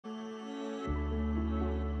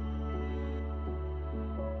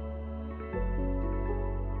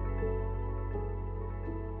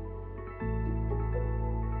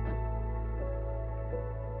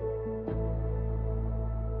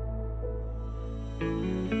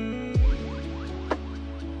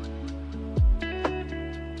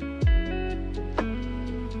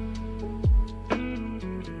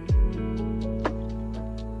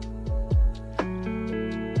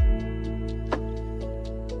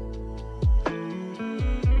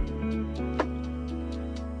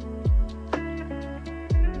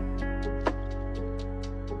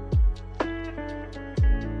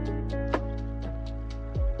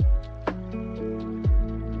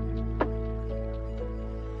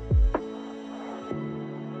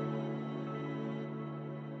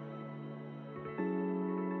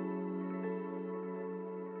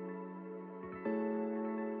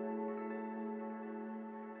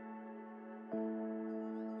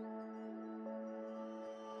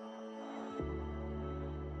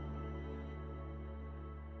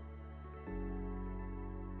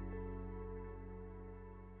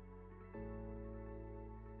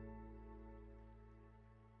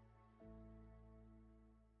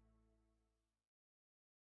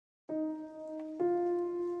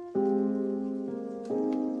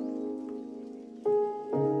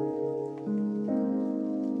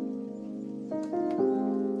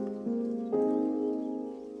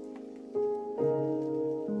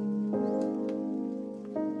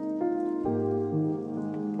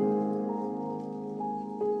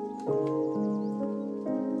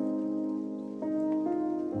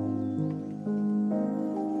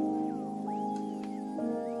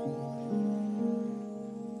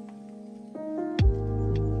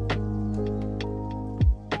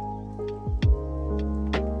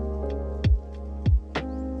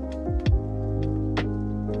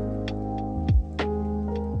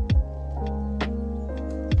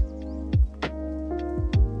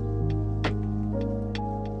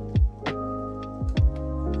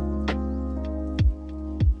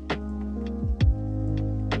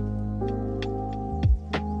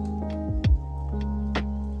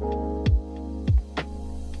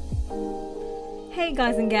Hey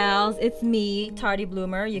guys and gals, it's me, Tardy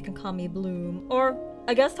Bloomer. You can call me Bloom, or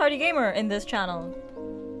I guess Tardy Gamer in this channel.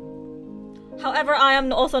 However, I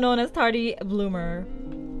am also known as Tardy Bloomer,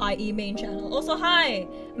 i.e. main channel. Also, hi!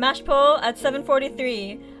 Mashpo at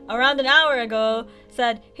 7:43, around an hour ago,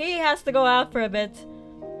 said he has to go out for a bit.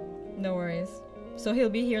 No worries. So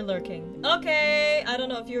he'll be here lurking. Okay, I don't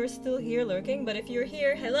know if you're still here lurking, but if you're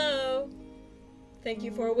here, hello! Thank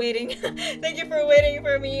you for waiting. Thank you for waiting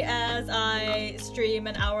for me as I stream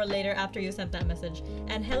an hour later after you sent that message.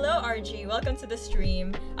 And hello RG, welcome to the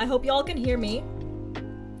stream. I hope y'all can hear me.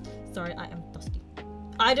 Sorry, I am dusty.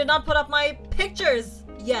 I did not put up my pictures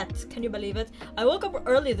yet. Can you believe it? I woke up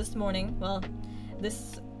early this morning. Well,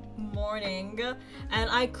 this morning.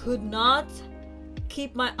 And I could not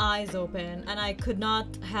keep my eyes open. And I could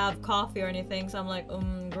not have coffee or anything. So I'm like,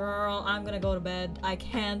 girl, I'm gonna go to bed. I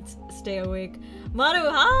can't stay awake. Maru,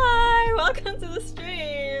 hi! Welcome to the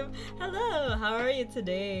stream! Hello, how are you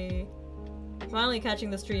today? Finally catching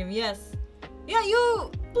the stream, yes. Yeah,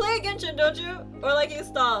 you play Genshin, don't you? Or like you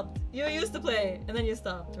stopped. You used to play, and then you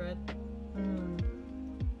stopped, right?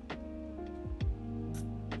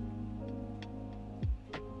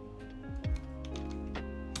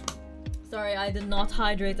 Sorry, I did not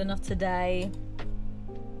hydrate enough today.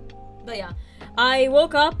 But yeah, I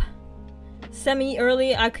woke up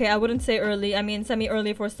semi-early. Okay, I wouldn't say early. I mean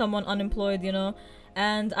semi-early for someone unemployed, you know?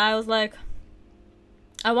 And I was like,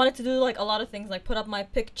 I wanted to do like a lot of things, like put up my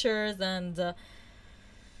pictures and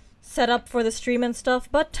set up for the stream and stuff,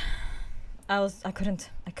 but I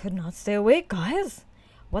could not stay awake, guys.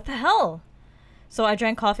 What the hell? So I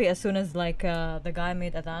drank coffee as soon as like the guy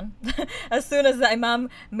made adhan. As soon as the imam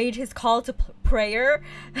made his call to prayer,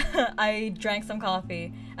 I drank some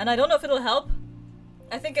coffee. And I don't know if it'll help.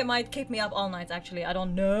 I think it might keep me up all night, actually. I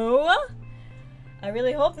don't know. I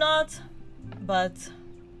really hope not. But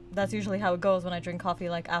that's usually how it goes when I drink coffee,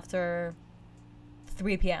 like after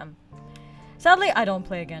 3 p.m. Sadly, I don't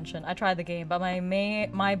play Genshin. I tried the game, but my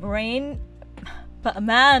brain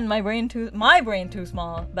too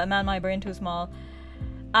small. But man, my brain too small.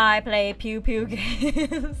 I play pew pew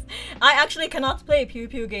games. I actually cannot play pew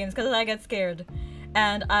pew games because I get scared.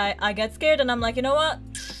 And I get scared and I'm like, you know what?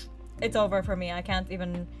 It's over for me. I can't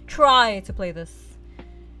even try to play this.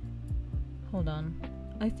 Hold on.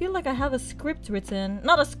 I feel like I have a script written.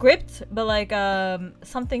 Not a script, but like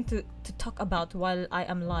something to talk about while I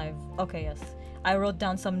am live. Okay, yes. I wrote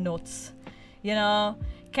down some notes. You know,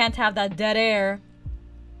 can't have that dead air.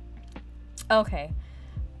 Okay.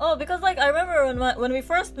 Oh, because like I remember when we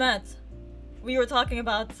first met, we were talking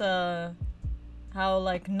about how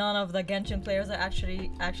like none of the Genshin players are actually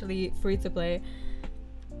free to play.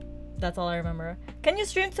 That's all I remember. Can you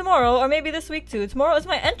stream tomorrow or maybe this week too? Tomorrow is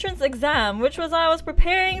my entrance exam, which I was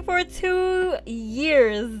preparing for 2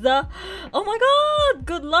 years. Oh my god!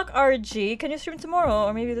 Good luck, RG. Can you stream tomorrow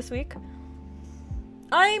or maybe this week?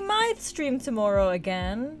 I might stream tomorrow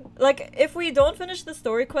again. Like, if we don't finish the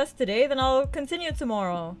story quest today, then I'll continue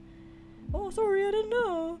tomorrow. Oh, sorry, I didn't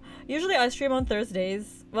know. Usually I stream on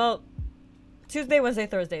Thursdays. Well, Tuesday, Wednesday,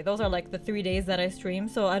 Thursday. Those are like the 3 days that I stream.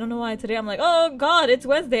 So I don't know why today I'm like, oh god, it's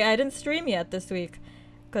Wednesday. I didn't stream yet this week.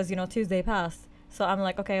 Because, you know, Tuesday passed. So I'm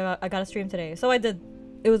like, okay, I gotta stream today. So I did.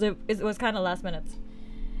 It was kind of last minute.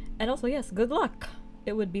 And also, yes, good luck.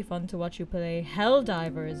 It would be fun to watch you play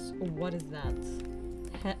Helldivers. What is that?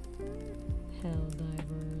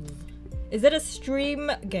 Helldivers. Is it a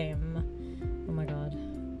stream game? Oh my god.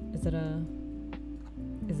 Is it a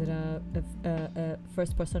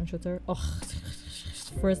first-person shooter? Oh,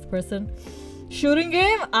 first-person shooting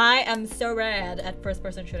game? I am so bad at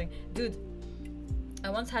first-person shooting. Dude,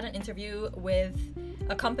 I once had an interview with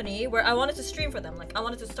a company where I wanted to stream for them. Like, I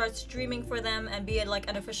wanted to start streaming for them and be like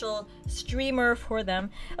an official streamer for them.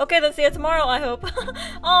 Okay, then see you tomorrow, I hope.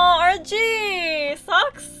 Oh, RG!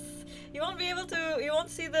 Sucks! You won't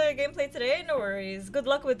see the gameplay today? No worries. Good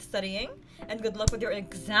luck with studying. And good luck with your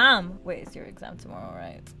exam. Wait, it's your exam tomorrow,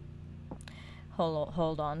 right?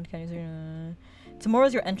 Hold on. Can you see?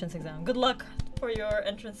 Tomorrow's your entrance exam. Good luck for your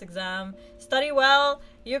entrance exam. Study well.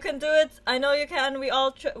 You can do it. I know you can. We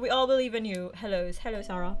all believe in you. Hello,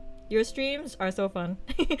 Sarah. Your streams are so fun.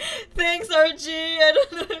 Thanks, RG. I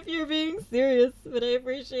don't know if you're being serious, but I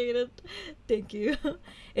appreciate it. Thank you.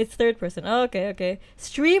 It's third person. Oh, okay.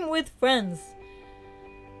 Stream with friends.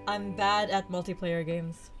 I'm bad at multiplayer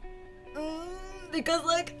games. Because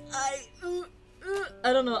like I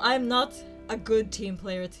don't know. I'm not a good team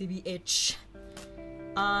player, TBH.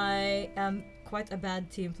 I am quite a bad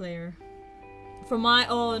team player. For my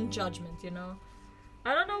own judgment, you know.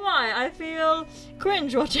 I don't know why. I feel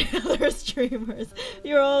cringe watching other streamers.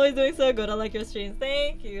 You're always doing so good. I like your streams.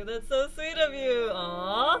 Thank you. That's so sweet of you.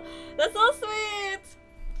 Aww. That's so sweet.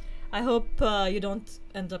 I hope you don't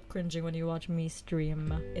end up cringing when you watch me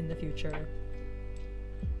stream in the future.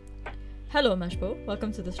 Hello, Mashbo.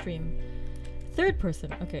 Welcome to the stream. Third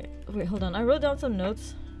person. Okay. Wait, hold on. I wrote down some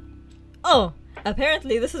notes. Oh!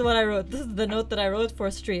 Apparently, this is what I wrote. This is the note that I wrote for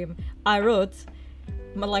stream. I wrote...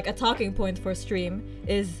 like a talking point for stream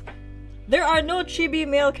is there are no chibi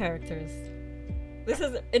male characters. This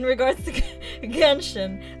is in regards to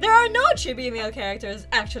Genshin. There are no chibi male characters,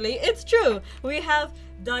 actually. It's true. We have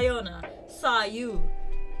Diona, Sayu,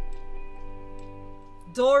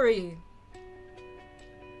 Dori.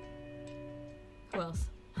 Who else?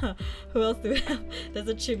 Who else do we have? There's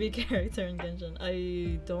a chibi character in Genshin.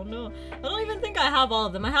 I don't know. I don't even think I have all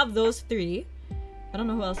of them. I have those 3. I don't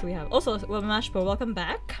know who else we have. Also, well, Mashpo, welcome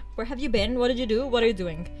back. Where have you been? What did you do? What are you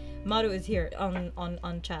doing? Maru is here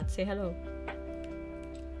on chat. Say hello.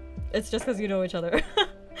 It's just because you know each other.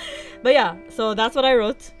 But yeah, so that's what I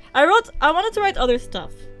wrote. I wanted to write other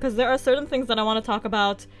stuff because there are certain things that I want to talk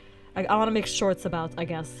about. I want to make shorts about, I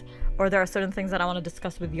guess. Or there are certain things that I want to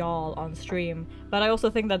discuss with y'all on stream. But I also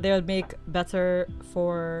think that they would make better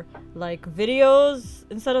for like videos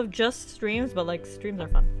instead of just streams. But like streams are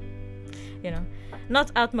fun, you know.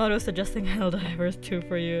 Not at Maru suggesting Helldivers 2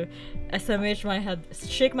 for you. SMH my head.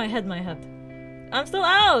 Shake my head, my head. I'm still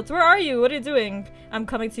out! Where are you? What are you doing? I'm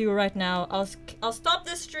coming to you right now. I'll stop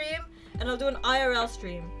this stream and I'll do an IRL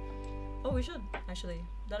stream. Oh, we should, actually.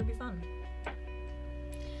 That'll be fun.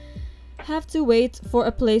 Have to wait for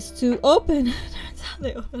a place to open. Turns out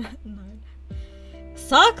they open at 9.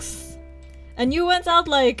 Sucks! And you went out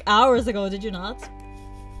like hours ago, did you not?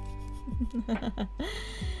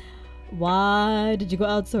 Why did you go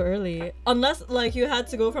out so early? Unless, like, you had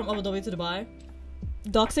to go from Abu Dhabi to Dubai.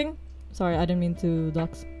 Doxing? Sorry, I didn't mean to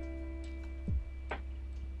dox.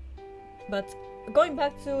 But going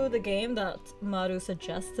back to the game that Maru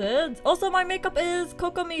suggested. Also, my makeup is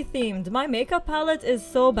Kokomi themed. My makeup palette is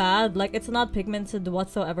so bad. Like, it's not pigmented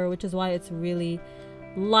whatsoever, which is why it's really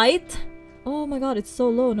light. Oh my god, it's so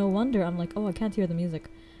low. No wonder. I'm like, oh, I can't hear the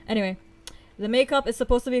music. Anyway. The makeup is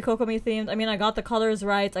supposed to be Kokomi themed. I mean, I got the colors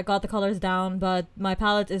right, I got the colors down, but my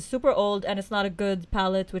palette is super old and it's not a good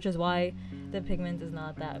palette, which is why the pigment is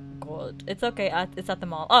not that good. It's okay, it's at the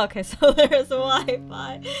mall. Oh, okay, so there's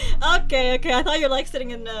Wi-Fi. Okay, I thought you're like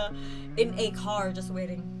sitting in a car just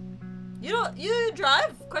waiting. You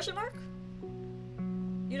drive? Question mark?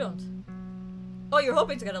 You don't. Oh, you're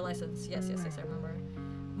hoping to get a license. Yes, I remember.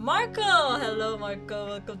 Marco! Hello, Marco.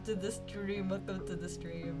 Welcome to the stream.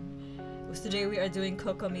 Today we are doing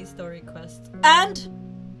Kokomi story quest. And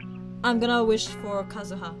I'm gonna wish for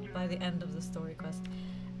Kazuha by the end of the story quest.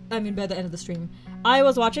 I mean by the end of the stream. I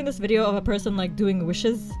was watching this video of a person like doing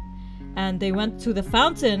wishes and they went to the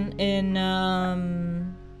fountain in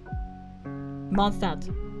Mondstadt.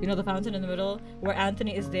 You know the fountain in the middle where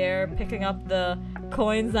Anthony is there picking up the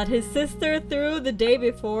coins that his sister threw the day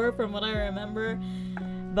before from what I remember.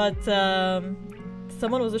 But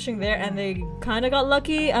someone was wishing there and they kind of got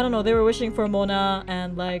lucky. I don't know, they were wishing for Mona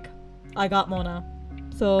and like I got Mona.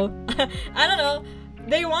 So I don't know.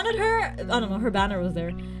 They wanted her. I don't know, her banner was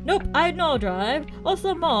there. Nope, I know drive.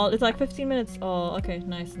 Also mall, it's like 15 minutes. Oh, okay,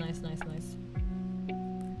 nice.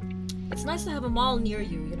 It's nice to have a mall near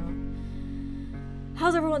you, you know.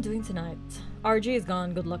 How's everyone doing tonight? RG is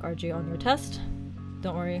gone. Good luck, RG, on your test.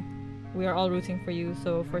 Don't worry. We are all rooting for you,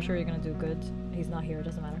 so for sure you're gonna do good. He's not here, it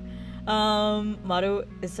doesn't matter. Maru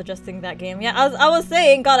is suggesting that game. Yeah, as I was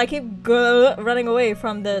saying, god, I keep running away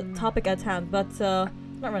from the topic at hand, but not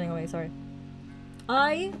running away, sorry.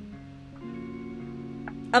 I'm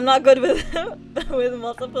not good with with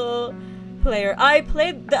multiple player. I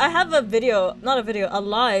have a video, not a video, a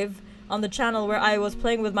live on the channel where I was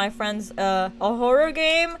playing with my friends a horror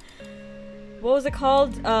game. What was it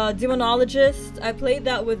called? Demonologist. I played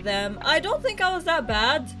that with them. I don't think I was that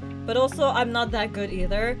bad, but also I'm not that good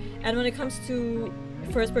either. And when it comes to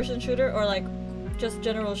first-person shooter or like just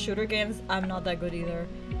general shooter games, I'm not that good either.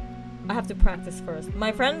 I have to practice first.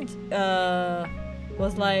 My friend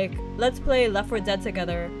was like, let's play Left 4 Dead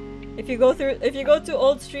together. If you go to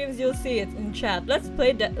old streams, you'll see it in chat. Let's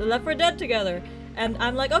play Left 4 Dead together. And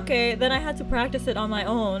I'm like, okay, then I had to practice it on my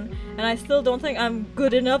own, and I still don't think I'm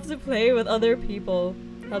good enough to play with other people.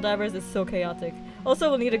 Helldivers is so chaotic. Also,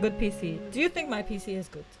 we'll need a good PC. Do you think my PC is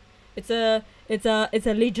good? It's a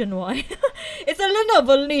Legion Y. It's a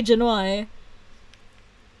Lenovo Legion Y.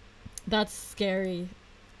 That's scary.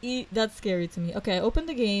 That's scary to me. Okay, open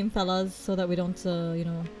the game, fellas, so that we don't, you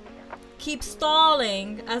know, keep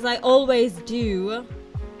stalling as I always do.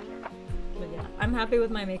 But yeah, I'm happy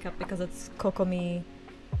with my makeup because it's Kokomi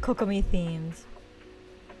themed.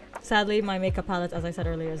 Sadly, my makeup palette, as I said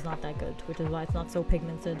earlier, is not that good, which is why it's not so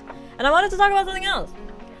pigmented. And I wanted to talk about something else.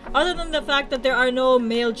 Other than the fact that there are no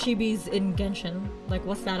male chibis in Genshin. Like,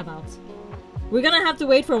 what's that about? We're gonna have to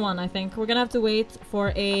wait for one, I think. We're gonna have to wait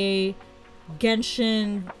for a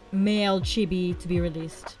Genshin male chibi to be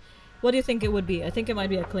released. What do you think it would be? I think it might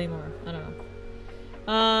be a Claymore. I don't know.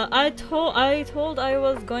 I told I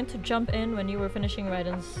was going to jump in when you were finishing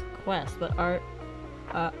Raiden's quest, but our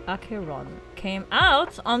Acheron came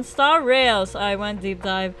out on Star Rail, so I went deep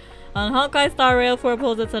dive on Honkai Star Rail, 4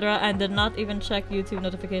 polls, etc., and did not even check YouTube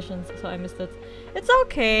notifications, so I missed it. It's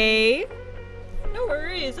okay. No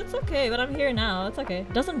worries, it's okay, but I'm here now. It's okay.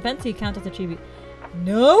 Doesn't Venti count as a chibi?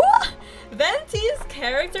 No! Venti's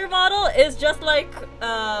character model is just like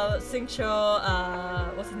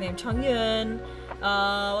Xingqiu, what's his name? Changyun.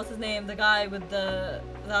 What's his name? The guy with the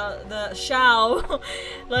Xiao.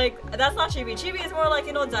 Like, that's not chibi. Chibi is more like,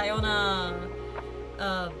 you know, Diona,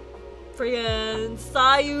 friggin'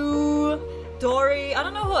 Sayu, Dori. I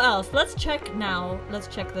don't know who else. Let's check now. Let's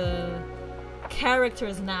check the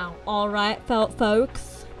characters now. Alright,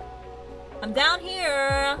 folks. I'm down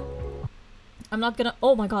here. I'm not gonna—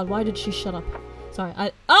 oh my god, why did she shut up? Sorry,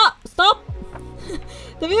 stop!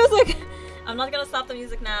 The music! I'm not gonna stop the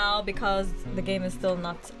music now because the game is still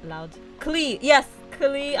not loud. Klee! Yes!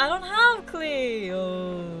 Klee! I don't have Klee!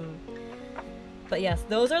 Oh. But yes,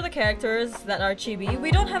 those are the characters that are chibi.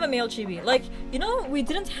 We don't have a male chibi. Like, you know, we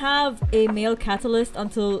didn't have a male catalyst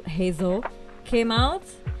until Hazel came out.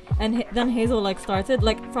 And then Hazel, like, started,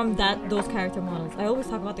 like, from those character models. I always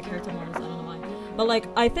talk about the character models, I don't know why. But, like,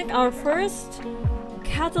 I think our first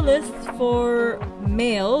catalyst for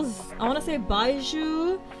males, I want to say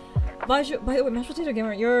Baiju. By the way, Mashed Potato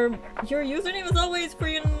Gamer, your username is always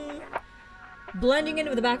freaking blending in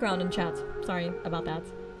with the background in chat. Sorry about that.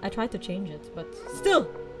 I tried to change it, but still.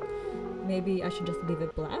 Maybe I should just leave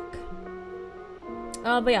it black.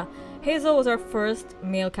 But yeah, Hazel was our first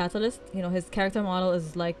male catalyst. You know, his character model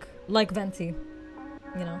is like Venti.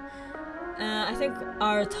 You know. I think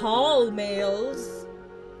our tall males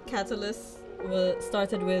catalyst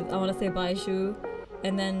started with, I want to say, Baishu,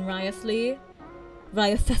 and then Riously.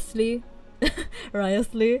 And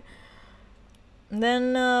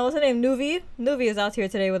then, what's her name? Nuvi? Nuvi is out here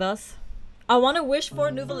today with us. I want to wish for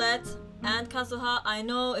Nuvolette and Kazuha. I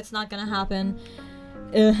know it's not gonna happen.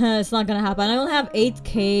 It's not gonna happen. I don't have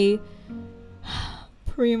 8k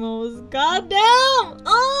primos. Goddamn!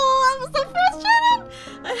 Oh, I'm so frustrated!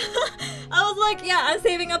 I was like, yeah, I'm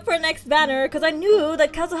saving up for next banner because I knew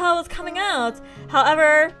that Kazuha was coming out.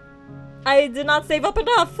 However, I did not save up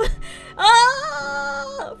enough.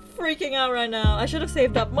 Ah, freaking out right now. I should have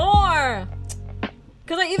saved up more.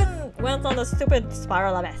 Because I even went on the stupid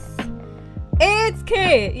Spiral Abyss.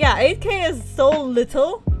 8k! Yeah, 8k is so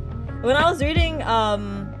little. When I was reading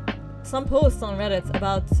some posts on Reddit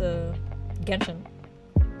about Genshin,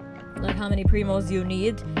 like how many primos you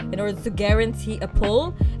need in order to guarantee a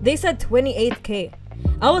pull, they said 28k.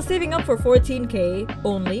 I was saving up for 14k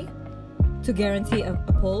only to guarantee a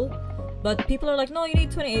pull. But people are like, no, you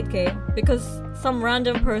need 28k because some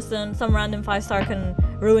random person, some random 5-star can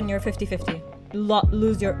ruin your 50-50. You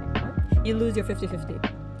lose your 50-50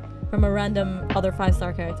 from a random other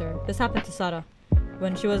 5-star character. This happened to Sara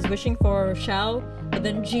when she was wishing for Xiao, but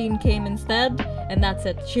then Jean came instead, and that's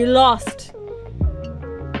it. She lost.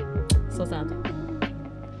 So sad.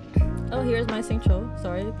 Oh, here's my Xingqiu.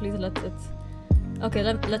 Sorry, please let it. Okay,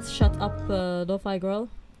 let's shut up, Lo-Fi girl.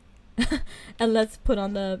 And let's put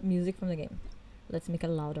on the music from the game. Let's make it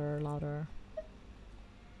louder.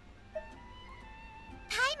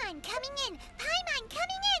 Paimon coming in! Paimon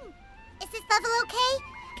coming in! Is this level okay?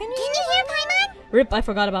 Can you hear Paimon? Rip, I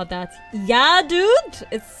forgot about that. Yeah, dude!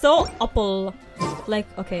 It's so upple. Like,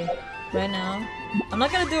 okay, right now. I'm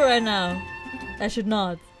not gonna do it right now. I should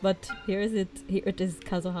not. But here is it. Here it is,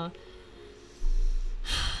 Kazuha.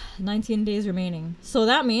 19 days remaining. So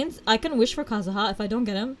that means I can wish for Kazuha if I don't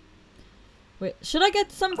get him. Wait, should I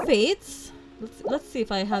get some fates? Let's see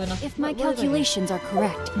if I have enough. If my calculations are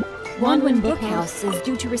correct, Wanwen Bookhouse is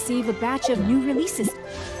due to receive a batch of new releases.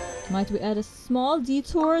 Might we add a small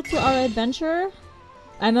detour to our adventure?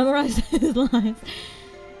 I memorized his lines.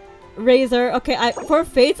 Razor. Okay, for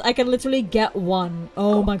fates, I can literally get one.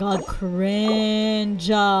 Oh my god,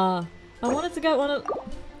 cringe. I wanted to get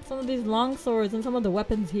some of these long swords and some of the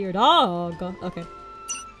weapons here. Dog. Okay.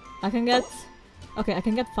 I can get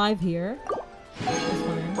 5 here. That's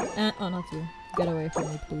fine. And, oh, not you. Get away from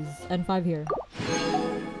me, please. And 5 here.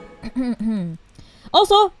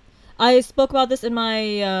 Also, I spoke about this in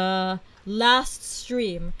my last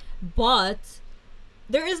stream, but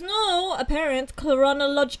there is no apparent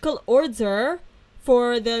chronological order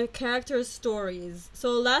for the characters' stories.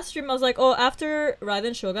 So last stream I was like, oh, after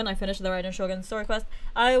Raiden Shogun, I finished the Raiden Shogun story quest,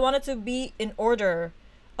 I wanted to be in order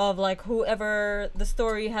of like whoever the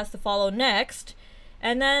story has to follow next.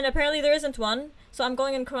 And then apparently there isn't one. So I'm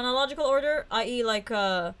going in chronological order, i.e. like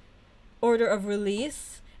order of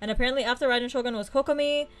release. And apparently after Raiden Shogun was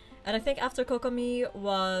Kokomi, and I think after Kokomi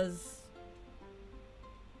was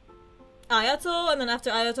Ayato, and then after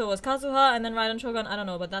Ayato was Kazuha, and then Raiden Shogun, I don't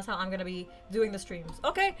know, but that's how I'm gonna be doing the streams.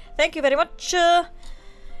 Okay, thank you very much. I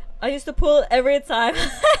used to pull every time. 10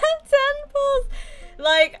 pulls!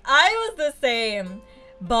 Like, I was the same.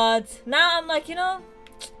 But now I'm like, you know,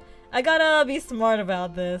 I gotta be smart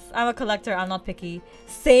about this. I'm a collector, I'm not picky.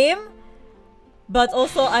 Same, but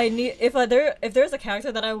also I need, if there's a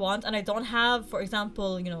character that I want and I don't have, for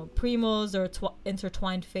example, you know, Primos or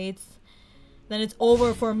Intertwined Fates, then it's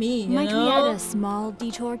over for me, you Might know? we add a small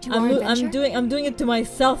detour to our adventure? I'm doing it to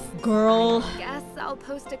myself, girl. I guess I'll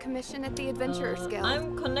post a commission at the Adventurers Guild.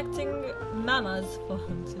 I'm connecting Mama's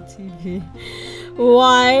phone to TV.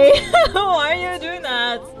 Why? Why are you doing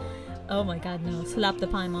that? Oh my god, no. Slap the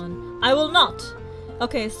Paimon. I will not.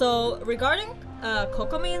 Okay, so regarding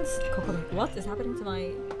Kokomi, what is happening to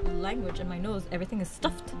my language and my nose? Everything is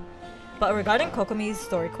stuffed. But regarding Kokomi's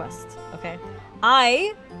story quest, okay?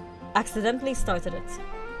 I accidentally started it.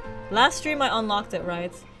 Last stream I unlocked it,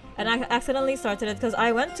 right? And I accidentally started it because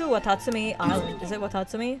I went to Watatsumi Island. Is it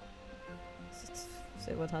Watatsumi? Is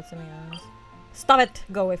it Watatsumi Island? Stop it!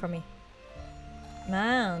 Go away from me.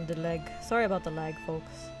 Man, the lag. Sorry about the lag,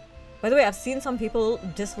 folks. By the way, I've seen some people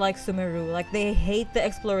dislike Sumeru. Like, they hate the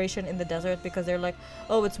exploration in the desert because they're like,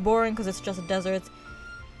 oh, it's boring because it's just a desert.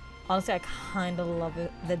 Honestly, I kind of love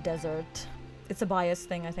it, the desert. It's a bias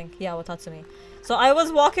thing, I think. Yeah, Watatsumi. So I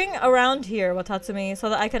was walking around here, Watatsumi, so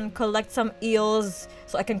that I can collect some eels,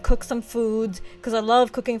 so I can cook some food, because I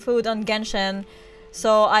love cooking food on Genshin.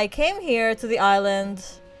 So I came here to the island.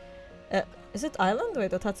 Is it island? Wait,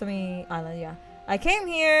 Watatsumi Island, yeah. I came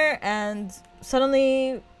here and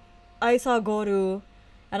suddenly I saw Goru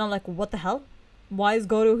and I'm like, what the hell? Why is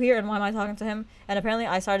Goru here and why am I talking to him? And apparently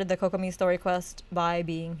I started the Kokomi story quest by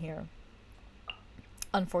being here.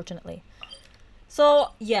 Unfortunately. So,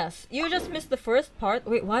 yes, you just missed the first part.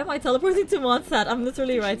 Wait, why am I teleporting to Mondstadt? I'm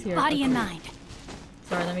literally right here. Body and mind.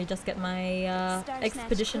 Sorry, let me just get my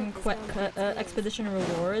expedition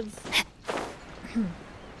rewards.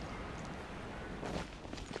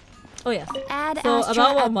 Oh, yes. So,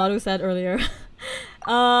 about what Maru said earlier. Sorry,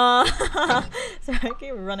 I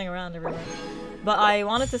keep running around everywhere. But I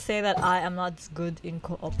wanted to say that I am not good in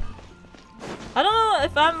co-op. I don't know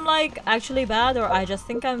if I'm like actually bad or I just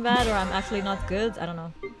think I'm bad or I'm actually not good. I don't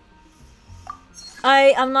know.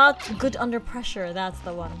 I am not good under pressure. That's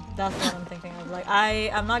the one. That's what I'm thinking of. Like, I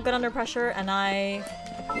am not good under pressure and I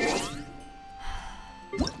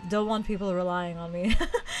don't want people relying on me.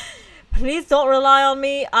 Please don't rely on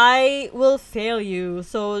me. I will fail you.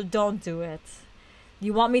 So don't do it.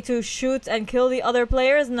 You want me to shoot and kill the other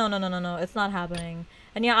players? No, no, no, no, no. It's not happening.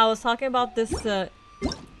 And yeah, I was talking about this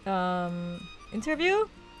interview.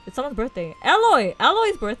 It's someone's birthday. Alloy!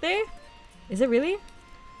 Alloy's birthday? Is it really?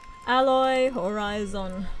 Alloy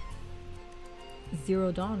Horizon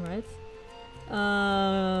Zero Dawn, right?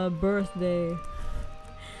 Birthday.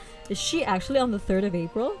 Is she actually on the 3rd of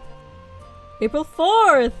April? April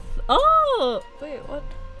 4th! Oh! Wait, what?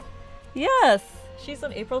 Yes! She's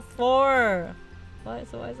on April 4! Why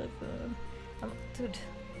is it? Dude.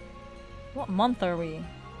 What month are we?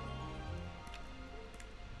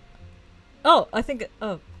 Oh, I think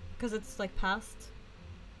oh, because it's like past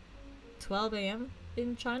 12 a.m.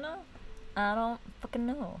 in China? I don't fucking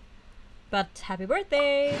know. But happy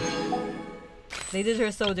birthday! They did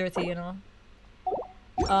her so dirty, you know.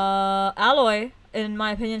 Alloy, in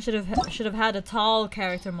my opinion, should have had a tall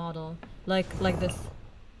character model. Like this.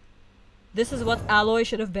 This is what Alloy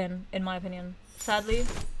should have been, in my opinion. Sadly,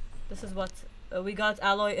 this is what we got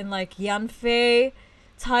Alloy in, like Yanfei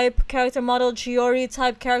type character model, Chiori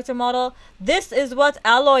type character model. This is what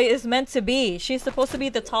Alloy is meant to be. She's supposed to be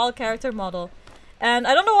the tall character model. And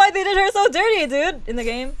I don't know why they did her so dirty, dude, in the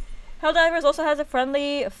game. Helldivers also has a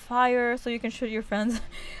friendly fire so you can shoot your friends.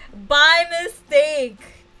 By mistake!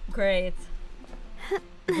 Great.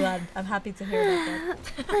 Glad. I'm happy to hear about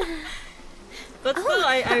that. But still,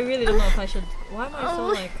 I really don't know if I should... Why am I so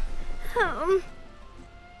like...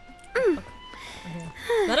 Okay.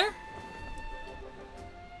 Better?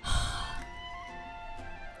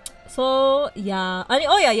 So, yeah.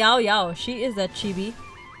 Oh yeah, Yao Yao. She is that chibi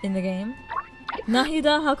in the game.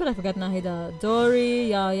 Nahida, how could I forget Nahida? Dori,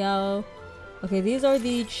 Yao Yao. Okay, these are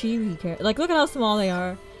the chibi characters. Like, look at how small they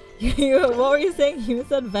are. What were you saying? You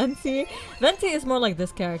said Venti? Venti is more like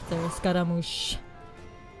this character, Scaramouche.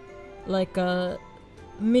 Like a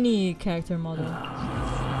mini character model. Like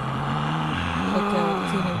a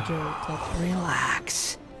teenager type.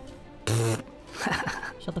 Relax.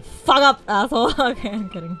 Shut the fuck up, asshole! Okay, I'm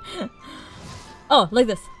kidding. Oh, like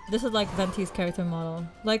this. This is like Venti's character model.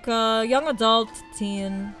 Like a young adult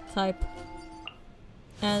teen type.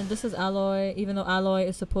 And this is Aloy, even though Aloy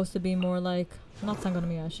is supposed to be more like... Not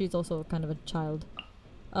Sangonomiya, she's also kind of a child.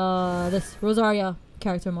 This Rosaria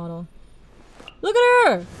character model. Look at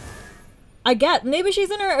her! I get, maybe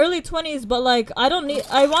she's in her early 20s, but like, I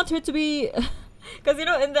want her to be... Because you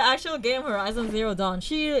know, in the actual game Horizon Zero Dawn,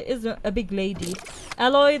 she is a big lady.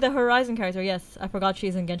 Aloy, the Horizon character, yes, I forgot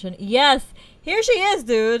she's in Genshin. Yes! Here she is,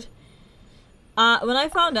 dude! When I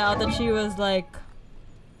found out that she was like...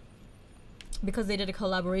 Because they did a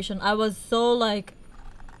collaboration, I was so like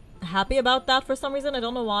happy about that for some reason. I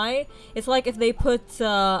don't know why. It's like if they put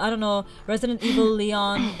I don't know, Resident Evil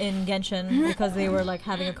Leon in Genshin because they were like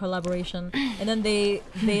having a collaboration, and then they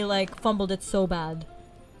like fumbled it so bad.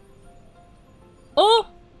 Oh,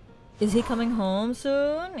 is he coming home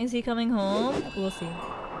soon? Is he coming home? We'll see.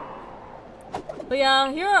 But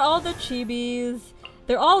yeah, here are all the chibis.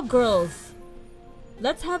 They're all girls.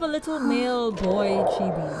 Let's have a little male boy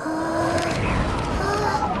chibi.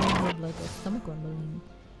 Like a stomach rumbling.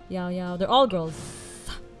 Yeah, they're all girls.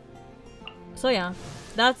 So yeah,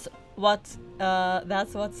 that's what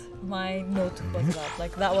my note was about.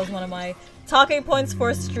 Like that was one of my talking points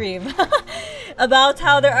for stream about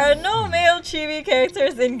how there are no male chibi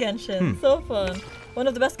characters in Genshin. So fun. One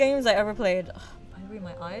of the best games I ever played. Ugh, by the way,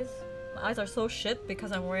 my eyes are so shit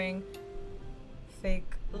because I'm wearing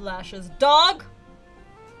fake lashes. Dog.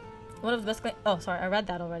 One of the best. Oh, sorry, I read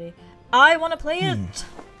that already. I want to play it.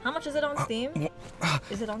 How much is it on Steam?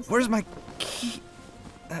 Is it on Steam? Where's my key?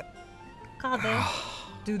 Kave.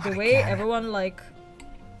 Dude, the way everyone like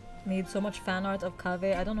made so much fan art of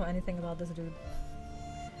Kave, I don't know anything about this dude.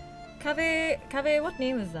 Kave, what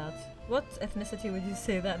name is that? What ethnicity would you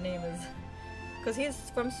say that name is? Because he's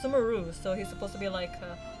from Sumeru, so he's supposed to be like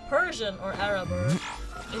Persian or Arab or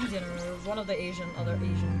Indian or one of the other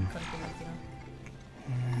Asian countries, you know?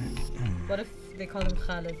 What if they call him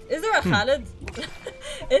Khalid? Is there a Khalid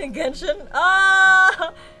in Genshin?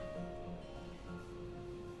 Ah!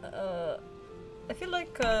 I feel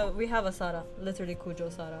like we have a Sara. Literally Kujo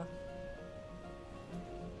Sara.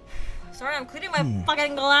 Sorry, I'm cleaning my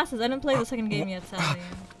fucking glasses. I didn't play the second game yet, sadly.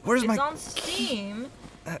 Where's it's my... on Steam.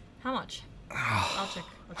 How much? I'll check.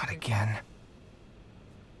 Not again.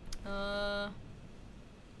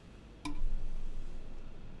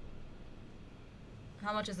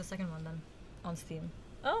 How much is the second one then? On Steam.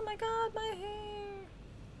 Oh my god, my hair!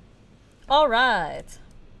 Alright.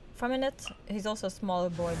 From it, he's also a smaller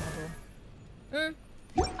boy model.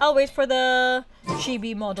 I'll wait for the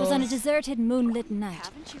chibi It models. was on a deserted moonlit night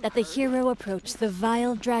that the hero approached the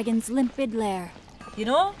vile dragon's limpid lair. You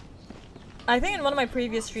know, I think in one of my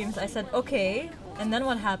previous streams I said, okay, and then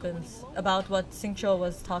what happens about what Xingqiu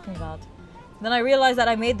was talking about. Then I realized that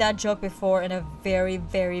I made that joke before in a very,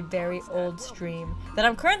 very, very old stream that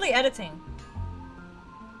I'm currently editing.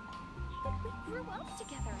 We grew up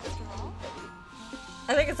together after all.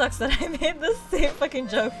 I think it sucks that I made the same fucking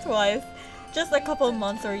joke twice. Just a couple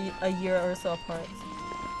months or a year or so apart.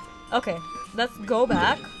 Okay, let's go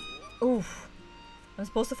back. Oof. I'm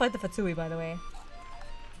supposed to fight the Fatsui, by the way.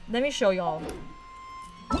 Let me show y'all.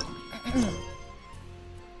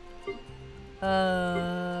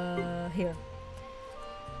 Here.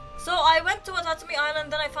 So I went to Watatsumi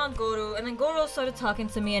Island, then I found Goro, and then Goro started talking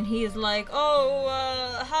to me, and he is like, oh,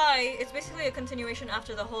 hi. It's basically a continuation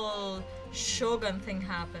after the whole Shogun thing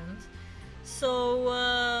happened.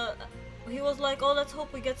 So, he was like, oh, let's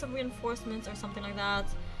hope we get some reinforcements or something like that.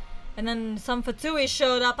 And then some Fatsui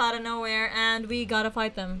showed up out of nowhere, and we gotta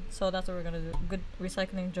fight them. So that's what we're gonna do. Good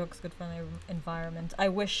recycling jokes, good for the environment. I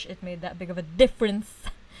wish it made that big of a difference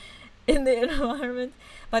in the environment.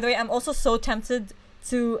 By the way, I'm also so tempted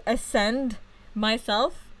to ascend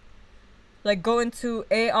myself, like go into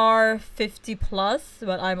AR 50 plus,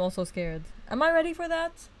 but I'm also scared. Am I ready for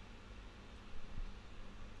that?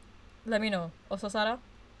 Let me know. Also, Sarah?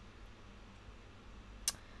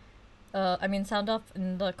 I mean, sound off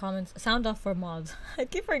in the comments. Sound off for mods. I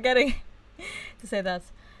keep forgetting to say that.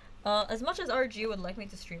 As much as RG would like me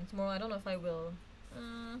to stream tomorrow, I don't know if I will.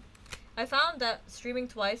 I found that streaming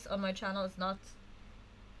twice on my channel is not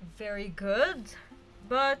very good,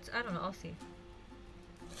 but I don't know, I'll see.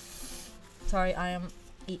 Sorry, I am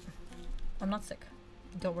I'm not sick.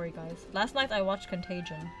 Don't worry, guys. Last night I watched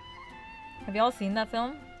Contagion. Have y'all seen that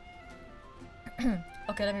film?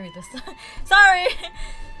 Okay, let me read this. Sorry!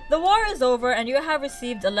 The war is over and you have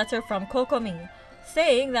received a letter from Kokomi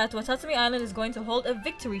saying that Watatsumi Island is going to hold a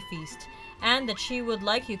victory feast and that she would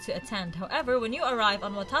like you to attend. However, when you arrive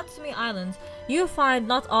on Watatsumi Island, you find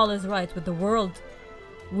not all is right with the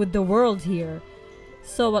world here.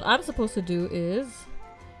 So what I'm supposed to do is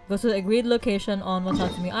go to the agreed location on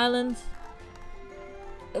Watatsumi Island.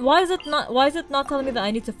 Why is it not telling me that I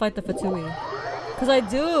need to fight the Fatui? Because I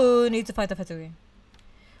do need to fight the Fatui.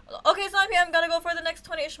 Okay, it's 9 p.m. Gotta go for the next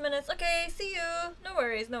 20-ish minutes. Okay, see you. No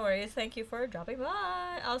worries, no worries. Thank you for dropping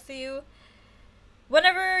by. I'll see you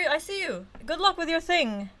whenever I see you. Good luck with your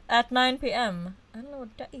thing at 9 p.m. I don't know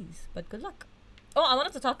what that is, but good luck. Oh, I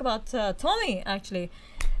wanted to talk about Tommy, actually.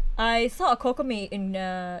 I saw a Kokomi in,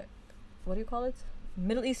 what do you call it?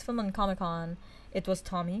 Middle East Film and Comic-Con. It was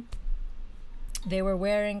Tommy. They were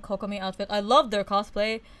wearing Kokomi outfit. I loved their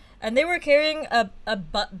cosplay. And they were carrying a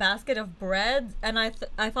basket of bread. And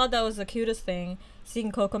I thought that was the cutest thing.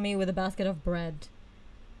 Seeing Kokomi with a basket of bread.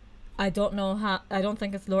 I don't know how... I don't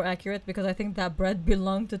think it's lore accurate because I think that bread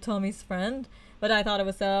belonged to Tommy's friend. But I thought it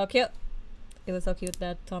was so cute. It was so cute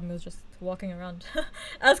that Tommy was just walking around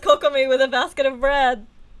as Kokomi with a basket of bread.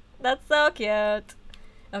 That's so cute.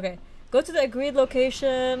 Okay. Go to the agreed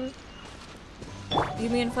location. You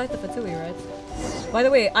mean fight the Fatui, right? By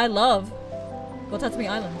the way, I love Watatsumi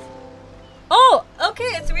Island. Oh! Okay,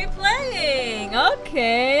 it's replaying!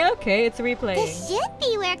 Okay, it's replaying. This should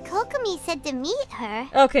be where Kokomi said to meet her.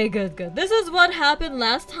 Okay, good. This is what happened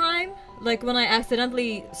last time. Like when I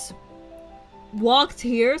accidentally walked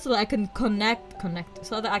here so that I can connect,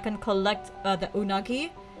 so that I can collect the unagi.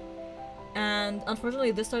 And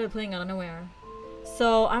unfortunately this started playing out of nowhere.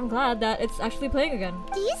 So I'm glad that it's actually playing again.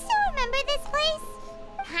 Do you still remember this place?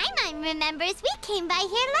 Paimon remembers we came by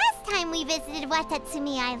here last time we visited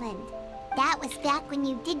Watatsumi Island. That was back when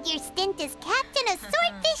you did your stint as captain of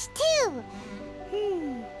Swordfish too.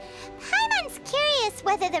 Paimon's curious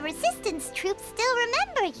whether the resistance troops still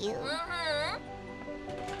remember you.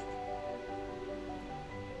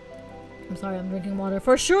 I'm sorry, I'm drinking water.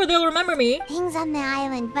 For sure they'll remember me. Things on the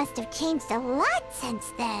island must have changed a lot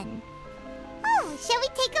since then. Oh, shall we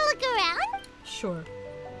take a look around? Sure.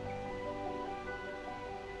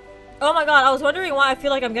 Oh my god, I was wondering why I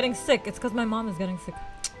feel like I'm getting sick. It's because my mom is getting sick.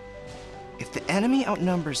 If the enemy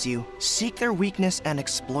outnumbers you, seek their weakness and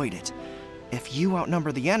exploit it. If you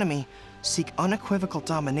outnumber the enemy, seek unequivocal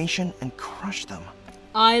domination and crush them.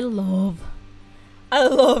 I love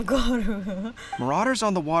Garu. Marauders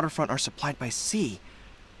on the waterfront are supplied by sea.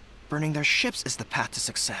 Burning their ships is the path to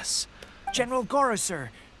success. General Goro, sir,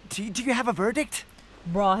 do you have a verdict?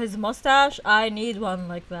 Bruh, his mustache, I need one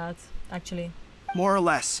like that, actually. More or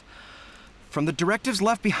less. From the directives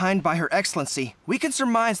left behind by Her Excellency, we can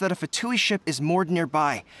surmise that a Fatui ship is moored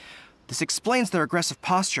nearby. This explains their aggressive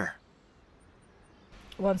posture.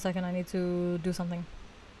 1 second, I need to do something.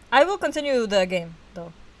 I will continue the game,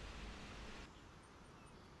 though.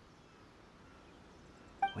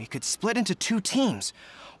 We could split into 2 teams.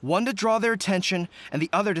 One to draw their attention, and the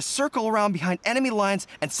other to circle around behind enemy lines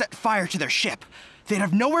and set fire to their ship. They'd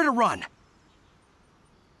have nowhere to run.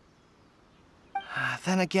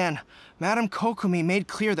 Then again, Madame Kokomi made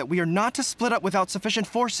clear that we are not to split up without sufficient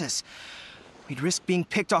forces. We'd risk being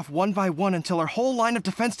picked off one by one until our whole line of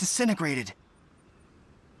defense disintegrated.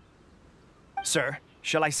 Sir,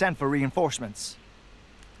 shall I send for reinforcements?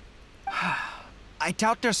 I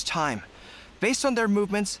doubt there's time. Based on their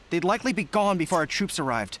movements, they'd likely be gone before our troops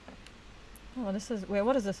arrived. Oh, this is... Wait,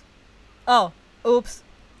 what is this? Oh, oops.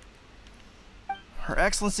 Her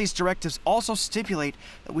Excellency's directives also stipulate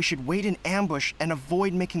that we should wait in ambush and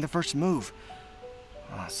avoid making the first move.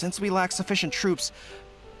 Since we lack sufficient troops,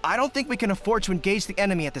 I don't think we can afford to engage the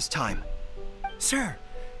enemy at this time. Sir,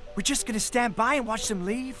 we're just gonna stand by and watch them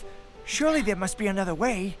leave? Surely there must be another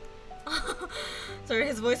way. Sorry,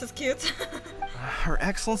 his voice is cute. Her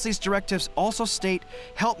Excellency's directives also state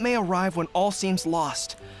help may arrive when all seems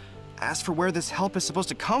lost. As for where this help is supposed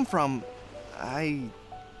to come from, Hey,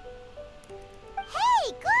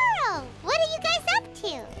 girl! What are you guys up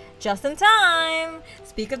to? Just in time!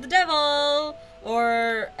 Speak of the devil!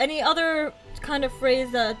 Or any other kind of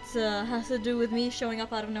phrase that has to do with me showing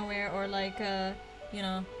up out of nowhere, or like, you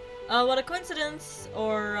know, what a coincidence,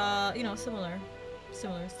 or, you know, similar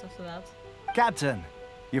stuff to that. Captain,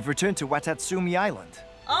 you've returned to Watatsumi Island.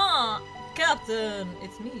 Ah, Captain,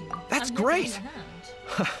 it's me. That's I'm great. lifting your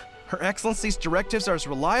hand. Her Excellency's directives are as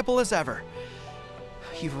reliable as ever.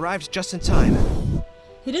 You've arrived just in time.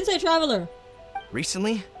 He didn't say traveler.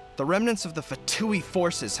 Recently, the remnants of the Fatui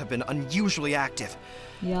forces have been unusually active.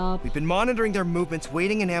 Yup. We've been monitoring their movements,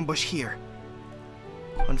 waiting in ambush here.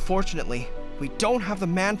 Unfortunately, we don't have the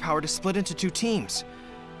manpower to split into 2 teams.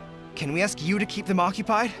 Can we ask you to keep them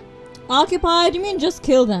occupied? Occupied? You mean just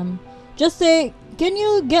kill them? Just say, can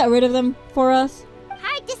you get rid of them for us?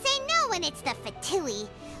 Hard to say no when it's the Fatui.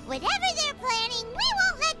 Whatever they're planning, we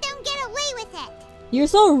won't let them get away with it. You're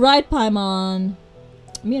so right, Paimon.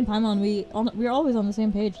 Me and Paimon, we're always on the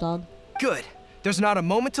same page, dog. Good. There's not a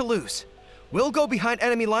moment to lose. We'll go behind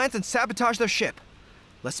enemy lines and sabotage their ship.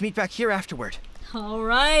 Let's meet back here afterward.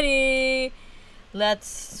 Alrighty.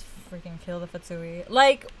 Let's freaking kill the Fatui.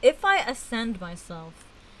 Like, if I ascend myself.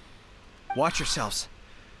 Watch yourselves.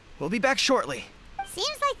 We'll be back shortly.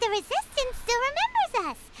 Seems like the Resistance still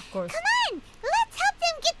remembers us. Of course. Come on, let's help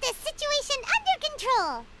them get this situation under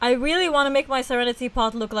control. I really want to make my Serenity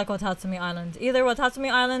Pot look like Watatsumi Island. Either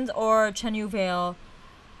Watatsumi Island or Chenyu Vale.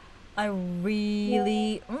 I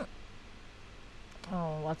really...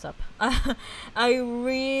 Oh, what's up? I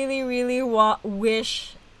really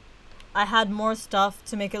wish I had more stuff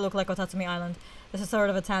to make it look like Watatsumi Island. This is sort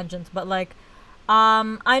of a tangent, but like,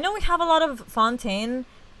 I know we have a lot of Fontaine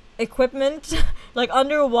equipment, like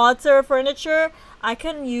underwater furniture. I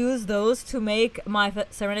can use those to make my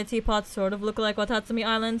Serenity Pot sort of look like Watatsumi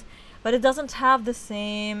Island, but it doesn't have the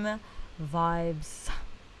same vibes.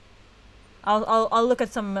 I'll look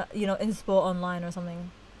at some, you know, inspo online or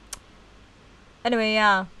something. Anyway,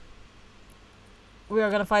 yeah. We are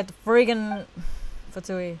gonna fight the friggin'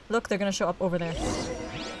 Fatui. Look, they're gonna show up over there.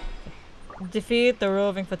 Defeat the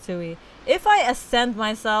roving Fatui. If I ascend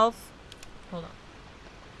myself... Hold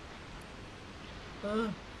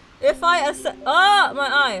on. If I ascend... Ah! My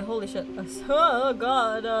eye! Holy shit. Oh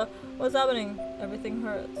god. What's happening? Everything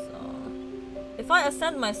hurts. If I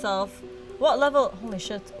ascend myself... What level? Holy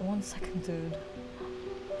shit. 1 second, dude.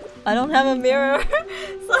 I don't have a mirror,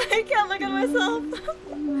 so I can't look at myself.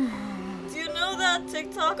 Do you know that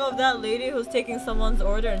TikTok of that lady who's taking someone's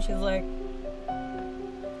order and she's like...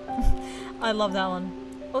 I love that one.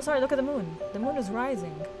 Oh, sorry, look at the moon. The moon is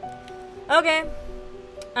rising. Okay.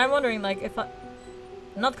 I'm wondering, like, if I...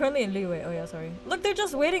 Not currently in Liyue. Oh yeah, sorry. Look, they're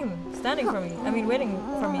just waiting, standing for me. I mean, waiting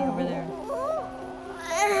for me over there.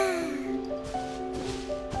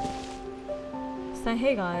 Say,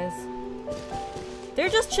 hey guys. They're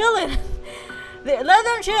just chilling. Let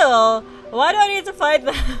them chill. Why do I need to fight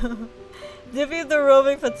them? Defeat the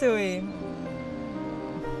roving Fatui.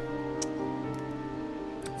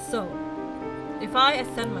 So, if I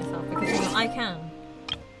ascend myself, because you know, I can.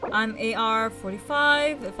 I'm AR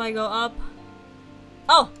 45. If I go up.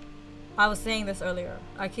 Oh! I was saying this earlier.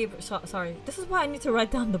 I keep. Sorry. This is why I need to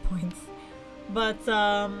write down the points. But,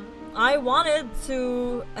 I wanted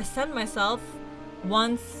to ascend myself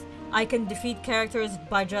once I can defeat characters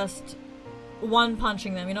by just one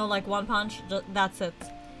punching them, you know, like one punch, that's it.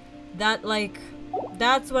 That's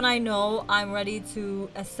when I know I'm ready to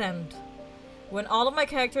ascend. When all of my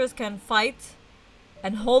characters can fight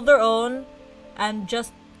and hold their own and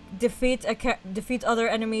just defeat other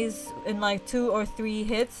enemies in like 2 or 3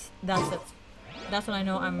 hits, that's it. That's when I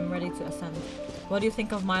know I'm ready to ascend. What do you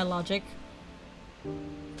think of my logic?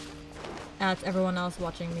 At everyone else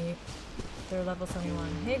watching me. They're level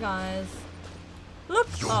 71. Hey guys. Look!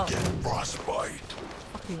 Oh. Frostbite.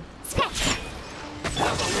 Fuck you.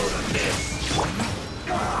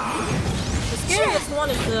 The scariest one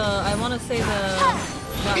is the... I want to say that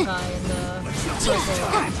guy in the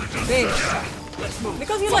purple. Big.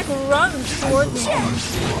 Because he like runs towards me.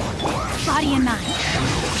 Body and mind.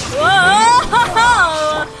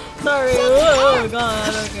 Whoa! Sorry. Oh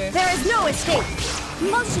god, okay. There is no escape.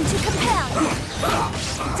 Motion to compel.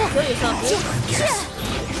 Kill yourself, dude.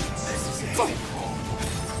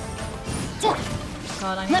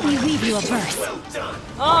 God, I Let me weave you a verse.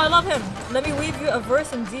 Oh, I love him. Let me weave you a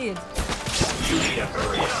verse indeed.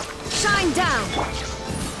 Shine down.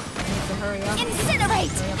 I need to hurry up.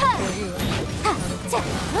 Incinerate. Hurry up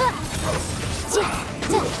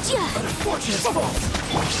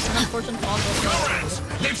An unfortunate fall.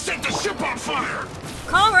 They've set the ship on fire!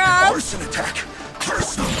 Comrades! Arson attack!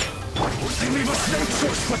 Curse them! They leave us no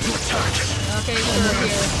choice but to attack! Okay, sure,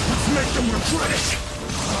 here. Let's make them regret it!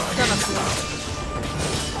 Shut up, dude.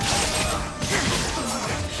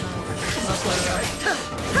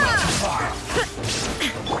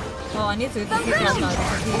 Oh, I need to defeat that guy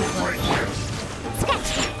because he's like...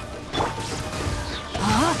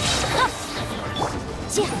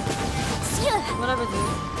 Whatever,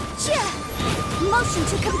 dude. Motion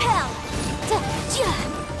to compel.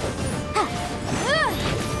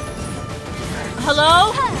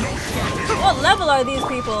 Hello? What level are these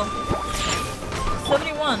people?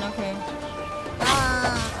 71, okay.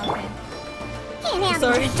 Okay. Can't handle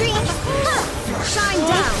Sorry. your dreams. Shine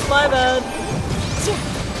down. My bad.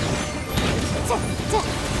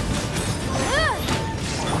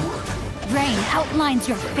 Rain outlines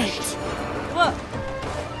your fate. What?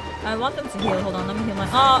 I want them to heal. Hold on, let me heal my.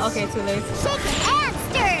 Oh, okay, too late. Shake it and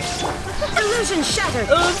stir. Illusion shattered.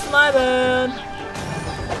 Oops, my bad.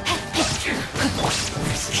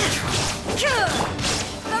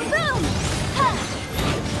 Boom.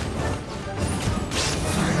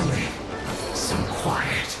 Finally, some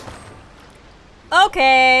quiet.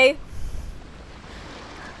 Okay.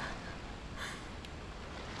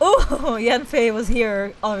 Oh, Yanfei was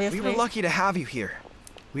here, obviously. We were lucky to have you here.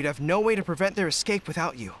 We'd have no way to prevent their escape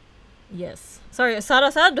without you. Yes. Sorry,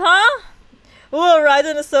 Sara said, huh? Oh,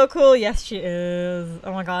 Raiden is so cool. Yes, she is.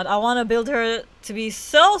 Oh my god, I want to build her to be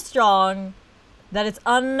so strong that it's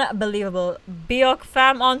unbelievable. Biok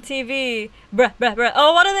fam on TV. Bruh.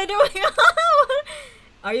 Oh, what are they doing?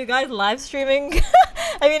 Are you guys live streaming?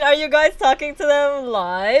 I mean, are you guys talking to them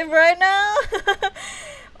live right now?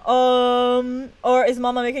 Or is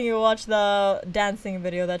Mama making you watch the dancing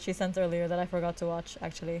video that she sent earlier that I forgot to watch,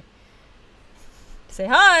 actually? Say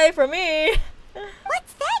hi from me!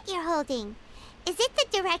 What's that you're holding? Is it the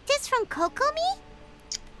directives from Kokomi?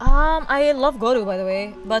 I love Goru, by the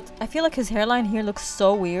way, but I feel like his hairline here looks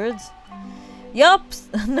so weird. Yup!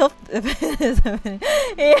 Nope.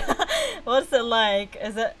 Yeah. What's it like?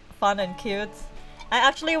 Is it fun and cute? I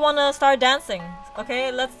actually want to start dancing.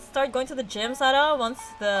 Okay, let's start going to the gym, Sarah, once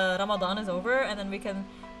the Ramadan is over, and then we can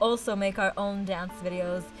also make our own dance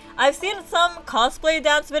videos. I've seen some cosplay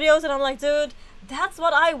dance videos, and I'm like, dude, that's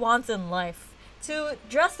what I want in life. To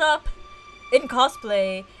dress up in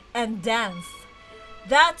cosplay and dance.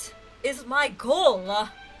 That is my goal.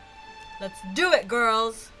 Let's do it,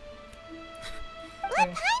 girls. Let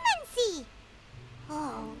Paimon see.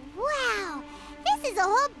 Oh, wow. This is a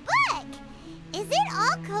whole book. Is it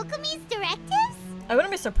all Kokomi's directives? I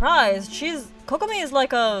wouldn't be surprised. Kokomi is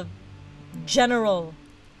like a general,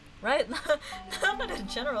 right? Not a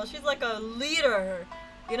general. She's like a leader,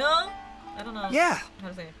 you know? I don't know Yeah. how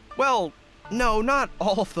to say it. Well, no, not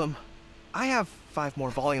all of them. I have 5 more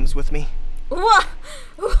volumes with me. What?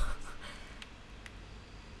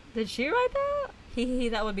 Did she write that? Hee,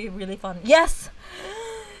 that would be really fun. Yes!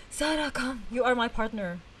 Sarah, come. You are my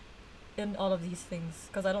partner in all of these things.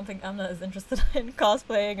 Because I don't think Amna is interested in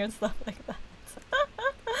cosplaying and stuff like that.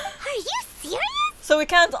 Are you serious? So we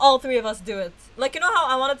can't all 3 of us do it. Like, you know how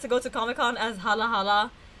I wanted to go to Comic-Con as Hala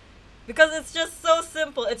Hala? Because it's just so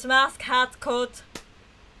simple. It's mask, hat, coat.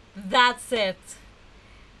 That's it.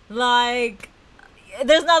 Like,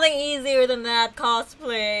 there's nothing easier than that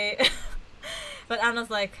cosplay. But Anna's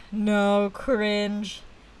like, no, cringe.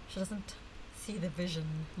 She doesn't see the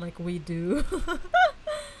vision like we do.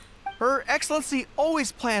 Her Excellency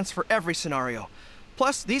always plans for every scenario.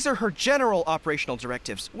 Plus, these are her general operational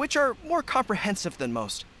directives, which are more comprehensive than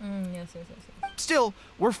most. Yes. Still,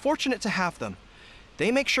 we're fortunate to have them.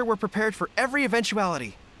 They make sure we're prepared for every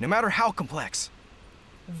eventuality, no matter how complex.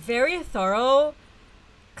 Very thorough.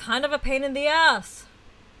 Kind of a pain in the ass.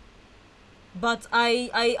 But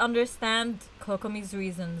I understand Kokomi's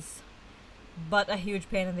reasons. But a huge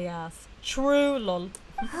pain in the ass. True, lol.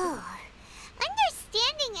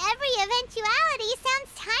 Understanding every eventuality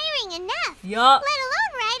sounds tiring enough. Yup. Let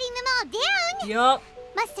alone writing them all down. Yup.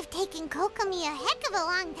 Must have taken Kokomi a heck of a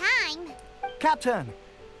long time. Captain,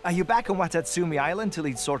 are you back on Watatsumi Island to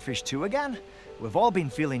lead Swordfish 2 again? We've all been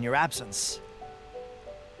feeling your absence.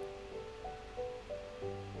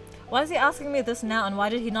 Why is he asking me this now, and why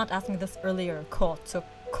did he not ask me this earlier?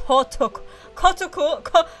 Kotoku.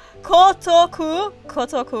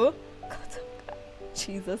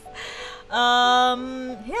 Jesus. He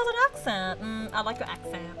has an accent. I like the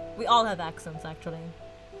accent. We all have accents, actually.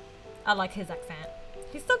 I like his accent.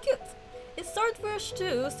 He's so cute. Is Swordfish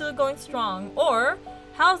 2 still going strong? Or,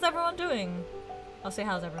 how's everyone doing? I'll say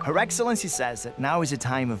how's everyone Her doing. Excellency says that now is a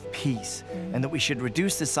time of peace, and that we should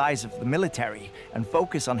reduce the size of the military and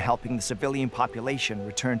focus on helping the civilian population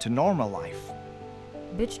return to normal life.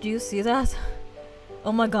 Bitch, do you see that?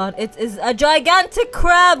 Oh my god, it is a gigantic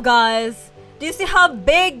crab, guys! Do you see how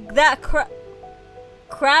big that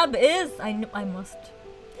crab is? I must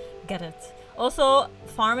get it. Also,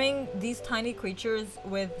 farming these tiny creatures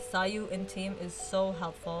with Sayu in team is so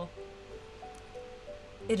helpful.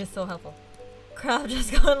 It is so helpful. Crab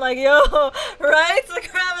just going like, yo, right? The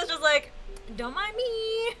crab is just like, don't mind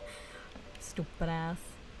me. Stupid ass.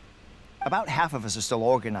 About half of us are still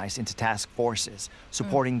organized into task forces,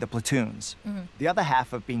 supporting the platoons. The other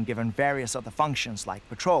half have been given various other functions like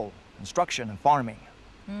patrol, instruction, and farming.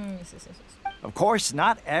 Yes. Of course,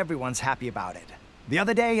 not everyone's happy about it. The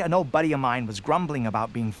other day, an old buddy of mine was grumbling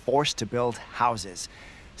about being forced to build houses.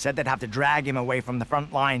 Said they'd have to drag him away from the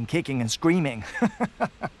front line, kicking and screaming.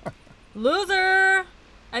 Loser!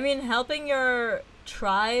 I mean, helping your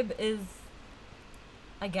tribe is...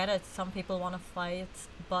 I get it, some people want to fight,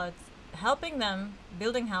 but helping them,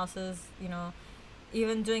 building houses, you know,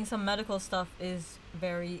 even doing some medical stuff is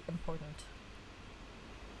very important.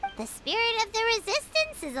 The spirit of the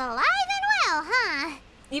resistance is alive and well, huh?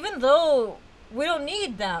 Even though we don't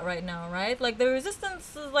need that right now, right? Like, the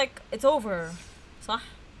resistance is like, it's over. So,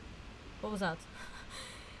 what was that?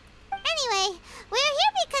 Anyway, we're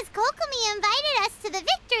here because Kokomi invited us to the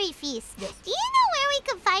victory feast. Yes. Do you know where we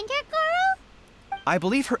can find her, Goro? I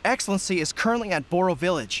believe Her Excellency is currently at Boro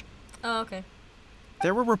Village. Oh, okay.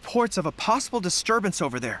 There were reports of a possible disturbance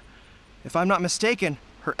over there. If I'm not mistaken,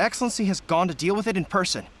 Her Excellency has gone to deal with it in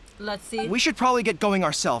person. Let's see. We should probably get going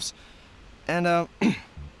ourselves. And,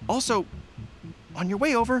 also, on your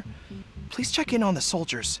way over, please check in on the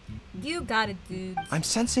soldiers. You got it, dude. I'm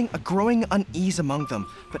sensing a growing unease among them,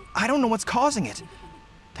 but I don't know what's causing it.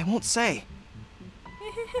 They won't say.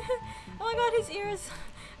 Oh my god, his ears.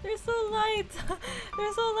 They're so light.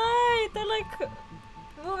 They're so light. They're like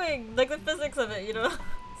moving. Like the physics of it, you know?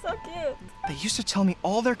 So cute. They used to tell me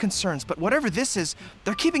all their concerns, but whatever this is,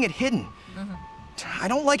 they're keeping it hidden. I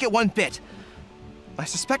don't like it one bit. I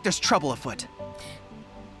suspect there's trouble afoot.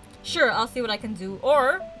 Sure, I'll see what I can do.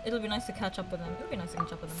 Or, it'll be nice to catch up with them. It'll be nice to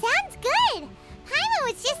catch up with them. Sounds good. Paimon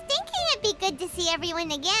was just thinking it'd be good to see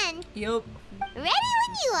everyone again. Yup. Ready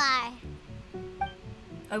when you are.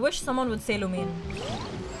 I wish someone would say Lumine.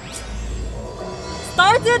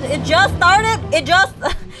 Started? It just started? It just...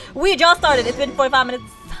 we just started. It's been 45 minutes.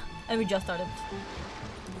 And we just started.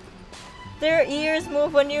 Their ears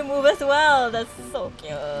move when you move as well. That's so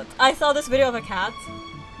cute. I saw this video of a cat.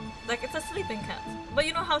 Like, it's a sleeping cat. But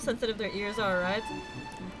you know how sensitive their ears are, right?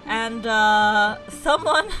 And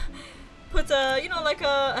someone put a, you know, like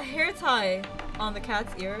a hair tie on the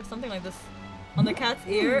cat's ear. Something like this. On the cat's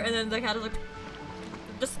ear. And then the cat is like...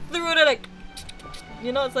 just threw it like...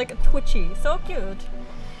 you know, it's like twitchy. So cute.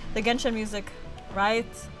 The Genshin music, right?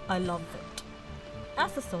 I love it.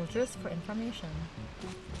 Ask the soldiers for information.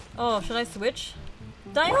 Oh, should I switch?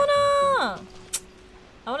 Diona!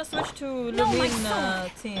 I want to switch to Lumine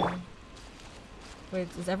team. Wait,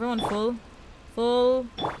 is everyone full? Full?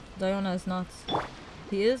 Diona is not.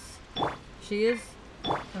 He is? She is?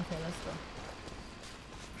 Okay, let's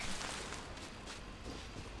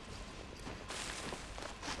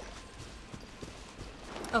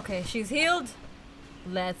go. Okay, she's healed.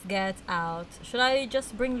 Let's get out. Should I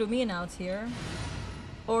just bring Lumine out here?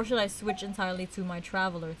 Or should I switch entirely to my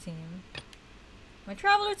Traveler team? My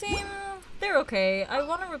Traveler team, they're okay. I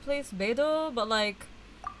want to replace Beidou, but like,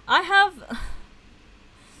 I have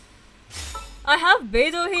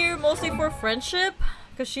Beidou here mostly for friendship,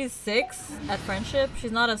 because she's 6 at friendship.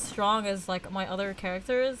 She's not as strong as like my other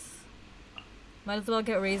characters. Might as well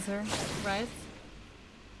get Razor, right?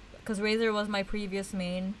 Because Razor was my previous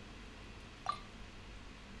main.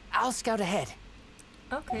 I'll scout ahead.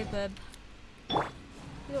 Okay, babe.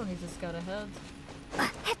 You don't need to scout ahead.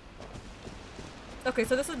 Okay,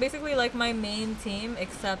 so this is basically like my main team,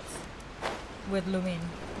 except with Lumine.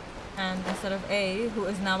 And instead of A, who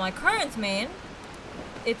is now my current main,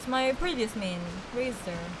 it's my previous main,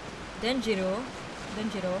 Razor. Denjiro.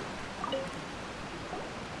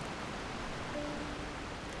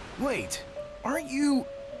 Wait, aren't you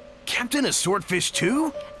Captain of Swordfish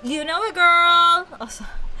too? You know it, girl!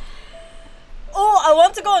 Oh, I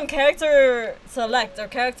want to go on character select or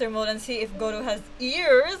character mode and see if Goto has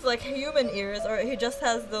ears, like human ears, or he just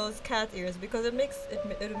has those cat ears, because it makes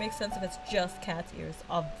sense if it's just cat ears,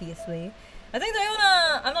 obviously. I think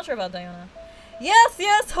Diona, I'm not sure about Diona.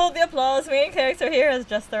 Yes, hold the applause. Main character here has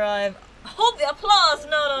just arrived. Hold the applause!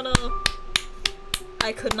 No.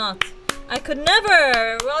 I could not. I could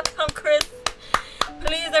never! Welcome, Chris.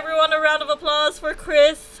 Please, everyone, a round of applause for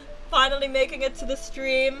Chris finally making it to the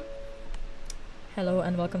stream. Hello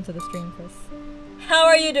and welcome to the stream, Chris. How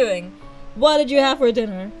are you doing? What did you have for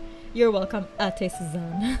dinner? You're welcome, Ate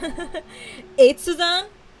Suzanne. 8 Suzanne?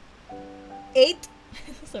 8?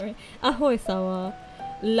 Sorry. Ahoy Sawa.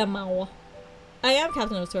 Lamau. I am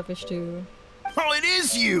Captain of Swordfish too. Oh, it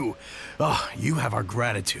is you! Oh, you have our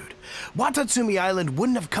gratitude. Watatsumi Island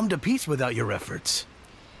wouldn't have come to peace without your efforts.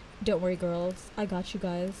 Don't worry, girls. I got you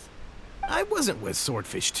guys. I wasn't with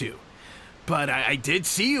Swordfish too, but I did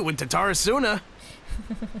see you in Tatarasuna.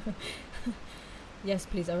 Yes,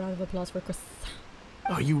 please, a round of applause for Chris.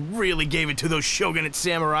 Oh, you really gave it to those shogunate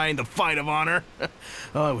samurai in the fight of honor.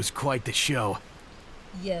 Oh, it was quite the show.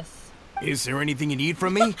 Yes. Is there anything you need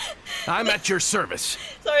from me? I'm at your service.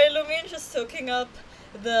 Sorry, Lumine's just soaking up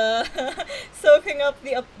the soaking up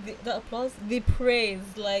the applause, the praise.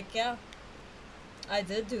 Like, yeah, I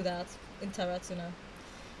did do that in Taratsuna.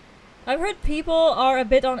 I've heard people are a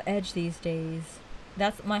bit on edge these days.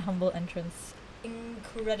 That's my humble entrance.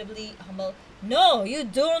 Incredibly humble. No, you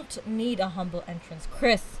don't need a humble entrance,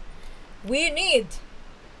 Chris. We need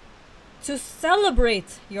to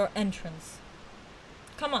celebrate your entrance.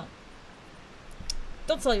 Come on.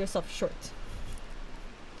 Don't sell yourself short.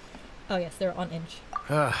 Oh yes, they're on edge.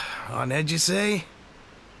 On edge, you say?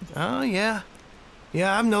 Oh, yeah.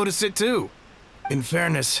 Yeah, I've noticed it too. In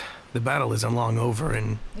fairness, the battle isn't long over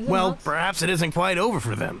and, well, perhaps it isn't quite over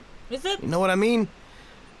for them. Is it? You know what I mean?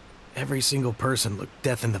 Every single person looked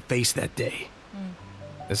death in the face that day.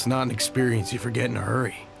 It's not an experience you forget in a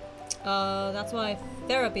hurry. That's why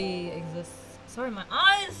therapy exists. Sorry, my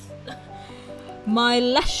eyes! My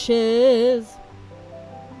lashes!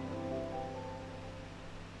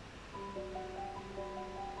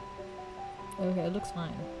 Okay, it looks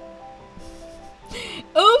fine.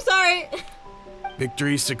 Oh, sorry!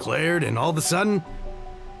 Victory's declared, and all of a sudden,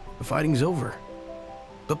 the fighting's over.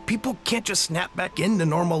 But people can't just snap back into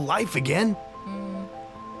normal life again.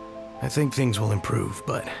 I think things will improve,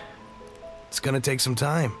 but it's gonna take some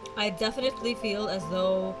time. I definitely feel as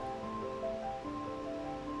though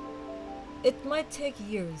it might take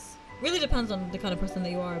years. Really depends on the kind of person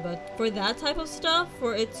that you are, but for that type of stuff,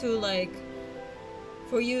 for it to like,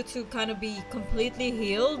 for you to kind of be completely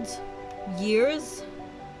healed, years.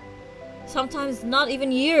 Sometimes not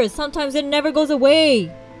even years, sometimes it never goes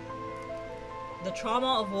away. The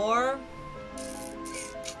trauma of war.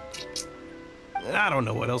 I don't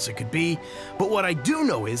know what else it could be, but what I do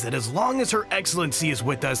know is that as long as Her Excellency is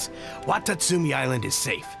with us, Watatsumi Island is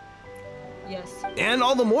safe. Yes. And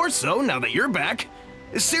all the more so now that you're back.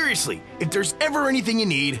 Seriously, if there's ever anything you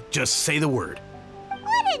need, just say the word.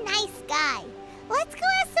 What a nice guy. Let's go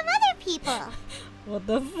ask some other people. What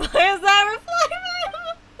the fuck is that reply?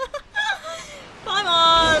 Come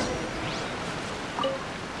on.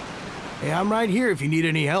 Hey, I'm right here if you need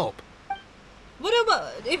any help. What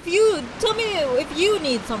about if you tell me if you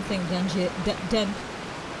need something,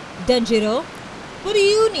 Denjiro? What do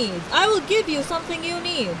you need? I will give you something you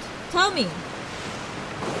need. Tell me.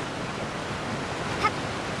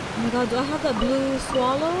 Oh my god, do I have that blue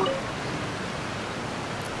swallow?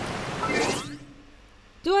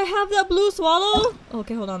 Do I have that blue swallow?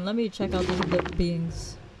 Okay, hold on. Let me check out these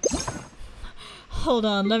beings. Hold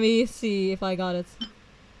on. Let me see if I got it.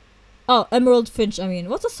 Oh, emerald finch. I mean,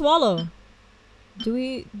 what's a swallow?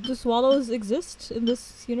 Do swallows exist in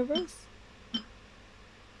this universe?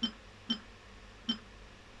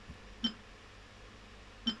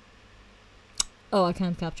 Oh, I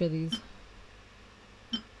can't capture these.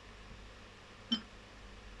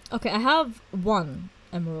 Okay, I have one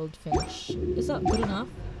emerald finch. Is that good enough?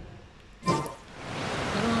 I don't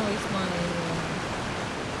want to waste my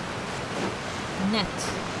net.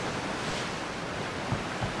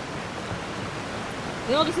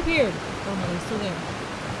 They all disappeared. Oh no, they're still there.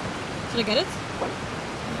 Should I get it?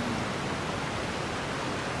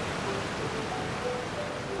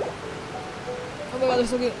 Oh my god, they're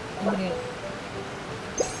so good. I'm gonna get it.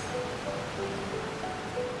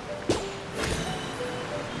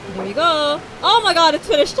 There you go. Oh my god, it's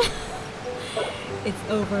finished. It's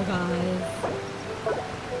over, guys.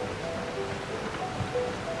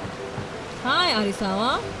 Hi,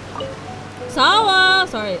 Arisawa. Sawa!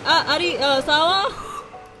 Sorry. Sawa?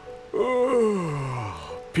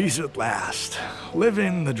 Peace at last.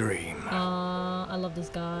 Living the dream. I love this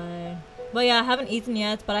guy. But yeah, I haven't eaten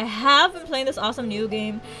yet, but I have been playing this awesome new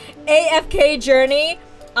game, AFK Journey.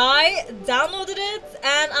 I downloaded it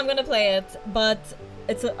and I'm gonna play it, but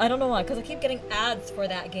I don't know why, because I keep getting ads for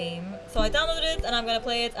that game. So I downloaded it and I'm gonna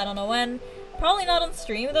play it. I don't know when. Probably not on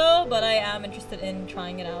stream though, but I am interested in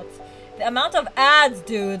trying it out. The amount of ads,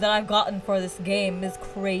 dude, that I've gotten for this game is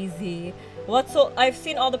crazy. I've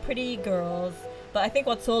seen all the pretty girls, but I think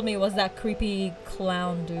what sold me was that creepy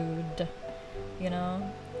clown dude. You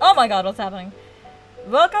know? Oh my god, what's happening?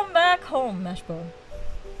 Welcome back home, Meshbo.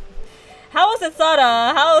 How was it,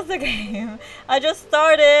 Sada? How was the game? I just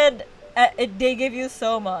started. They give you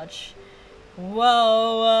so much.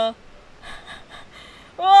 Whoa.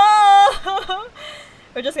 Whoa.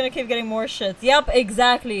 We're just gonna keep getting more shits. Yep,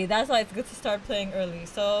 exactly. That's why it's good to start playing early.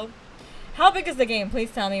 So, how big is the game?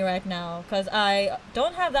 Please tell me right now. Because I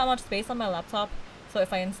don't have that much space on my laptop. So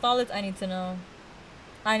if I install it, I need to know.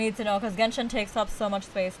 I need to know, because Genshin takes up so much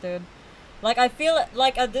space, dude. Like, I feel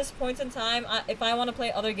like at this point in time, if I want to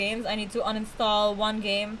play other games, I need to uninstall one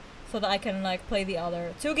game so that I can like play the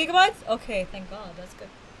other 2 gigabytes. Okay, thank God. That's good.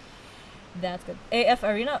 That's good. AF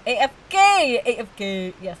Arena, AFK,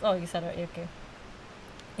 AFK. Yes. Oh, you said it. AFK.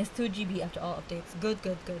 It's 2 GB after all updates. Good,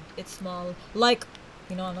 good, good. It's small. Like,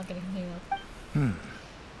 you know, I'm not gonna continue that.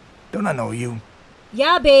 Don't I know you?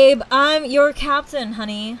 Yeah, babe. I'm your captain,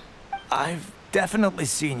 honey. I've definitely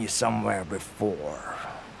seen you somewhere before.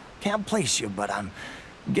 Can't place you, but I'm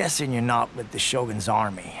guessing you're not with the Shogun's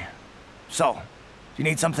army. So, do you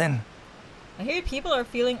need something? I hear people are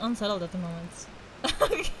feeling unsettled at the moment.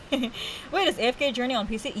 Okay. Wait, is AFK Journey on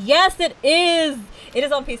PC? Yes, it is! It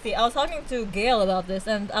is on PC. I was talking to Gail about this,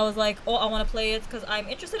 and I was like, oh, I want to play it because I'm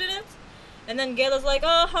interested in it. And then Gail was like,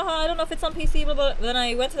 oh, haha, I don't know if it's on PC, blah, blah. Then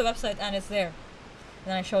I went to the website, and it's there.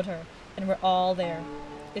 And then I showed her, and we're all there.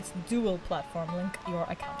 It's dual platform. Link your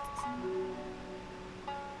account.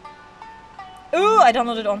 Ooh, I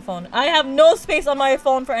downloaded it on phone. I have no space on my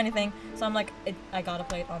phone for anything, so I'm like, I gotta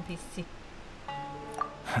play it on PC.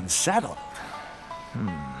 Unsettled?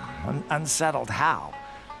 Unsettled how?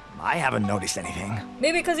 I haven't noticed anything.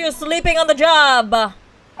 Maybe because you're sleeping on the job.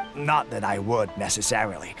 Not that I would,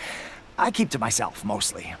 necessarily. I keep to myself,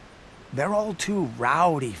 mostly. They're all too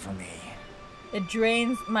rowdy for me. It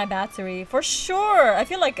drains my battery. For sure! I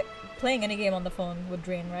feel like playing any game on the phone would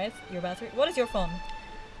drain, right? Your battery? What is your phone?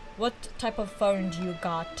 What type of phone do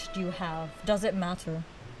you have? Does it matter?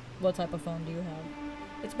 What type of phone do you have?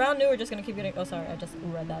 It's brand new, we're just gonna keep getting— oh, sorry, I just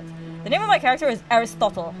read that. The name of my character is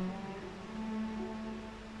Aristotle.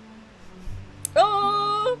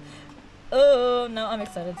 Oh! Oh, now I'm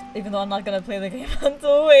excited. Even though I'm not gonna play the game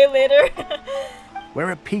until way later.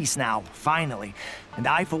 We're at peace now, finally. And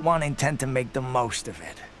I, for one, intend to make the most of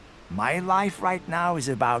it. My life right now is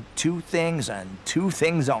about 2 things and 2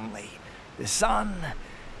 things only. The sun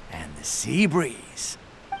and the sea breeze.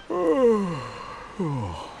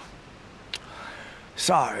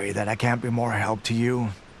 Sorry that I can't be more help to you.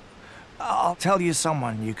 I'll tell you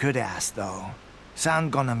someone you could ask, though. San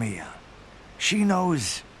Gonomiya. She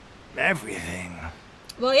knows everything.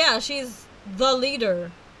 Well, yeah, she's the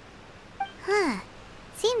leader. Huh.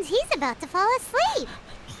 Seems he's about to fall asleep.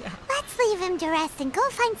 Yeah. Let's leave him to rest and go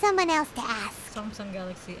find someone else to ask. Samsung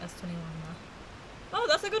Galaxy S21. Oh,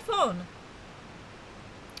 that's a good phone.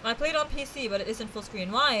 I played on PC, but it isn't full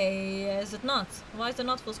screen. Why is it not? Why is it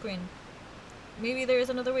not full screen? Maybe there is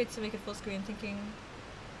another way to make it full screen. Thinking.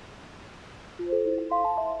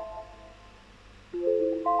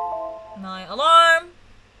 My alarm!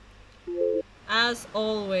 As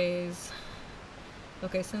always.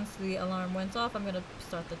 Okay, since the alarm went off, I'm gonna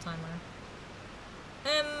start the timer.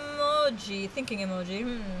 Emoji. Thinking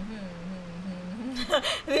emoji.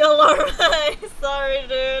 The alarm. Sorry,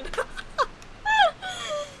 dude.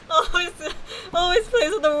 always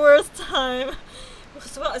plays at the worst time.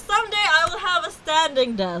 Someday I will have a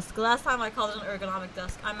standing desk. Last time I called it an ergonomic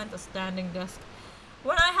desk. I meant a standing desk.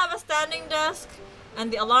 When I have a standing desk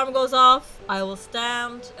and the alarm goes off, I will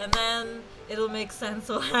stand, and then it'll make sense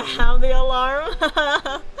when I have the alarm.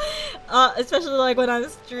 Especially like when I'm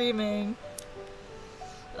streaming.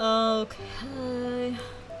 Okay.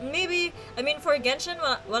 Maybe, I mean, for Genshin,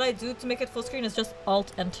 what I do to make it full screen is just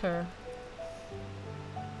Alt-Enter.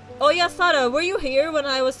 Oh yeah, Sada, were you here when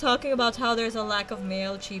I was talking about how there's a lack of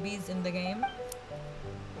male chibis in the game?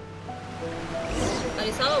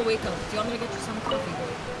 Arisala, wake up. Do you want me to get you some coffee,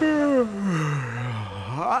 babe?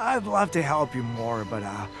 I'd love to help you more, but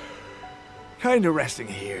kinda resting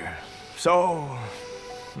here. So...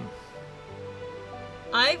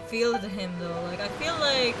 I feel him though. Like, I feel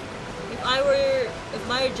like if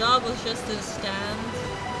my job was just to stand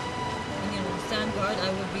and, you know, stand guard,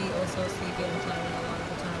 I would be also sleepy and tired a lot of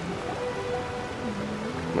the time.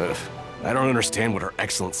 Ugh, I don't understand what Her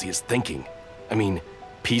Excellency is thinking. I mean,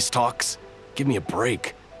 peace talks? Give me a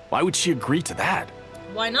break. Why would she agree to that?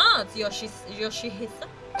 Why not, Yoshihisa?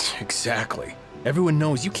 Exactly. Everyone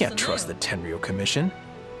knows you can't trust the Tenryo Commission.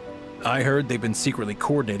 I heard they've been secretly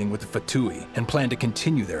coordinating with the Fatui and plan to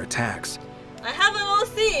continue their attacks. I have an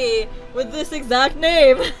OC with this exact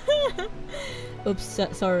name. Oops,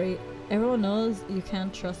 sorry. Everyone knows you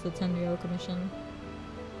can't trust the Tenryo Commission.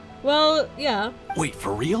 Well, yeah. Wait,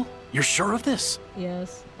 for real? You're sure of this?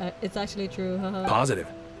 Yes, it's actually true. Positive.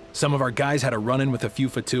 Some of our guys had a run-in with a few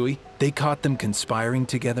Fatui. They caught them conspiring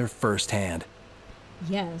together firsthand.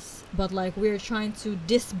 Yes, but like we're trying to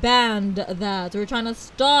disband that. We're trying to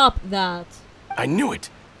stop that. I knew it!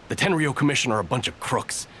 The Tenryo Commission are a bunch of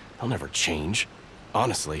crooks. They'll never change.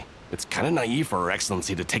 Honestly, it's kind of naive for Her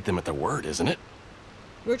Excellency to take them at their word, isn't it?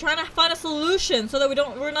 We're trying to find a solution so that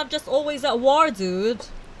we're not just always at war, dude.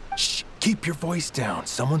 Shh, keep your voice down.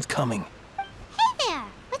 Someone's coming. Hey there!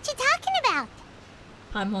 What you talking about?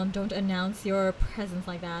 Paimon, don't announce your presence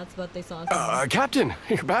like that, but they saw us. Captain,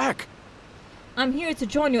 you're back. I'm here to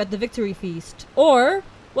join you at the victory feast. Or,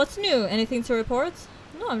 what's new? Anything to report?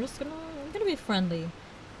 No, I'm gonna be friendly.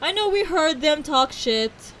 I know we heard them talk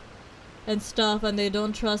shit and stuff, and they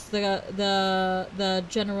don't trust the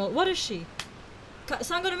general. What is she?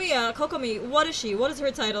 Sangonomiya Kokomi. What is she? What is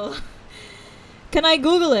her title? Can I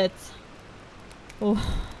Google it?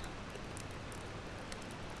 Oh.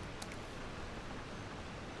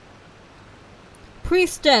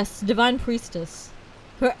 Priestess, divine priestess.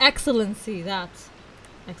 Her excellency, that's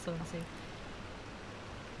excellency.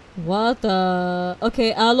 What the?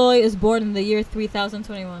 Okay, Aloy is born in the year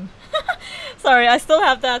 3021. Sorry, I still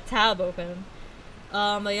have that tab open.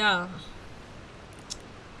 But yeah.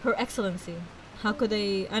 Her excellency. How could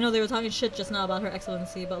they? I know they were talking shit just now about her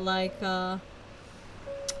excellency, but like, we're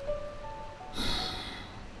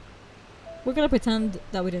gonna pretend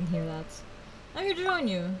that we didn't hear that. I'm here to join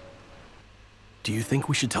you. Do you think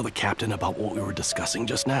we should tell the captain about what we were discussing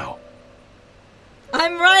just now?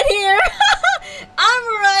 I'm right here! I'm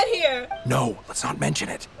right here! No, let's not mention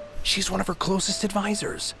it. She's one of her closest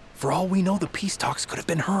advisors. For all we know, the peace talks could have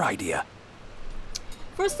been her idea.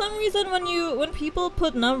 For some reason, when people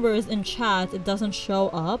put numbers in chat, it doesn't show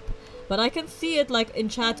up. But I can see it like in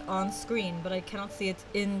chat on screen, but I cannot see it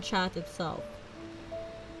in chat itself.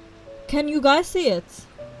 Can you guys see it?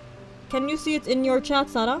 Can you see it in your chat,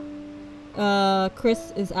 Sarah?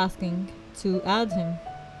 Chris is asking to add him.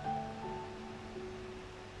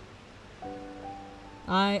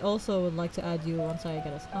 I also would like to add you once I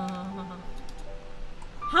get us.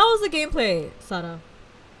 How is the gameplay, Sarah?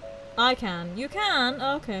 I can. You can?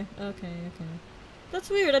 Okay. That's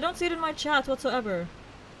weird. I don't see it in my chat whatsoever.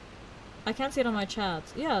 I can't see it on my chat.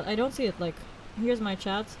 Yeah, I don't see it. Like, here's my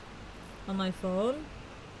chat on my phone.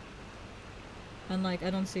 And like, I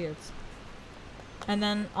don't see it. And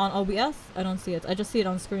then on OBS, I don't see it. I just see it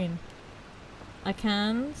on screen. I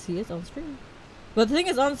can see it on screen. But the thing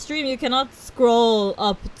is, on stream, you cannot scroll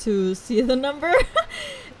up to see the number.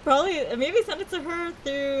 Probably, maybe send it to her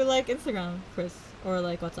through, like, Instagram, Chris. Or,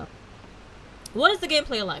 like, WhatsApp. What is the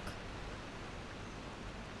gameplay like?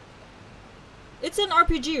 It's an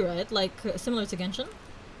RPG, right? Like, similar to Genshin?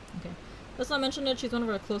 Okay. Let's not mention it. She's one of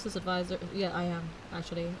our closest advisors. Yeah, I am,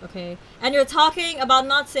 actually. Okay. And you're talking about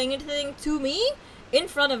not saying anything to me? In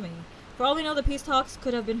front of me. For all we know, the peace talks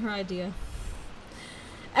could have been her idea.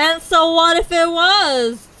 And so what if it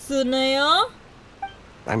was, Tsuneyo?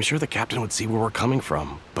 I'm sure the captain would see where we're coming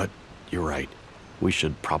from, but you're right. We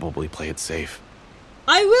should probably play it safe.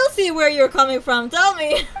 I will see where you're coming from, tell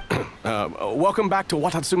me! Welcome back to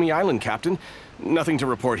Watatsumi Island, Captain. Nothing to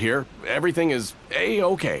report here. Everything is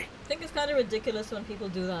A-okay. I think it's kind of ridiculous when people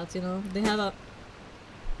do that, you know? They have a...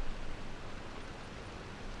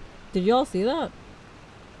 Did y'all see that?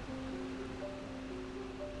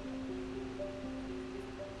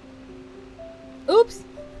 Oops!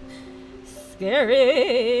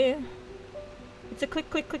 Scary! It's a click,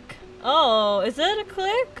 click, click. Oh, is it a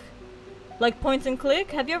click? Like point and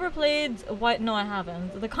click? Have you ever played White? No, I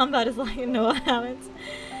haven't. The combat is like, no, I haven't.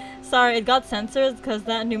 Sorry, it got censored because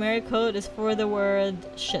that numeric code is for the word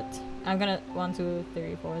shit. I'm gonna 1, 2,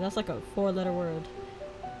 3, 4. That's like a 4-letter word.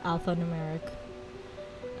 Alphanumeric.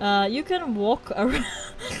 You can walk around.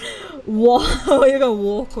 Whoa, you can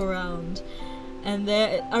walk around. And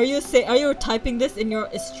there, are you typing this in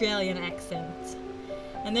your Australian accent?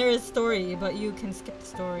 And there is story, but you can skip the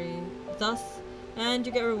story. Thus, and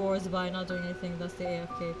you get rewards by not doing anything. That's the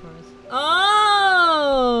AFK part.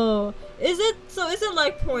 Oh! Is it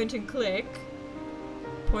like point and click?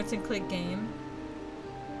 Point and click game.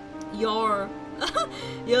 You'll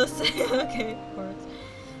say, okay, of course.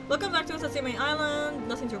 Welcome back to Watatsumi Island.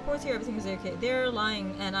 Nothing to report here. Everything is okay. They're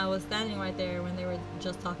lying, and I was standing right there when they were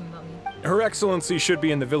just talking about me. Her Excellency should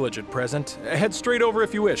be in the village at present. Head straight over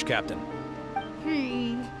if you wish, Captain.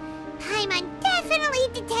 Paimon definitely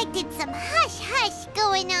detected some hush-hush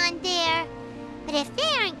going on there. But if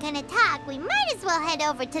they aren't gonna talk, we might as well head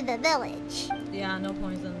over to the village. Yeah, no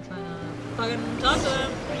point in trying to fucking talk to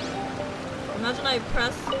them. Imagine I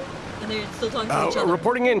press, and they're still talking to each other.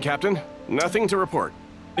 Reporting in, Captain. Nothing to report.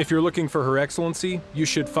 If you're looking for Her Excellency, you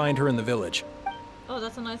should find her in the village. Oh,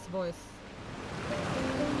 that's a nice voice.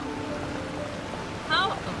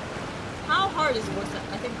 How hard is voice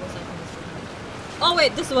acting? I think voice acting is too hard. Oh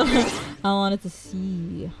wait, this is what I wanted to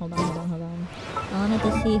see. Hold on. I wanted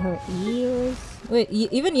to see her ears. Wait,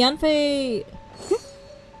 even Yanfei...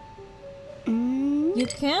 You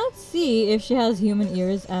can't see if she has human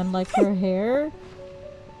ears and like her hair...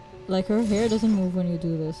 Like her hair doesn't move when you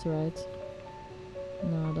do this, right?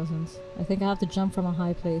 No, it doesn't. I think I have to jump from a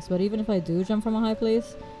high place. But even if I do jump from a high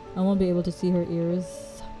place, I won't be able to see her ears.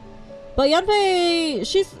 But Yanpei,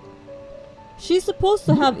 she's supposed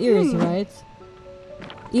to have ears, right?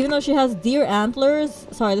 Even though she has deer antlers.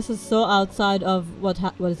 Sorry, this is so outside of what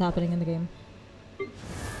is happening in the game.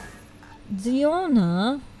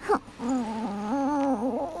 Diona,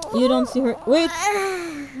 you don't see her. Wait.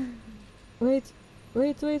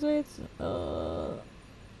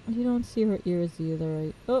 You don't see her ears either,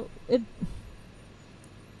 right? Oh,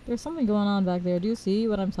 there's something going on back there. Do you see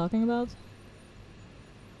what I'm talking about?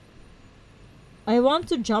 I want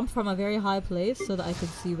to jump from a very high place so that I can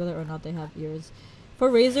see whether or not they have ears. For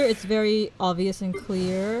Razor, it's very obvious and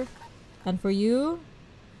clear. And for you,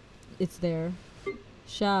 it's there.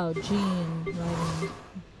 Xiao, Jean, Raiden.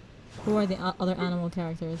 Who are the other animal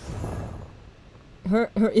characters? Her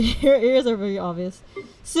ears are very obvious.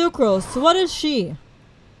 Sucrose, what is she?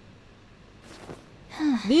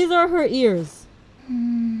 These are her ears.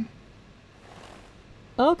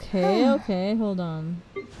 Okay, hold on.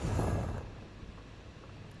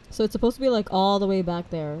 So it's supposed to be like all the way back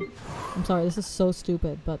there. I'm sorry, this is so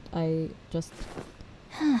stupid, but I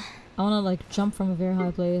wanna like jump from a very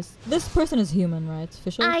high place. This person is human, right?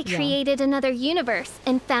 Fischl? I created another universe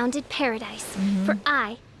and founded paradise. For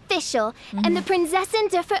I, Fischl, and the Prinzessin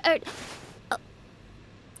de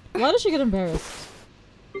Why does she get embarrassed?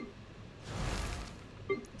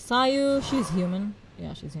 Sayu, she's human.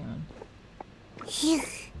 Yeah, she's human.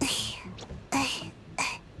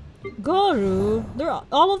 Goru,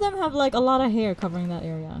 all of them have like a lot of hair covering that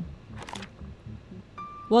area.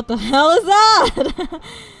 What the hell is that?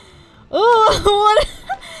 Oh, what?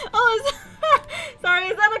 Oh, sorry,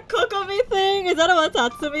 is that a Kokomi thing? Is that a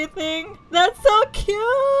Watatsumi thing? That's so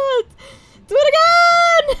cute! Do it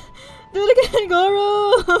again! Do it again,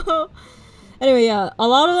 Goru! Anyway, yeah, a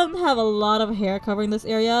lot of them have a lot of hair covering this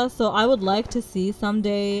area, so I would like to see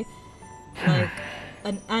someday, like,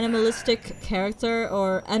 an animalistic character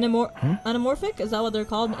or anamorphic? Is that what they're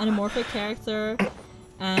called? An anamorphic character,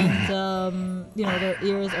 and you know, their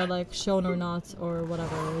ears are like shown or not or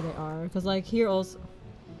whatever they are. Because like here also,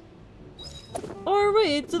 or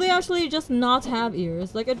wait, do they actually just not have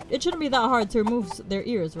ears? Like it shouldn't be that hard to remove their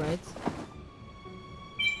ears, right?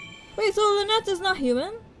 Wait, so Lynette is not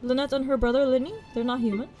human? Lynette and her brother Linny, they're not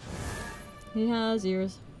human. He has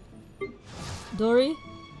ears. Dory.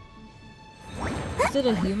 Is it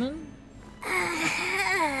a human?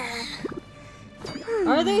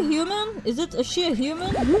 Are they human? Is she a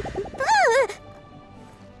human?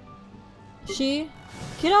 She?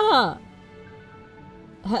 Kirara!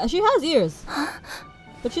 She has ears!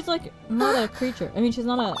 But she's like not a creature. I mean, she's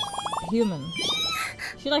not a human.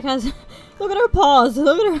 She like has... Look at her paws!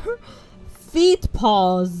 Look at her feet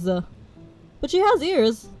paws! But she has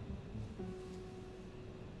ears.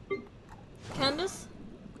 Candace?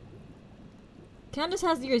 Candace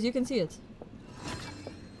has ears, you can see it.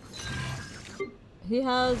 He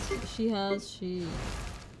has, she has, she...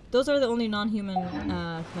 Those are the only non-human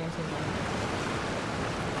characters.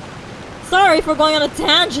 Sorry for going on a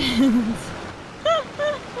tangent!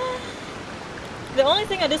 The only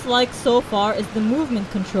thing I dislike so far is the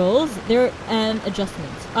movement controls. They're an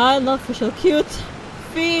adjustment. I love Fischl. Cute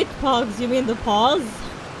feet paws. You mean the paws?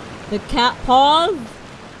 The cat paws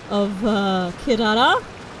of Kirara?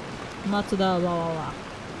 Matsuda, blah blah blah.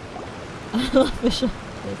 I love Fischl.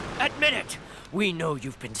 Admit it! We know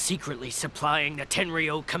you've been secretly supplying the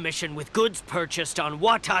Tenryou Commission with goods purchased on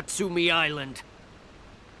Watatsumi Island.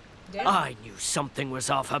 Yeah. I knew something was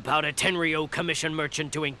off about a Tenryou Commission merchant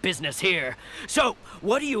doing business here. So,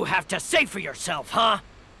 what do you have to say for yourself, huh?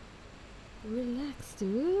 Relax,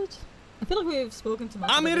 dude. I feel like we've spoken to Matsuda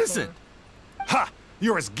I'm innocent! before. Ha!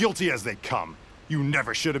 You're as guilty as they come. You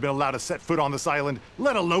never should have been allowed to set foot on this island,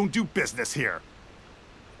 let alone do business here.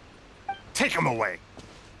 Take him away.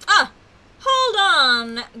 Ah! Hold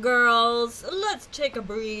on, girls. Let's take a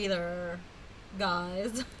breather,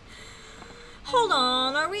 guys. Hold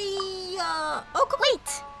on, are we, Oh,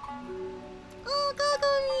 wait! Oh,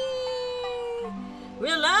 Kokomi!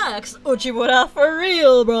 Relax, Uchimura, for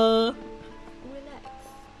real, bruh.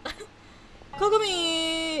 Relax.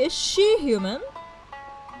 Kokomi, is she human?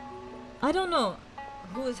 I don't know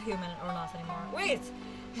who is human or not anymore. Wait,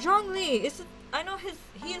 Zhongli, is it... I know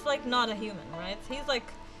he is like not a human, right? He's like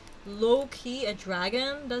low-key a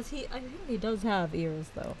dragon. Does he? I think he does have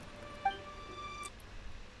ears though.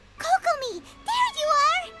 Kokomi, there you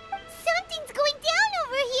are! Something's going down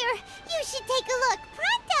over here. You should take a look,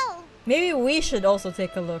 pronto! Maybe we should also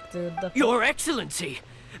take a look, dude. Your Excellency,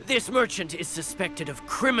 this merchant is suspected of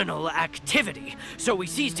criminal activity, so we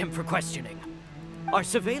seized him for questioning. Our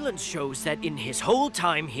surveillance shows that in his whole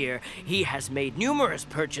time here, he has made numerous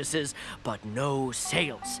purchases, but no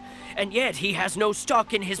sales. And yet he has no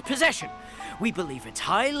stock in his possession. We believe it's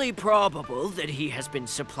highly probable that he has been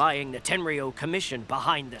supplying the Tenryou Commission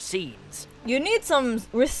behind the scenes. You need some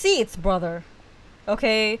receipts, brother.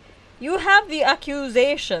 Okay? You have the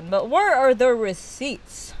accusation, but where are the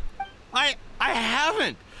receipts? I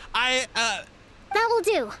haven't. That will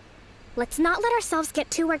do. Let's not let ourselves get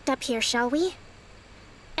too worked up here, shall we?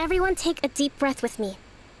 Everyone take a deep breath with me.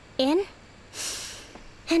 In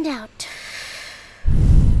and out.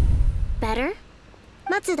 Better?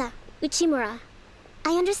 Matsuda, Uchimura,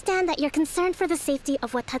 I understand that you're concerned for the safety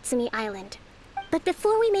of Watatsumi Island. But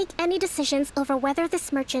before we make any decisions over whether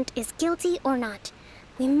this merchant is guilty or not,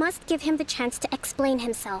 we must give him the chance to explain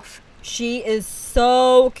himself. She is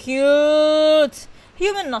so cute!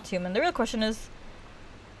 Human, not human. The real question is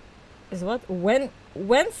what?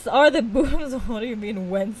 Whence are the boobs? What do you mean,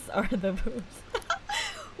 whence are the boobs?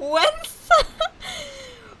 Whence?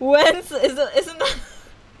 Whence?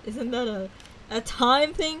 Isn't that a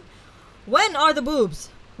time thing? When are the boobs?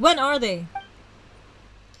 When are they?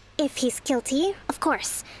 If he's guilty, of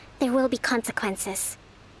course, there will be consequences.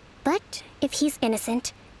 But if he's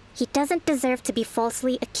innocent, he doesn't deserve to be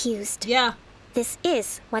falsely accused. Yeah. This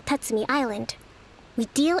is Watatsumi Island. We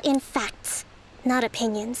deal in facts, not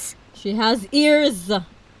opinions. She has ears. I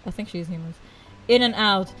think she's humans. In and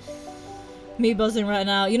out. Me buzzing right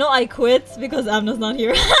now. You know I quit because Amna's not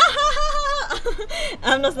here.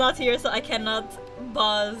 Amna's not here, so I cannot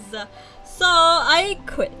buzz. So I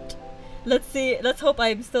quit. Let's see. Let's hope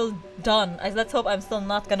I'm still done. Let's hope I'm still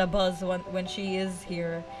not gonna buzz when she is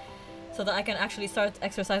here, so that I can actually start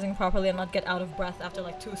exercising properly and not get out of breath after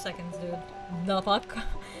like 2 seconds, dude. The fuck?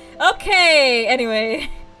 Okay. Anyway,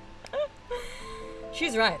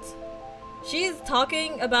 she's right. She's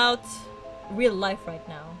talking about real life right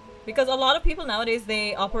now. Because a lot of people nowadays,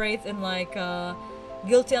 they operate in like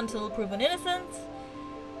guilty until proven innocent.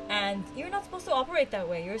 And you're not supposed to operate that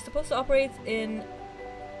way. You're supposed to operate in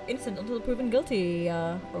innocent until proven guilty.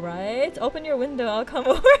 Right? Open your window, I'll come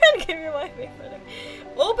over and give you my favorite.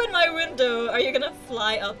 Open my window! Are you gonna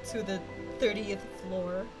fly up to the 30th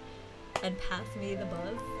floor and pass me the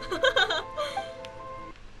buzz?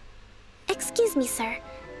 Excuse me, sir.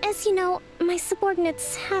 As you know, my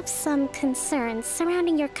subordinates have some concerns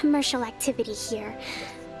surrounding your commercial activity here.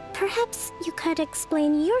 Perhaps you could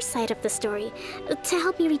explain your side of the story to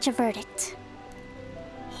help me reach a verdict.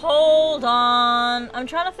 Hold on. I'm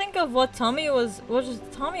trying to think of what Tommy was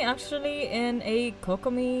Tommy actually in a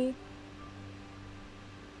Kokomi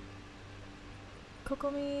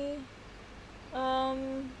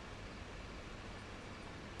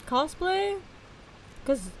cosplay?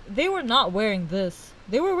 Because they were not wearing this.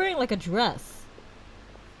 They were wearing like a dress.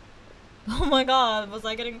 Oh my god, was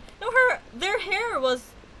I getting... No, their hair was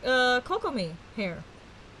Kokomi hair.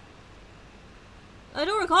 I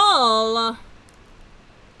don't recall.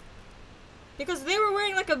 Because they were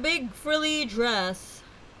wearing like a big frilly dress.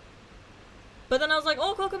 But then I was like,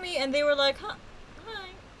 oh, Kokomi, and they were like, huh, hi.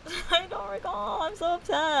 I don't recall, I'm so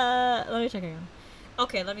upset. Let me check again.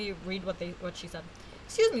 Okay, let me read what she said.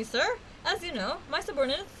 Excuse me, sir. As you know, my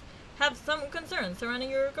subordinates have some concerns surrounding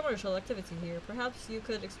your commercial activity here. Perhaps you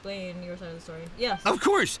could explain your side of the story. Yes. Of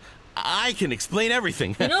course. I can explain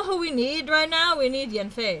everything. You know who we need right now? We need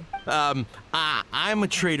Yanfei. I'm a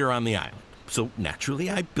trader on the island. So naturally,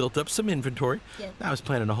 I built up some inventory. Yeah. I was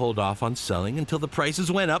planning to hold off on selling until the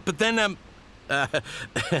prices went up, but then, but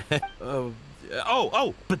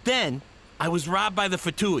then I was robbed by the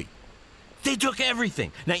Fatui. They took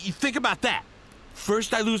everything. Now, you think about that.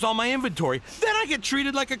 First, I lose all my inventory, then I get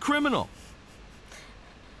treated like a criminal.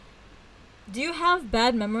 Do you have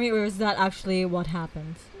bad memory, or is that actually what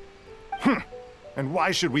happened? And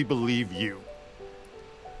why should we believe you?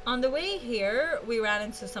 On the way here, we ran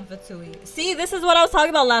into some Fatui. See, this is what I was talking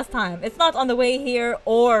about last time. It's not on the way here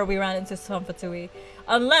or we ran into some Fatui.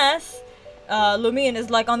 Unless Lumine is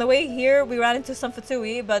like, on the way here, we ran into some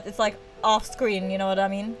Fatui, but it's like off screen, you know what I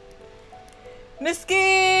mean?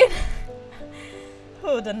 Miskin!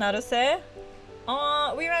 Who did Naruse?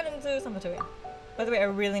 We ran into some Fatui. By the way, I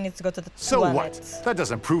really need to go to the toilet. So what? That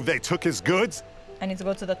doesn't prove they took his goods? I need to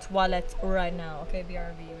go to the toilet right now. Okay,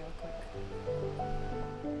 BRB real quick.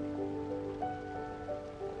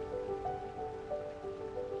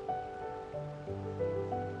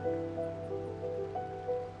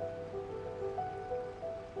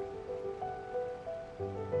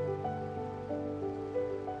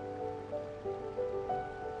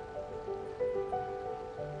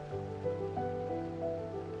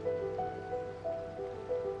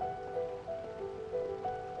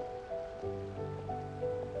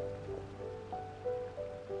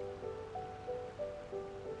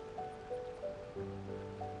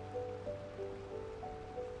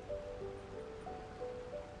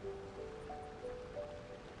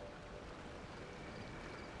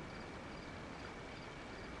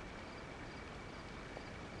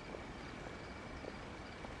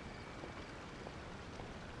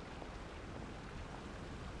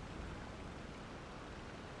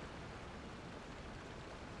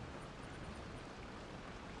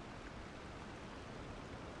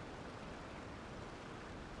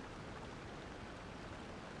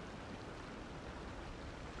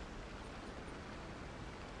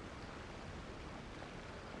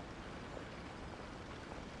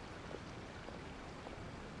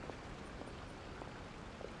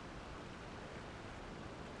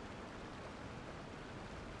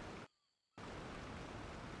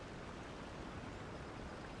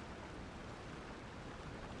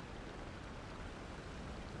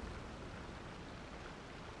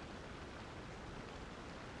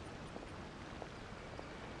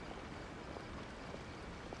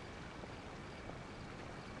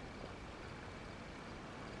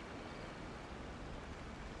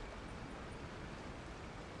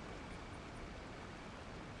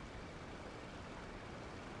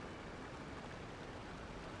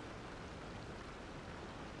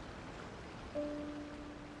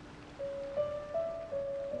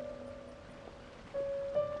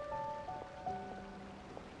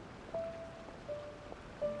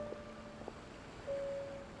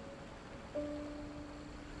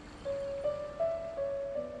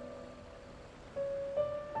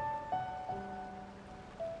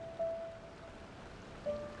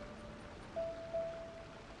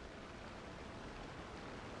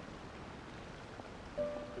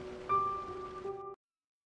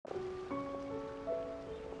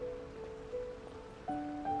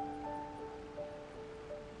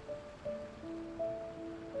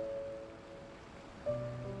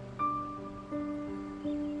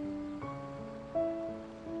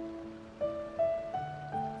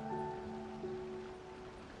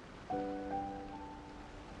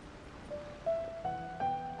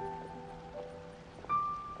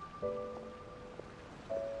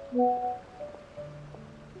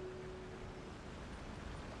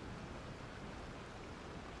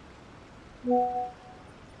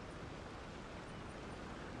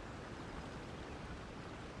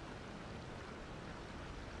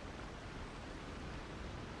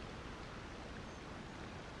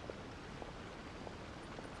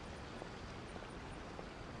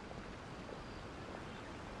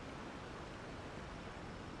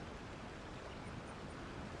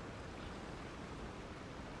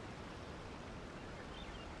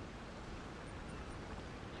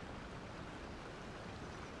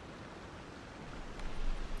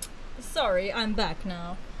 Sorry, I'm back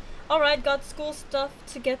now. Alright, got school stuff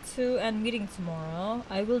to get to and meeting tomorrow.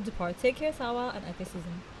 I will depart. Take care, Sawa and Ake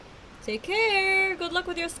Season. Take care! Good luck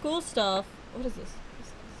with your school stuff. What is this? This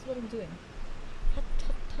is what I'm doing. Hut,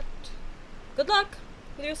 hut, hut. Good luck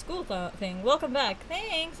with your school thing. Welcome back.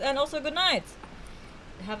 Thanks! And also good night.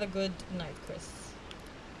 Have a good night, Chris.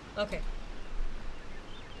 Okay.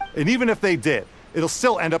 And even if they did, it'll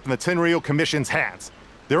still end up in the Tenryou Commission's hands.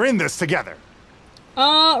 They're in this together.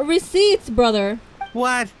 Receipts, brother.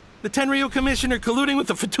 What? The Tenryou Commission are colluding with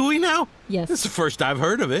the Fatui now? Yes. This is the first I've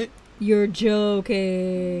heard of it. You're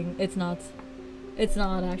joking. It's not. It's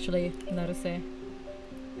not actually Naruse.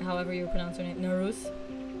 However you pronounce her name. Naruse?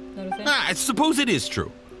 Naruse? I suppose it is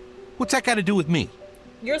true. What's that got to do with me?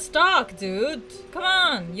 You're stuck, dude. Come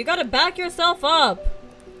on. You gotta back yourself up.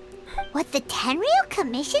 What, the Tenryou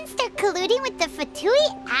Commission start colluding with the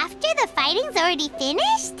Fatui after the fighting's already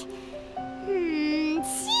finished?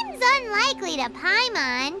 Seems unlikely to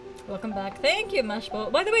Paimon. Welcome back. Thank you,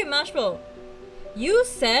 Mashbo. By the way, Mashbo, you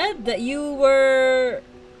said that you were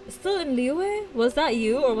still in Liyue? Was that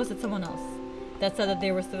you, or was it someone else that said that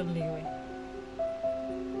they were still in Liyue?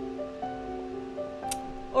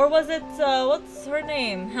 Or was it, what's her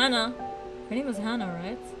name? Hannah. Her name was Hannah,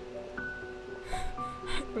 right?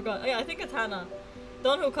 I forgot. Yeah, I think it's Hannah. The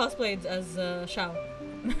one who cosplayed as Xiao.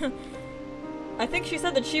 I think she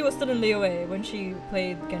said that she was still in Liyue when she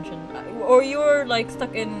played Genshin. Or you were like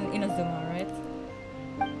stuck in Inazuma, right?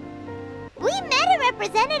 We met a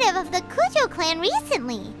representative of the Kujo clan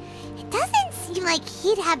recently. It doesn't seem like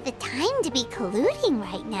he'd have the time to be colluding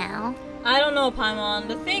right now. I don't know, Paimon.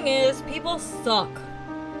 The thing is, people suck.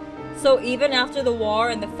 So even after the war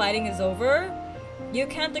and the fighting is over, you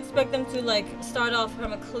can't expect them to like start off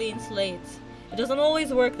from a clean slate. It doesn't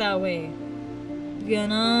always work that way. You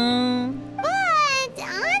know? But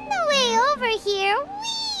on the way over here,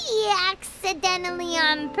 we accidentally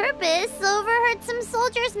on purpose overheard some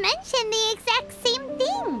soldiers mention the exact same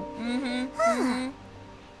thing.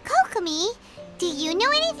 Kokomi, do you know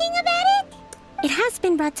anything about it? It has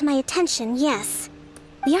been brought to my attention, yes.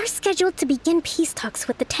 We are scheduled to begin peace talks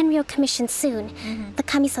with the Tenryou Commission soon. The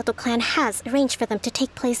Kamisato clan has arranged for them to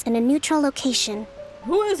take place in a neutral location.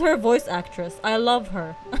 Who is her voice actress? I love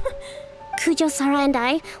her. Kujo-Sara and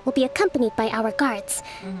I will be accompanied by our guards.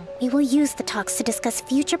 We will use the talks to discuss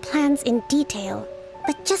future plans in detail.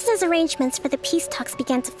 But just as arrangements for the peace talks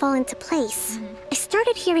began to fall into place, I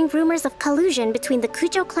started hearing rumors of collusion between the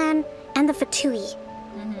Kujo clan and the Fatui.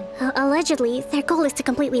 Allegedly, their goal is to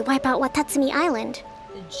completely wipe out Watatsumi Island.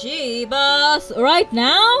 Gee, boss. Right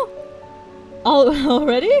now?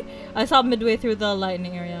 Already? I saw midway through the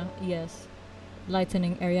lightning area. Yes.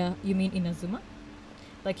 Lightning area. You mean Inazuma?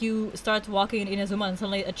 Like you start walking in Inazuma and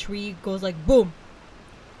suddenly a tree goes like boom.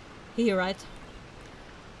 Here, right?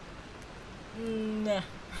 Nah.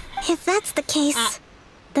 If that's the case,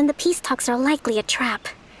 then the peace talks are likely a trap.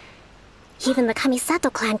 Even the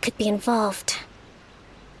Kamisato clan could be involved.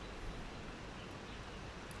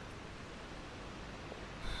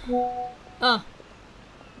 Oh,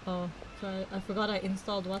 sorry, I forgot I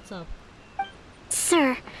installed WhatsApp.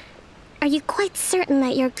 Sir, are you quite certain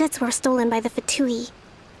that your goods were stolen by the Fatui?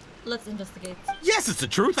 Let's investigate. Yes, it's the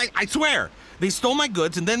truth. I swear. They stole my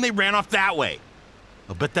goods and then they ran off that way.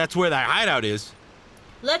 I'll bet that's where that hideout is.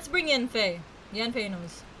 Let's bring Yanfei. Yanfei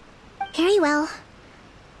knows. Very well.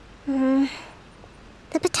 The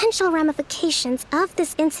potential ramifications of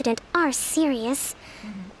this incident are serious.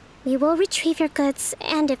 We will retrieve your goods,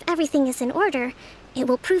 and if everything is in order, it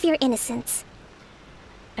will prove your innocence.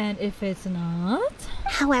 And if it's not?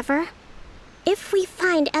 However, if we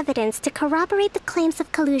find evidence to corroborate the claims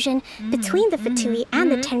of collusion between the Fatui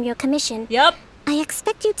and the Tenryou Commission, I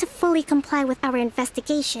expect you to fully comply with our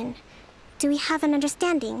investigation. Do we have an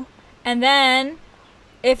understanding? And then,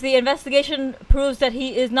 if the investigation proves that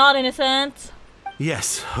he is not innocent...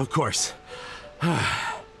 Yes, of course.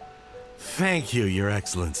 Thank you, Your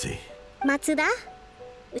Excellency. Matsuda?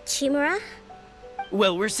 Uchimura?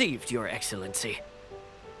 Well received, Your Excellency.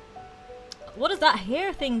 What is that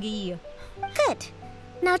hair thingy? Good.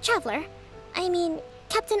 Now, Traveler, I mean,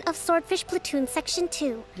 Captain of Swordfish Platoon Section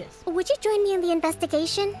 2. Yes. Would you join me in the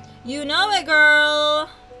investigation? You know it, girl!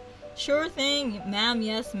 Sure thing, ma'am,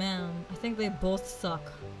 yes, ma'am. I think they both suck.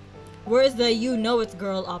 Where is the you know it's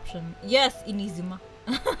girl option? Yes, Inizuma.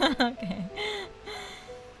 Okay.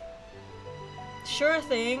 Sure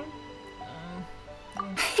thing.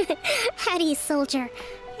 Hattie, soldier.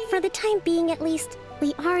 For the time being, at least,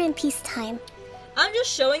 we are in peacetime. I'm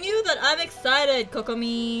just showing you that I'm excited,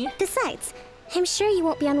 Kokomi. Besides, I'm sure you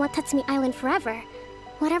won't be on Watatsumi Island forever.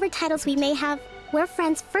 Whatever titles we may have, we're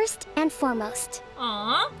friends first and foremost.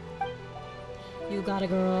 Aww. You got it,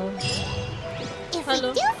 girl. If Hello.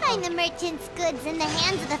 we do find the merchant's goods in the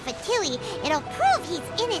hands of the Fatui, it'll prove he's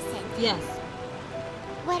innocent. Yes.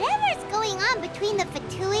 Whatever's going on between the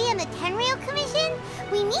Fatui and the Tenryou Commission,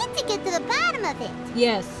 we need to get to the bottom of it.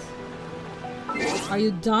 Yes. Are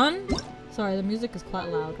you done? Sorry, the music is quite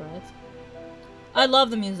loud, right? I love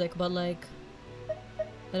the music, but like,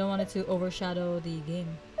 I don't want it to overshadow the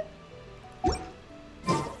game.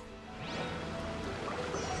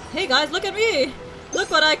 Hey guys, look at me! Look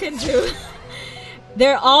what I can do!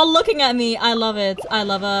 They're all looking at me. I love it. I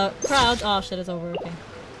love a crowd. Oh shit, it's over. Okay.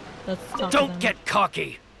 Let's talk to them. Don't get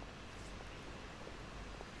cocky!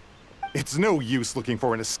 It's no use looking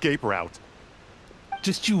for an escape route.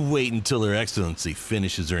 Just you wait until Her Excellency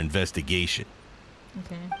finishes her investigation.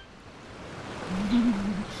 Okay.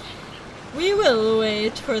 We will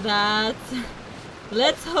wait for that.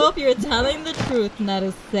 Let's hope you're telling the truth,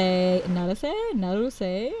 Naruse. Naruse?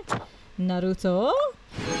 Naruse? Naruto? Oh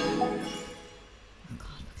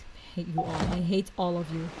god, I hate you all. I hate all of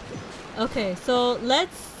you. Okay, so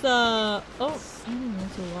let's, oh, I didn't mean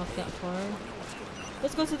to walk that far.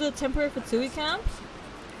 Let's go to the temporary Fatui camp.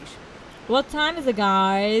 What time is it,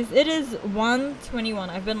 guys? It is 1:21.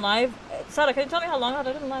 I've been live. Sada, can you tell me how long I've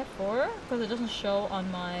been live for? Because it doesn't show on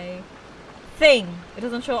my thing. It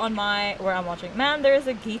doesn't show on my where I'm watching. Man, there is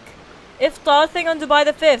a geek. Iftar thing on Dubai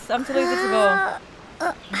the 5th. I'm too lazy to go.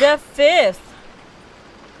 The 5th.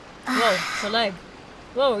 Whoa, the leg.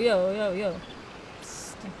 Whoa, yo. Okay.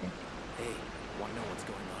 Hey, wanna know what's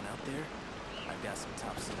going on out there? I've got some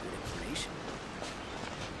top secret information.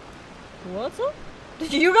 What's up?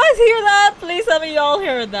 Did you guys hear that? Please tell me y'all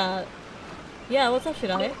heard that. Yeah, what's up,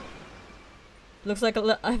 Shirai? Looks like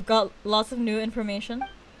I've got lots of new information.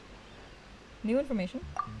 New information?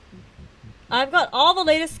 I've got all the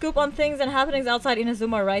latest scoop on things and happenings outside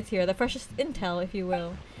Inazuma right here. The freshest intel, if you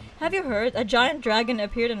will. Have you heard? A giant dragon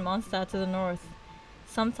appeared in Mondstadt to the north.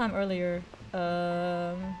 Sometime earlier.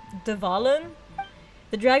 Devalin?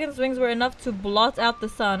 The dragon's wings were enough to blot out the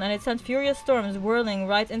sun, and it sent furious storms whirling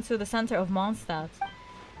right into the center of Mondstadt.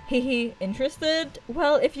 Hehe, interested?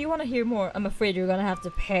 Well, if you want to hear more, I'm afraid you're gonna have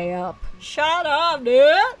to pay up. Shut up,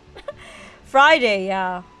 dude! Friday,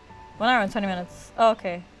 yeah. 1 hour and 20 minutes. Oh,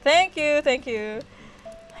 okay. Thank you.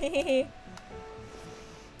 Hehehe.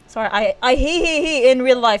 Sorry, I he in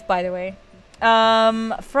real life, by the way.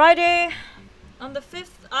 Friday, on the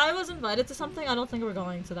 5th, I was invited to something. I don't think we're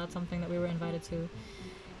going to that something that we were invited to.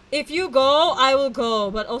 If you go, I will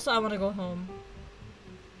go, but also I want to go home.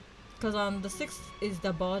 Because on the 6th is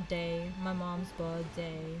the birthday, my mom's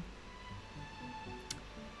birthday.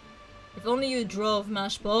 If only you drove,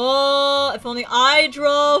 Mashbo. If only I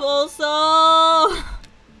drove also.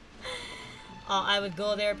 I would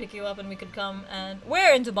go there, pick you up, and we could come. And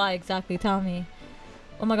where in Dubai exactly? Tell me.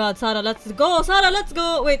 Oh my god, Sarah, let's go! Sarah, let's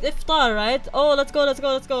go! Wait, iftar, right? Oh, let's go.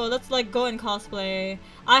 Let's like go and cosplay.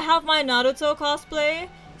 I have my Naruto cosplay,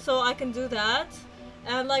 so I can do that.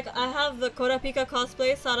 And like, I have the Kurapika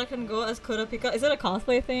cosplay. Sarah can go as Kurapika. Is it a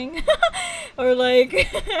cosplay thing? Or like,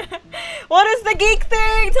 what is the geek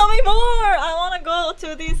thing? Tell me more! I want to go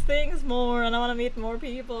to these things more, and I want to meet more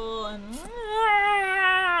people, and...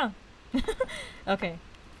 Okay.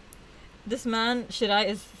 This man, Shirai,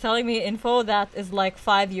 is telling me info that is like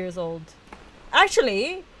 5 years old.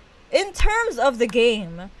 Actually, in terms of the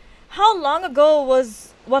game, how long ago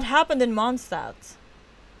was what happened in Mondstadt?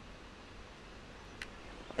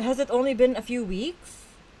 Has it only been a few weeks?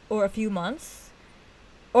 Or a few months?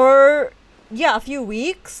 Or, yeah, a few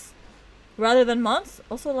weeks? Rather than months?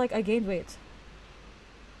 Also, like, I gained weight.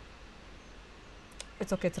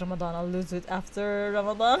 It's okay, it's Ramadan. I'll lose it after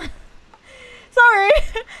Ramadan. Sorry!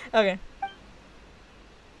 Okay.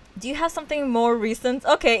 Do you have something more recent?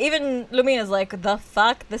 Okay, even Lumina's like, the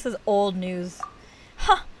fuck? This is old news.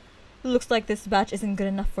 Ha! Looks like this batch isn't good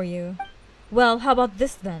enough for you. Well, how about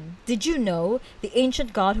this then? Did you know the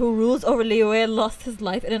ancient god who rules over Liyue lost his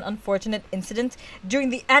life in an unfortunate incident during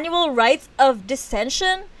the annual rites of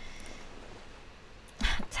dissension?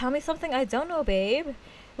 Tell me something I don't know, babe.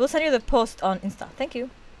 We'll send you the post on Insta. Thank you.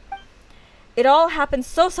 It all happened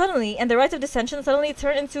so suddenly, and the rite of dissension suddenly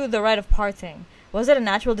turned into the rite of parting. Was it a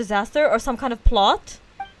natural disaster or some kind of plot?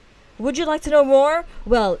 Would you like to know more?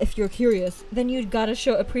 Well, if you're curious, then you'd gotta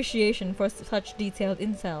show appreciation for such detailed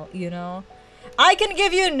intel, you know? I can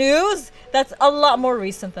give you news that's a lot more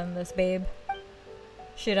recent than this, babe.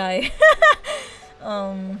 Should I?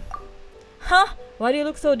 Huh? Why do you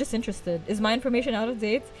look so disinterested? Is my information out of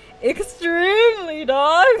date? Extremely,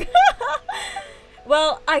 dog!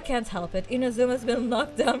 Well, I can't help it. Inazuma's been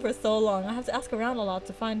locked down for so long. I have to ask around a lot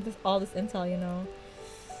to find all this intel, you know.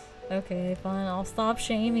 Okay, fine. I'll stop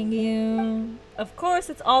shaming you. Of course,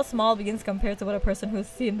 it's all small beans compared to what a person who's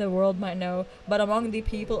seen the world might know. But among the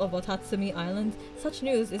people of Watatsumi Island, such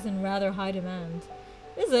news is in rather high demand.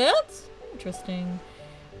 Is it? Interesting.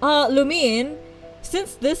 Lumine,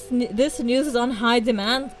 since this news is on high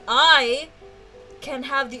demand, I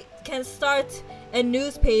can start a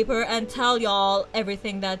newspaper and tell y'all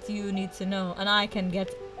everything that you need to know, and I can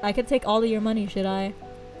take all of your money. Should I?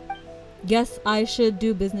 Guess I should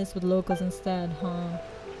do business with locals instead, huh?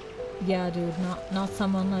 Yeah, dude, not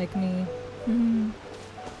someone like me.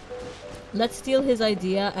 Let's steal his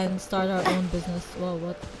idea and start our own business. Whoa,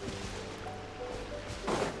 what?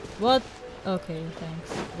 What? Okay,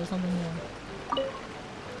 thanks. There's something here.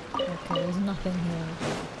 Okay, there's nothing here.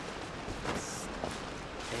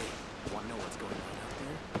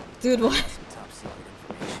 Dude, what?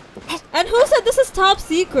 And who said this is top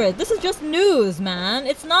secret? This is just news, man.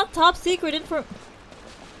 It's not top secret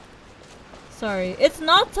Sorry, it's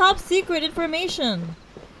not top secret information.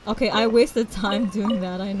 Okay, I wasted time doing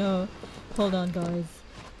that, I know. Hold on, guys.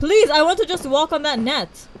 Please, I want to just walk on that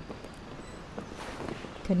net.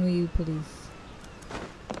 Can we please?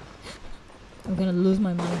 I'm gonna lose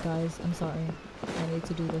my mind, guys. I'm sorry. I need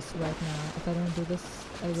to do this right now. If I don't do this,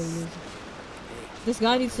 I will lose. This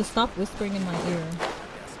guy needs to stop whispering in my ear.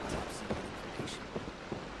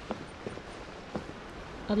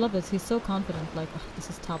 I love this. He's so confident. Like, oh, this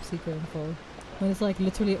is top secret info. When it's like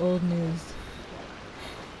literally old news.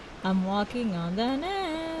 I'm walking on the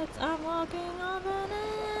net. I'm walking on the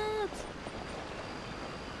net.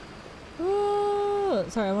 Ooh.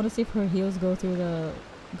 Sorry, I want to see if her heels go through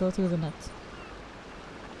the net.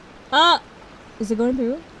 Ah! Is it going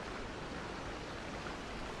through?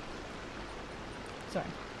 Sorry.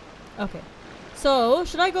 Okay. So,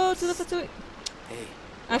 should I go to the Fatui?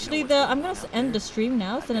 Actually, I'm gonna end the stream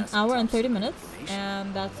now. It's in an hour and 30 minutes,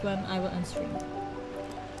 and that's when I will end stream.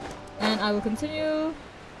 And I will continue.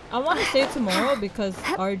 I want to say tomorrow because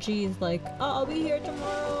RG is like, oh, I'll be here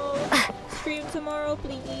tomorrow. Stream tomorrow,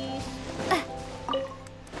 please.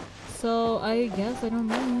 So I guess I don't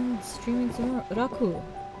mind streaming tomorrow. Raku.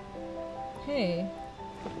 Hey.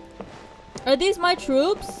 Are these my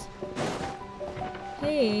troops?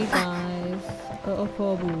 Hey guys.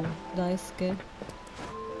 Ookobu. Daisuke.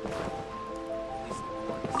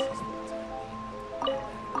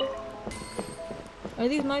 Are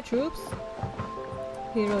these my troops?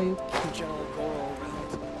 Hiroyuki. General Goro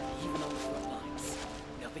around, even on the front lines.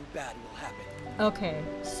 Nothing bad will happen. Okay,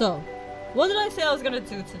 so what did I say I was gonna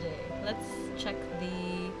do today? Let's check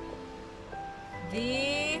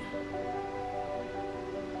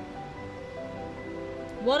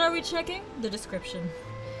what are we checking? The description.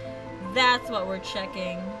 That's what we're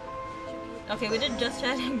checking. Okay, we did just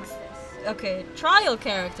chatting. Okay, trial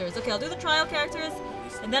characters. Okay, I'll do the trial characters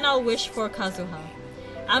and then I'll wish for Kazuha.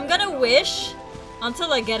 I'm gonna wish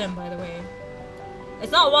until I get him, by the way.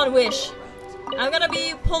 It's not one wish. I'm gonna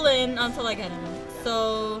be pulling until I get him.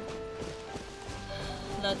 So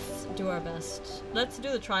let's do our best. Let's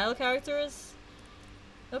do the trial characters.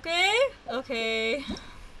 Okay? Okay.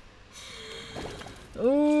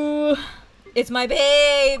 Ooh. It's my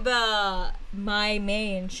babe! My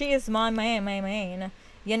main. She is my main.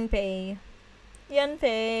 Yenpei.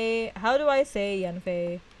 Yenpei. How do I say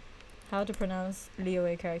Yenpei? How to pronounce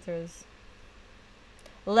Liyue characters?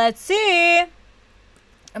 Let's see!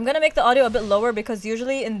 I'm gonna make the audio a bit lower because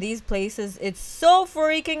usually in these places it's so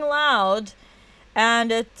freaking loud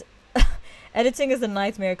and it editing is a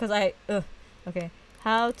nightmare because okay.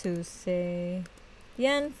 How to say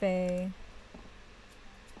Yenfei?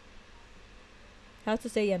 How to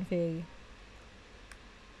say Yenfei?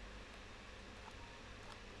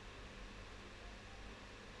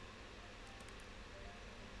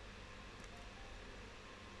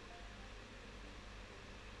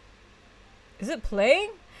 Is it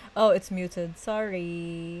playing? Oh, it's muted.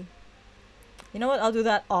 Sorry. You know what? I'll do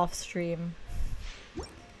that off stream.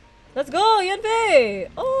 Let's go,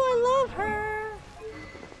 Yenfei! Oh, I love her!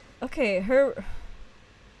 Okay, her...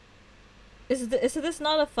 Is this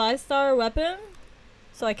not a 5-star weapon?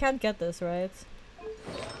 So I can't get this, right?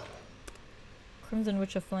 Crimson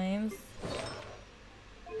Witch of Flames.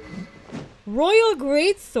 Royal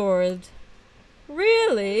Greatsword.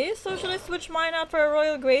 Really? So should I switch mine out for a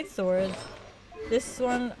Royal Greatsword? This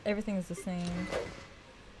one, everything is the same.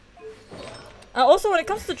 Also, when it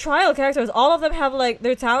comes to trial characters, all of them have like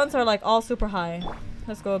their talents are like all super high.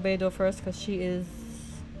 Let's go Beidou first because she is.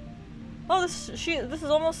 Oh, this is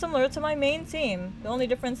almost similar to my main team. The only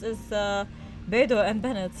difference is Beidou and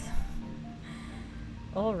Bennett.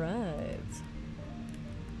 All right.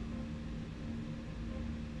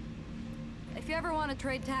 If you ever want to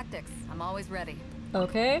trade tactics, I'm always ready.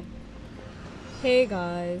 Okay. Hey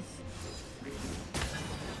guys.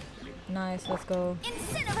 Nice, let's go.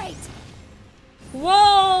 Incinerate!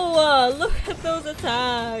 Whoa! Look at those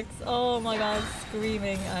attacks! Oh my god,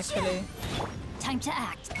 screaming actually. Time to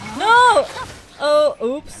act. No! Oh,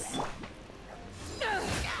 oops.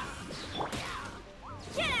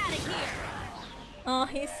 Get out of here! Oh,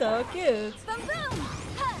 he's so cute. Boom boom!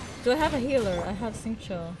 Do I have a healer? I have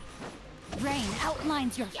Synchro. Rain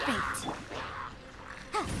outlines your fate.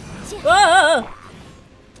 Whoa!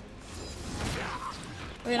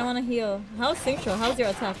 Wait, I want to heal. How's Synchro? How's your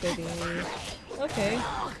attack, baby? Okay.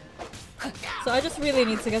 So I just really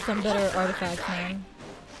need to get some better artifacts, man.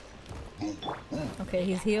 Okay,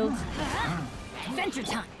 he's healed. Adventure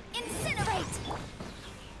time. Incinerate.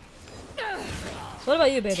 What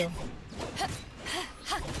about you, Beidou?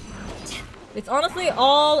 It's honestly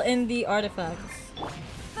all in the artifacts.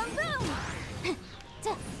 Boom boom.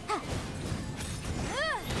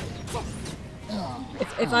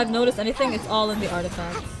 If I've noticed anything, it's all in the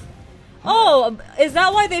artifacts. Oh, is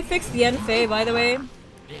that why they fixed Yanfei, by the way?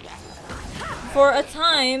 For a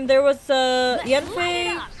time, there was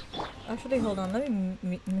Yanfei. Actually, hold on. Let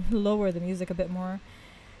me lower the music a bit more.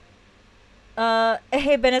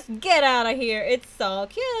 Hey, Bennett, get out of here. It's so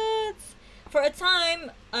cute. For a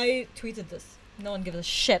time, I tweeted this. No one gives a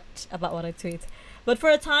shit about what I tweet. But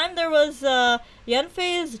for a time, there was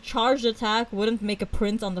Yanfei's charged attack wouldn't make a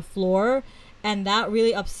print on the floor. And that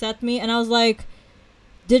really upset me. And I was like,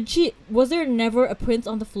 was there never a print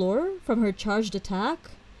on the floor from her charged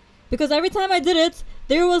attack? Because every time I did it,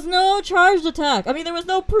 there was no charged attack. I mean, there was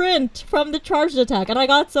no print from the charged attack. And I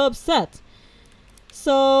got so upset.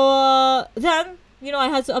 So, then, you know, I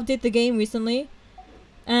had to update the game recently.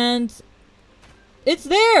 And it's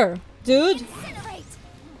there, dude.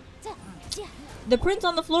 The print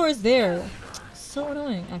on the floor is there. So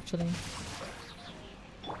annoying, actually.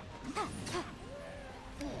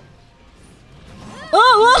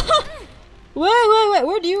 Oh! Wait!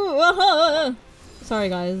 Where do you? Sorry,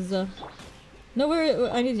 guys. No, where?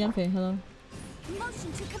 I need Yanfei. Hello.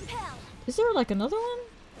 Motion to compel. Is there like another one?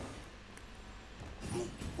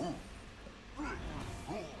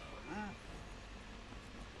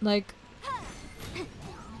 Like,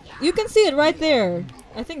 you can see it right there.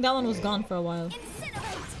 I think that one was gone for a while.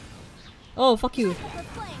 Oh, fuck you.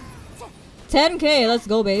 10k, let's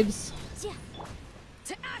go, babes.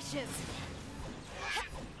 To ashes.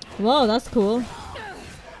 Whoa, that's cool.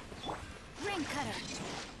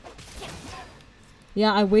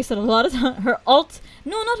 Yeah, I wasted a lot of time. Her ult.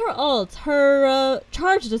 No, not her ult. Her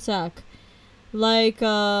charged attack. Like,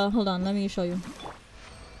 hold on, let me show you.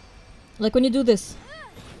 Like when you do this.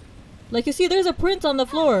 Like you see, there's a print on the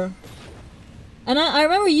floor. And I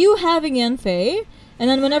remember you having Yanfei. And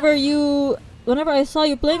then whenever I saw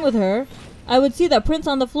you playing with her, I would see that print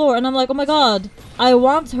on the floor. And I'm like, oh my god, I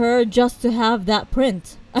want her just to have that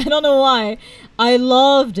print. I don't know why. I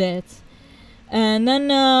loved it. And then,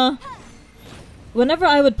 whenever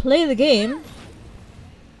I would play the game,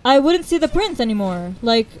 I wouldn't see the print anymore.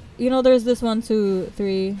 Like, you know, there's this 1, 2,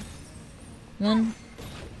 3. And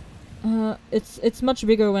then, it's much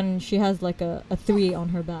bigger when she has like a 3 on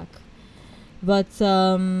her back. But,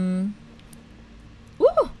 ooh!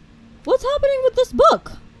 What's happening with this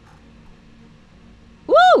book?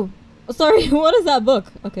 Woo! Oh, sorry, what is that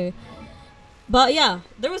book? Okay. But yeah,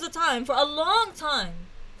 there was a time, for a long time,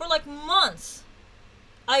 for like months,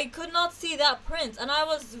 I could not see that print, and I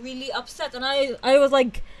was really upset, and I was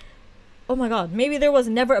like, oh my god, maybe there was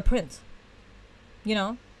never a print, you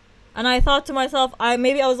know? And I thought to myself,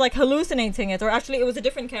 maybe I was like hallucinating it, or actually it was a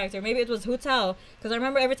different character, maybe it was Hu Tao, because I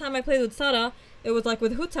remember every time I played with Sara, it was like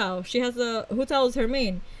with Hu Tao, Hu Tao is her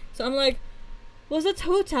main, so I'm like, was it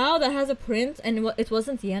Hu Tao that has a print, and it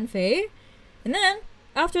wasn't Yanfei? And then,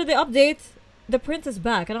 after the update, the print is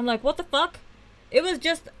back, and I'm like, what the fuck? It was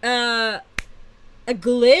just a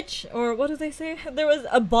glitch, or what do they say? There was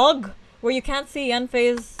a bug where you can't see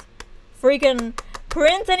Yanfei's freaking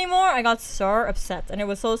print anymore. I got so upset, and it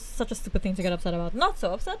was such a stupid thing to get upset about. Not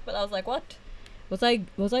so upset, but I was like, what? Was I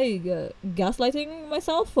gaslighting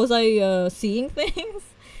myself? Was I seeing things?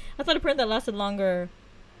 I thought a print that lasted longer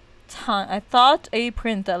time. I thought a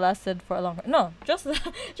print that lasted for a longer. No, just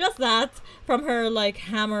just that from her like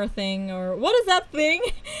hammer thing, or what is that thing?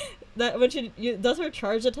 That when she does her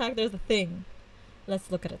charge attack, there's a thing.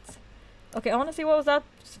 Let's look at it. Okay, I want to see what was that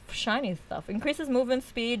shiny stuff. Increases movement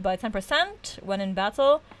speed by 10% when in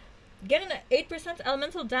battle. Get an 8%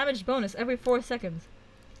 elemental damage bonus every 4 seconds.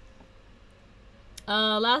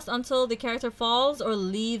 Lasts until the character falls or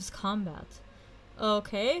leaves combat.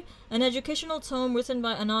 Okay. An educational tome written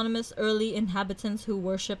by anonymous early inhabitants who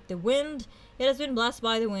worship the wind. It has been blessed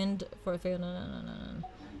by the wind for a fair. No.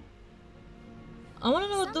 I want to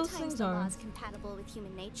know what those things are. Sometimes the law is compatible with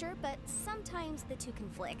human nature, but sometimes the two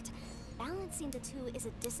conflict. Balancing the two is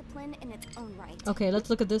a discipline in its own right. Okay, let's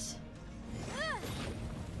look at this.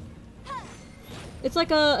 It's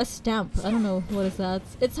like a stamp. I don't know what is that.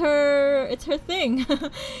 It's her thing.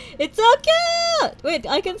 It's so cute. Wait,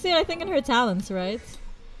 I can see it, I think, in her talents, right?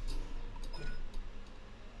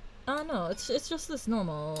 No, it's just this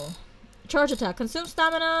normal charge attack. Consume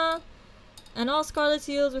stamina and all Scarlet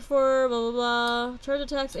heals before blah blah blah. Charge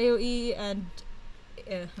attacks AoE and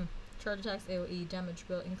charge attacks AoE damage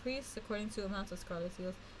will increase according to amounts of Scarlet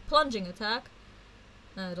heals. Plunging attack.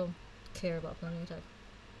 I don't care about plunging attack.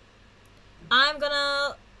 I'm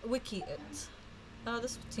gonna wiki it.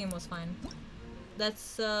 This team was fine.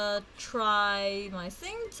 Let's try my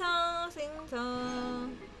Singta.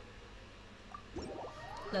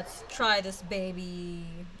 Let's try this baby.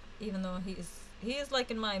 Even though he is like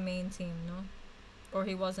in my main team, no? Or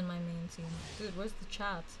he was in my main team. Dude, where's the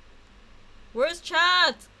chat? Where's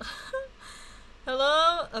chat?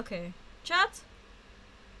 Hello? Okay. Chat?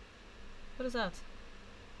 What is that?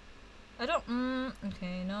 I don't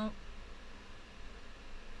okay, no.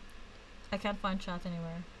 I can't find chat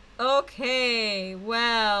anywhere. Okay,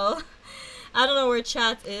 well, I don't know where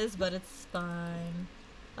chat is, but it's fine.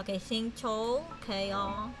 Okay, Singto,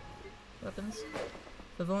 Kaya, weapons,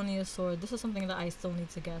 Livonia sword. This is something that I still need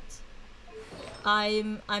to get. I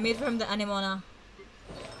made for him the Anemona.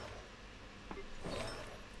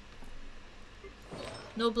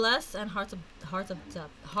 Noblesse and heart of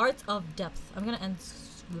depth. I'm gonna end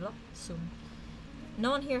soon.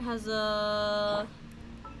 No one here has a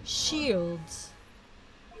shield.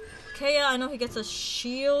 Kaya, I know he gets a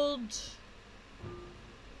shield.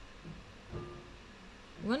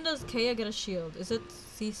 When does Kaya get a shield? Is it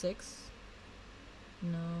C6?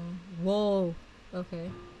 No. Whoa. Okay.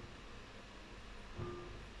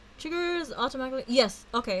 Triggers automatically. Yes.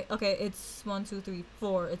 Okay. Okay. It's 1, 2, 3,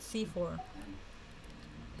 4. It's C4.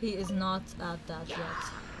 He is not at that yet.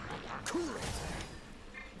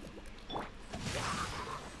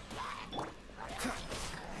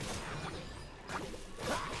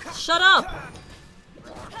 Shut up!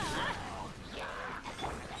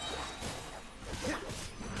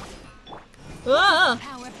 Ah!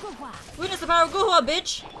 Witness the power of Guhua,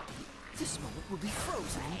 bitch! This moment will be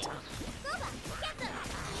frozen in time.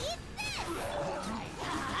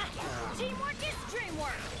 Teamwork is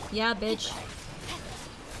dreamwork. Yeah, bitch.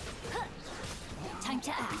 Time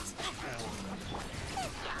to act.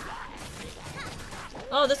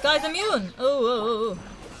 Oh, this guy's immune! Oh.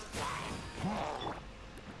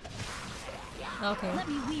 Okay. Let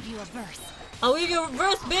me weave you a verse. I'll weave you a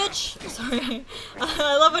verse, bitch! Sorry.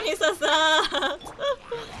 I love when he says that.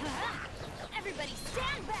 Everybody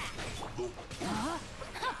stand back.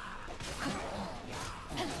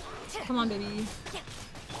 Come on, baby.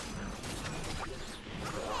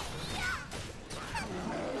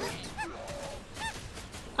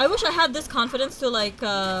 I wish I had this confidence to like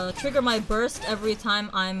trigger my burst every time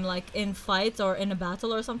I'm like in fights or in a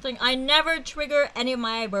battle or something. I never trigger any of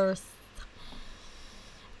my bursts.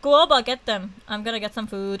 Guoba, get them. I'm gonna get some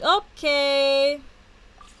food. Okay.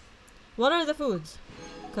 What are the foods?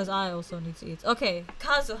 Because I also need to eat. Okay,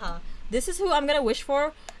 Kazuha. This is who I'm gonna wish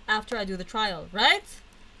for after I do the trial, right?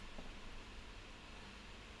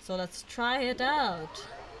 So let's try it out.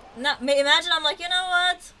 Now, imagine I'm like, you know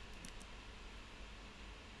what?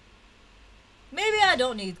 Maybe I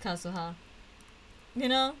don't need Kazuha. You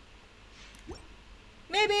know?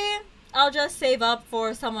 Maybe I'll just save up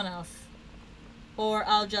for someone else. Or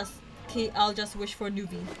I'll just wish for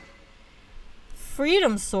Nubi.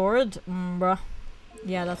 Freedom Sword? Bruh.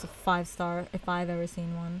 Yeah, that's a 5-star if I've ever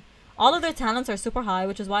seen one. All of their talents are super high,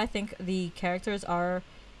 which is why I think the characters are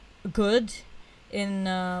good in,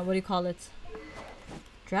 what do you call it?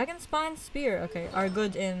 Dragon Spine Spear. Okay, are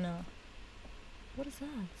good in, what is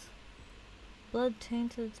that? Blood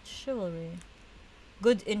Tainted Chivalry.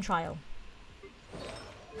 Good in trial.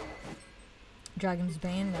 Dragon's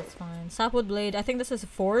Bane, that's fine. Sapwood Blade, I think this is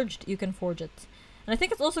forged. You can forge it. And I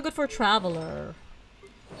think it's also good for Traveler.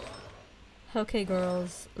 Okay,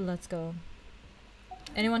 girls, let's go.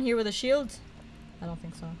 Anyone here with a shield? I don't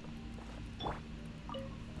think so.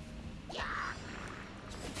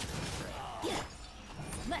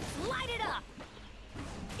 Let's light it up.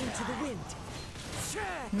 Into the wind.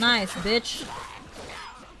 Nice, bitch.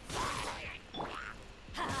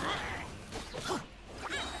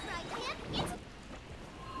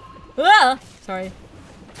 Ah! Sorry.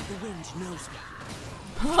 The wind knows me.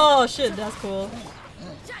 Oh shit, that's cool.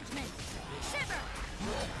 Judgment. Shiver.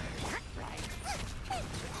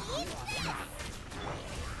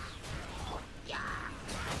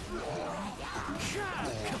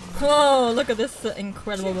 Oh, look at this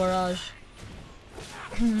incredible barrage.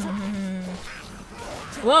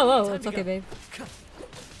 Whoa, whoa, it's okay, babe.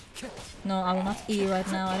 No, I will not E right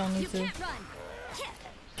now. I don't need to.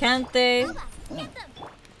 Can't they?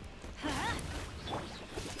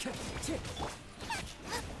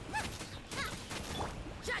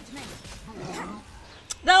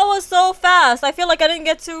 That was so fast. I feel like I didn't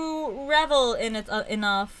get to revel in it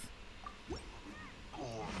enough.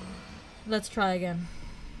 Let's try again.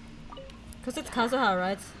 Cause it's Kazuha,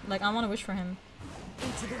 right? Like, I want to wish for him.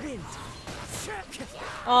 Into the wind.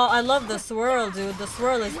 Oh, I love the swirl, dude. The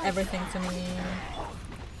swirl is everything to me.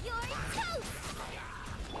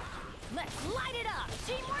 Let's light it up.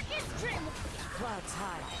 Teamwork is trim. Clouds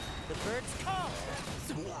high. The birds call.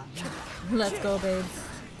 Let's go, babes.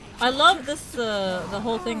 I love this, the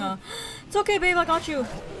whole thing. It's okay, babe. I got you.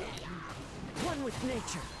 One with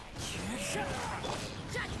nature.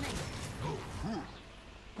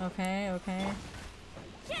 Okay, okay.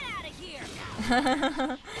 Get out of here.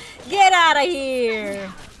 Get out of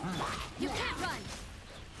here. You can't run.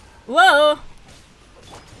 Whoa.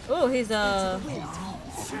 Oh, he's all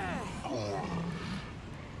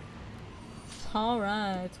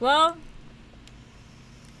right. Well,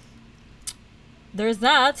 there's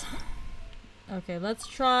that. Okay, let's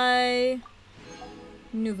try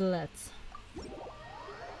Nouvellette.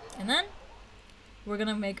 And then we're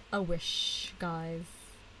gonna make a wish, guys.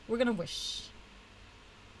 We're gonna wish.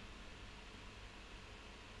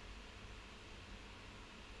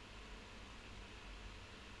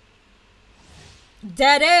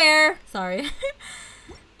 Dead air! Sorry.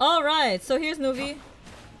 Alright, so here's Nuvi.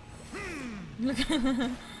 Look.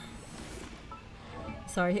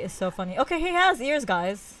 Sorry, he is so funny. Okay, he has ears,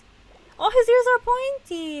 guys. Oh, his ears are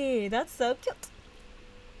pointy! That's so cute.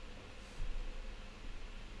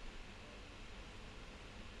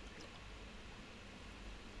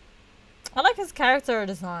 I like his character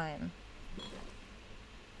design.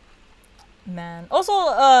 Man. Also,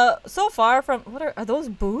 so far from... What are those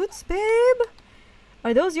boots, babe?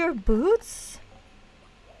 Are those your boots?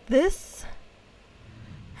 This?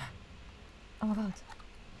 Oh my god.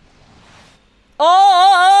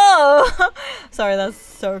 Oh! Sorry, that's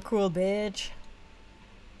so cool, bitch.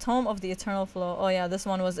 Tome of the Eternal Flow. Oh yeah, this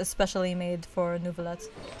one was especially made for Nouvellette.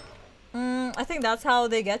 I think that's how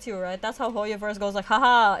they get you, right? That's how Hoyoverse goes like,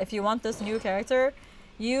 haha, if you want this new character,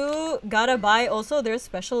 you gotta buy also their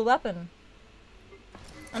special weapon.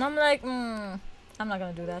 And I'm like, I'm not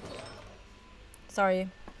gonna do that. Sorry.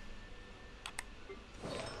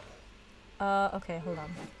 Okay, hold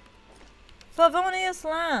on. Favonius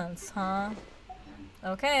Lance, huh?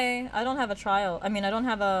 Okay, I don't have a trial. I mean, I don't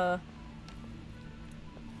have a...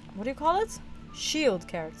 What do you call it? Shield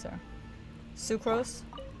character. Sucrose.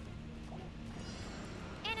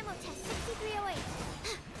 Animal test 6308.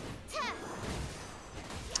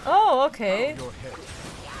 Oh, okay.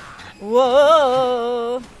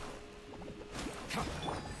 Whoa!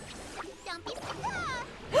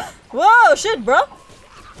 Whoa, shit, bro!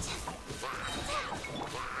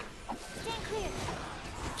 Stand clear.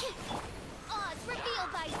 Odds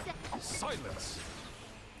revealed by silence.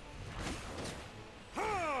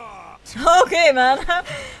 Okay, man.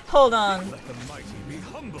 Hold on. Let the mighty be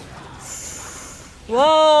humble.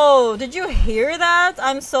 Whoa! Did you hear that?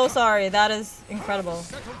 I'm so sorry. That is incredible.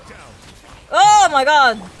 Oh my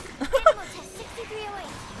god!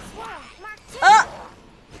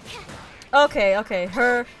 Okay, okay.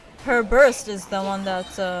 Her burst is the one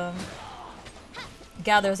that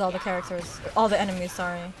gathers all the characters, all the enemies.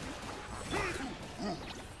 Sorry.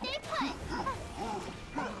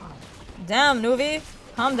 Damn, Nuvi,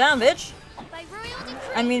 calm down, bitch.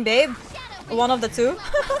 I mean, babe. One of the two.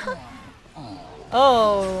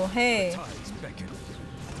 Oh, hey.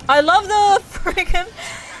 I love the freaking.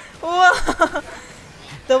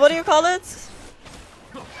 The what do you call it?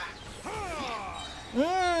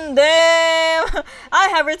 Damn! I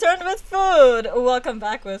have returned with food! Welcome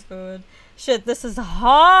back with food. Shit, this is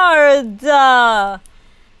hard. Nouvellette?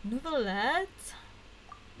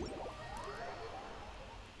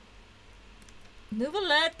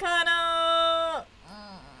 Nouvellette kinda...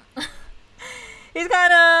 He's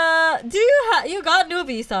kinda... Do you got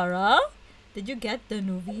Nuvi, Sarah? Did you get the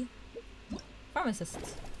Nuvi? Pharmacist.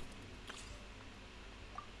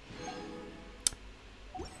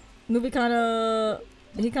 Nuvi kinda...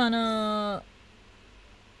 He kinda...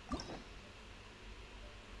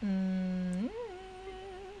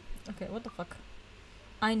 Okay, what the fuck?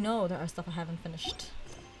 I know there are stuff I haven't finished.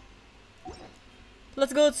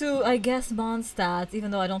 Let's go to, I guess, Mondstadt, even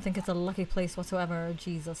though I don't think it's a lucky place whatsoever.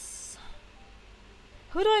 Jesus.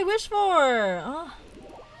 Who do I wish for? Oh.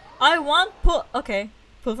 I want pull. Okay.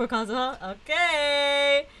 Pull for Kazuha?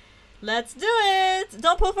 Okay. Let's do it.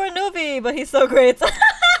 Don't pull for Nuvi, but he's so great.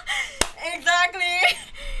 Exactly.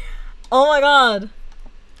 Oh my god.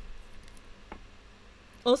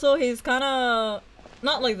 Also, he's kind of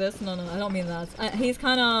not like this. No, I don't mean that. He's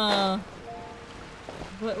kind of.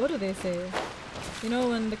 What do they say? You know,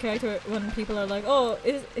 when the character, when people are like, "Oh,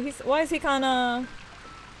 why is he kind of?"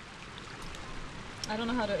 I don't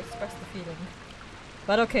know how to express the feeling.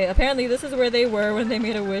 But okay, apparently this is where they were when they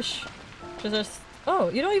made a wish. Just oh,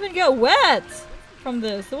 you don't even get wet from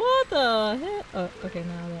this. What the heck? Oh, okay,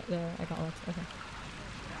 now there I got wet. Okay.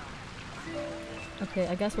 Okay,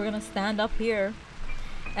 I guess we're gonna stand up here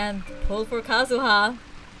and pull for Kazuha.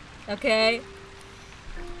 Okay.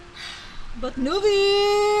 But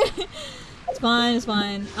Nuvi! It's fine, it's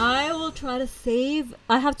fine. I will try to save.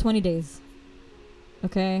 I have 20 days.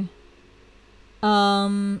 Okay. I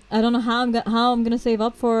don't know how I'm gonna save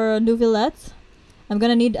up for Nouvellette. I'm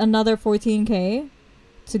gonna need another 14k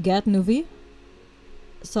to get Nuvi.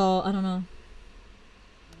 So I don't know.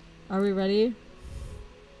 Are we ready?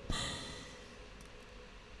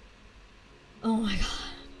 Oh my god.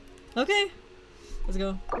 Okay. Let's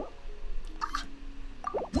go.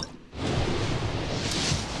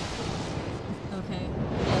 Okay.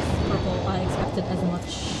 Yes, purple. I expected as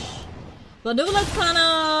much. But Nouvellette's kinda...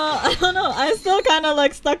 I don't know. I'm still kinda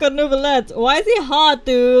like stuck on Nouvellette. Why is he hot,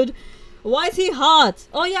 dude? Why is he hot?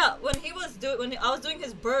 Oh yeah, when I was doing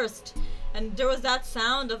his burst, and there was that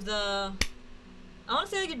sound of the... I want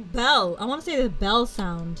to say like a bell. I want to say the bell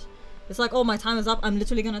sound. It's like, oh, my time is up. I'm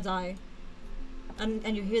literally gonna die.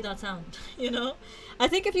 And you hear that sound, you know? I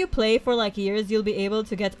think if you play for like years, you'll be able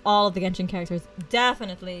to get all of the Genshin characters.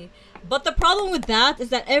 Definitely. But the problem with that is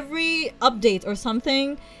that every update or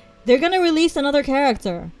something, they're gonna release another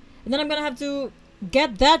character. And then I'm gonna have to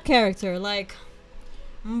get that character. Like,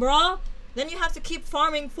 bruh. Then you have to keep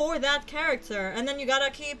farming for that character. And then you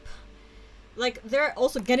gotta keep... Like, they're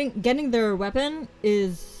also getting their weapon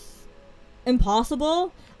is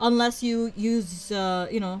impossible. Unless you use,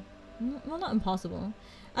 you know... Well, not impossible.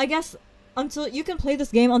 I guess until you can play this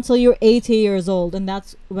game until you're 80 years old, and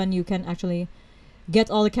that's when you can actually get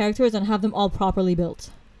all the characters and have them all properly built.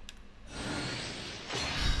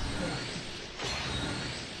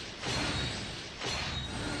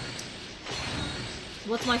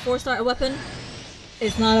 What's my 4-star weapon?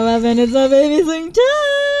 It's not a weapon, it's a baby swing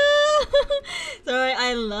too! Sorry,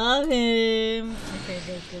 I love him. Okay,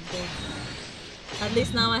 good. At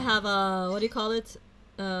least now I have a, what do you call it?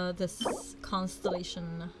 This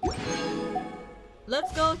constellation.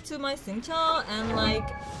 Let's go to my Singchal and like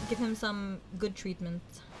give him some good treatment.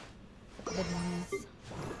 Goodies.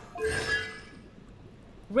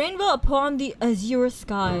 Rainbow upon the azure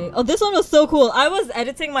sky. Oh, this one was so cool. I was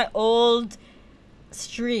editing my old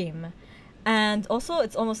stream, and also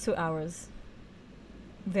it's almost 2 hours.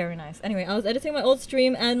 Very nice. Anyway, I was editing my old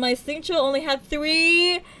stream, and my Singchal only had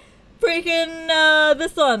 3. Freaking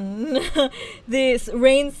this one. This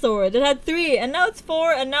rain sword. It had 3 and now it's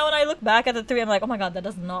 4, and now when I look back at the 3 I'm like, oh my god, that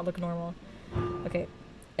does not look normal. Okay.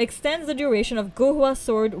 Extends the duration of Gohua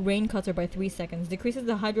sword rain cutter by 3 seconds. Decreases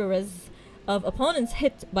the hydro res of opponents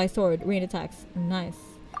hit by sword rain attacks.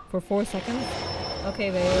 Nice. For 4 seconds. Okay,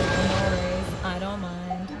 babe. No worries. I don't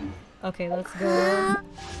mind. Okay, let's go.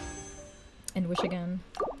 And wish again.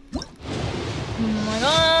 Oh my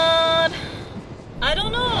god. I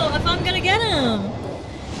don't know if I'm gonna get him.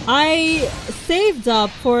 I saved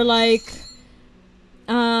up for like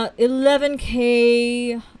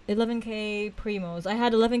 11k primos. I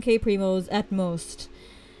had 11k primos at most,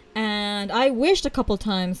 and I wished a couple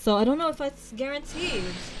times, so I don't know if it's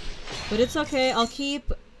guaranteed, but it's okay. I'll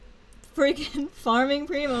keep freaking farming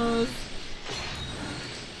primos.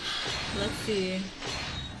 Let's see.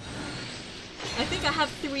 I think I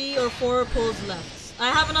have 3 or 4 pulls left.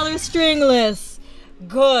 I have another stringless.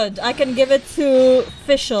 Good. I can give it to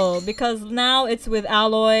Fischl because now it's with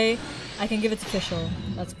Alloy. I can give it to Fischl.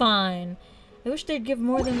 That's fine. I wish they'd give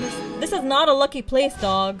more than this. This is not a lucky place,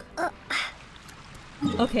 dog.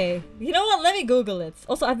 Okay, you know what? Let me Google it.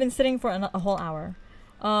 Also, I've been sitting for a whole hour.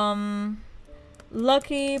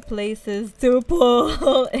 Lucky places to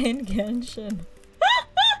pull in Genshin.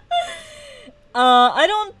 I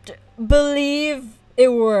don't believe it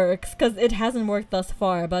works because it hasn't worked thus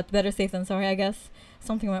far, but better safe than sorry, I guess.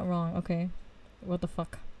 Something went wrong. Okay. What the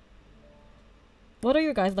fuck? What are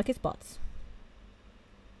your guys' lucky spots?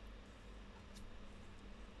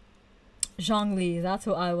 Zhongli, that's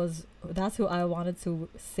who I wanted to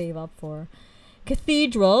save up for.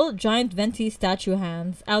 Cathedral, giant venti statue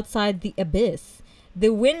hands outside the abyss. The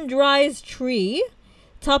Windrise tree,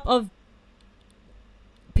 top of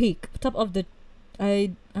peak, top of the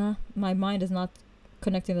my mind is not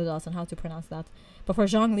connecting the dots on how to pronounce that. But for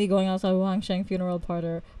Zhongli, going outside Wangsheng funeral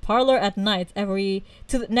parlor at night,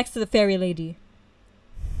 next to the fairy lady.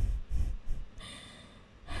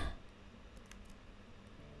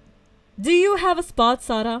 Do you have a spot,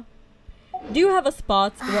 Sara? Do you have a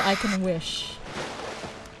spot where I can wish?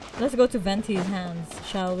 Let's go to Venti's hands,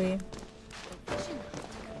 shall we?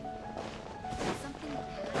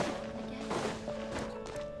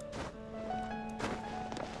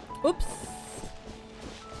 Oops.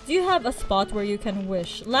 Do you have a spot where you can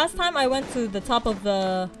wish? Last time I went to the top of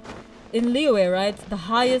the... in Liyue, right? The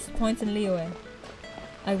highest point in Liyue.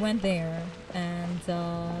 I went there and,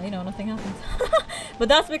 you know, nothing happened. But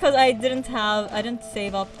that's because I didn't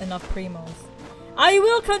save up enough primos. I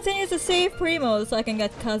will continue to save primos so I can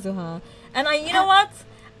get Kazuha. And you know what?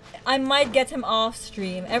 I might get him off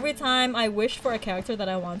stream. Every time I wished for a character that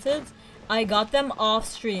I wanted, I got them off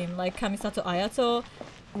stream. Like Kamisato Ayato,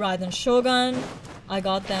 Raiden Shogun. I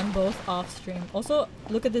got them both off stream. Also,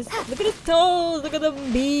 look at this. Look at his toes. Look at the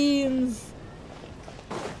beans.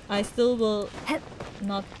 I still will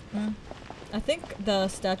not... I think the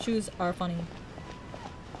statues are funny.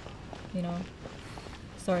 You know.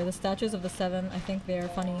 Sorry, the statues of the 7, I think they are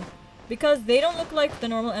funny. Because they don't look like the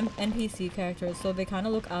normal NPC characters, so they kind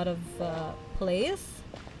of look out of place.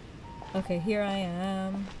 Okay, here I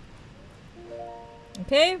am.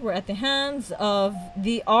 Okay, we're at the hands of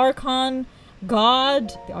the Archon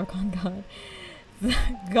God. The Archon God. The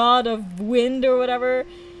God of Wind or whatever.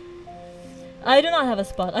 I do not have a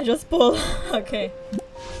spot. I just pull. Okay.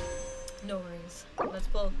 No worries. Let's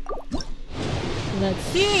pull. Let's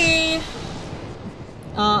see.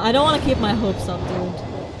 I don't want to keep my hopes up, dude.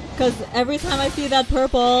 Because every time I see that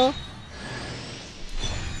purple...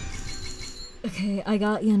 Okay, I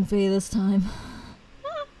got Yanfei this time.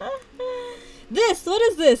 This! What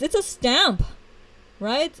is this? It's a stamp!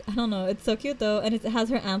 Right? I don't know. It's so cute though. And it has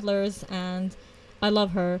her antlers and I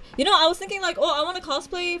love her. You know, I was thinking like, oh, I want to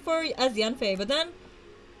cosplay as Yanfei. But then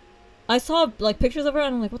I saw like pictures of her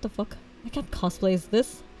and I'm like, what the fuck? I can't cosplay as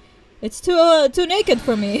this. It's too naked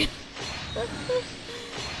for me.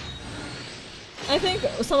 I think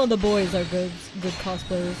some of the boys are good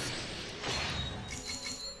cosplayers.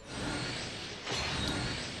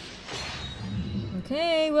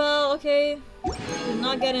 Okay, well, okay. Did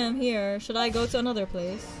not get him here. Should I go to another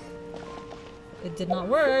place? It did not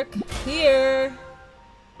work. Here.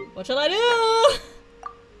 What shall I do?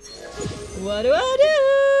 What do I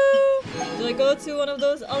do? Do I go to one of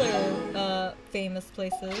those other famous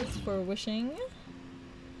places for wishing?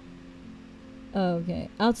 Okay,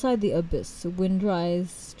 outside the abyss,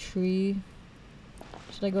 Windrise tree.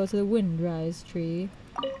 Should I go to the Windrise tree?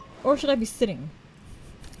 Or should I be sitting?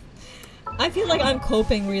 I feel like I'm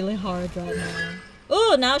coping really hard right now.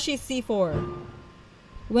 Oh, now she's C4.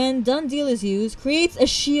 When done deal is used, creates a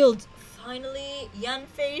shield. Finally,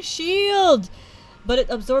 Yanfei shield! But it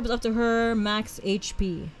absorbs up to her max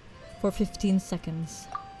HP for 15 seconds.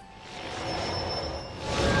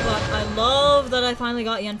 But I love that I finally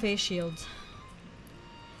got Yanfei's shield.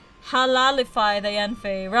 Halalify the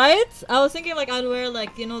Yanfei, right? I was thinking like I'd wear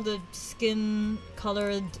like, you know, the skin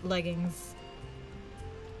colored leggings.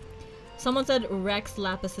 Someone said Rex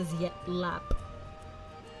Lapis's lap.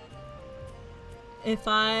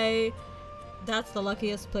 That's the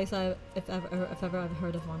luckiest place if ever I've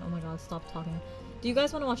heard of one. Oh my god, stop talking. Do you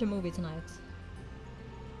guys want to watch a movie tonight?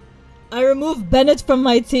 I removed Bennett from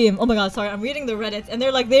my team. Oh my god, sorry, I'm reading the Reddit and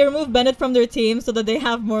they're like, they removed Bennett from their team so that they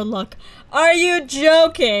have more luck. Are you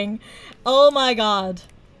joking? Oh my god.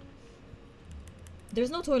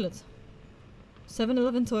 There's no toilet.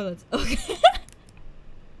 7-Eleven toilet. Okay.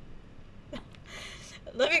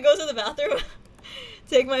 Let me go to the bathroom.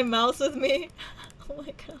 Take my mouse with me. Oh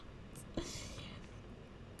my god.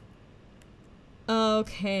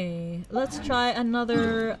 Okay. Let's try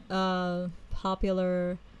another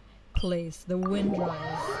popular place. The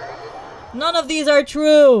Windrise. None of these are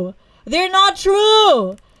true! They're not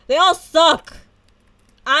true! They all suck!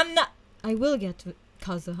 I'm not... I will get to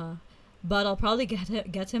Kazuha, but I'll probably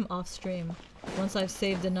get him off stream once I've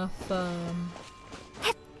saved enough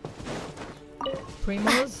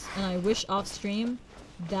primos and I wish off stream.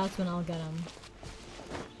 That's when I'll get him.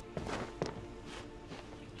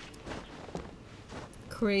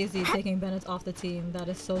 Crazy taking Bennett off the team. That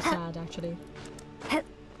is so sad, actually.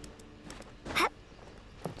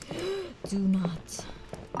 Do not.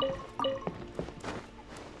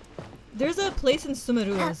 There's a place in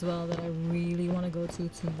Sumeru as well that I really want to go to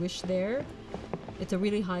wish there. It's a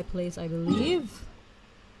really high place, I believe.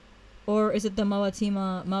 Or is it the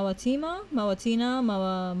Mawatina,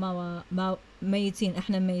 Maitin,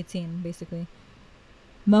 احنا ميتين basically.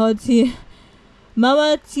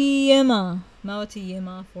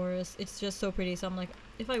 Mawatiyama forest. It's just so pretty. So I'm like,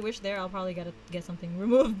 if I wish there, I'll probably get something.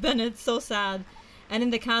 Remove Bennett. So sad. And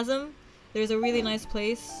in the chasm, there's a really nice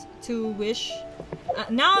place to wish.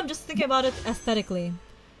 Now I'm just thinking about it aesthetically.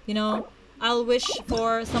 You know, I'll wish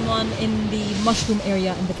for someone in the mushroom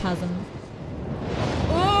area in the chasm.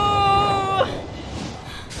 Oh!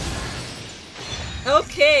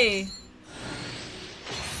 Okay.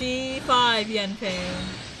 C5 Yanfei.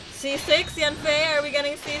 C6 Yanfei, are we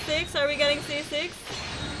getting C6? Are we getting C6?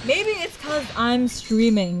 Maybe it's cause I'm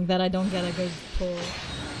streaming that I don't get a good pull.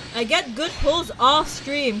 I get good pulls off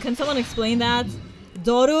stream. Can someone explain that?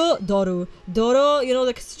 Doro, you know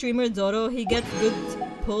the streamer Doro, he gets good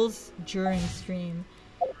pulls during stream.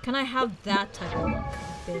 Can I have that type of luck,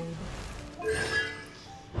 babe?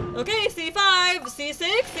 Okay, C5, C6,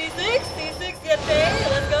 C6, C6, Yanfei,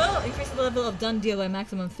 let's go! Increase the level of done deal by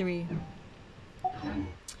maximum 3.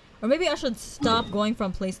 Or maybe I should stop going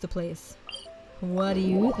from place to place. What do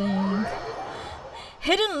you think?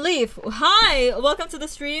 Hidden Leaf! Hi! Welcome to the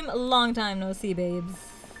stream. Long time no see, babes.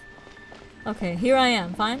 Okay, here I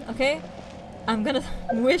am. Fine, okay? I'm gonna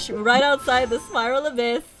wish right outside the Spiral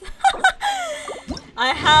Abyss.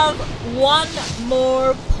 I have one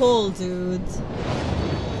more pull, dude.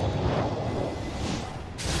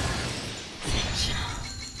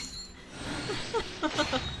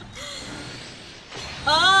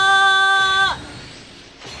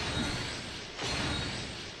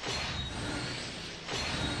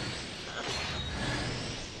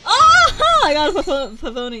 I got a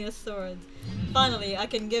Favonius sword. Finally, I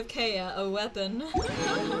can give Kaya a weapon.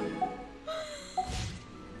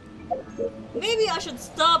 Maybe I should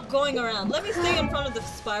stop going around. Let me stay in front of the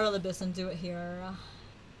Spiral Abyss and do it here.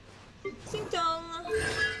 Sing-tong.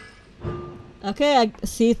 Okay,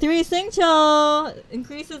 C3 Sing-cho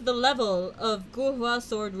increases the level of Guhua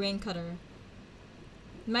Sword Rain Cutter.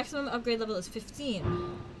 Maximum upgrade level is 15.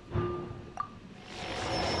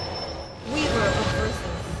 Weaver of Verses.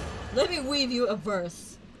 Let me weave you a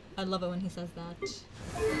verse. I love it when he says that.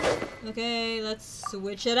 Okay, let's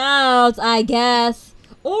switch it out, I guess.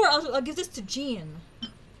 Or I'll give this to Jean.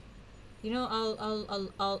 You know,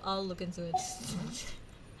 I'll look into it.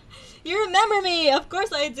 You remember me! Of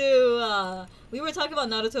course I do! We were talking about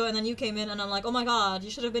Naruto and then you came in and I'm like, oh my god, you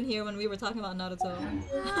should have been here when we were talking about Naruto.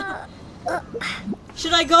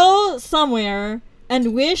 Should I go somewhere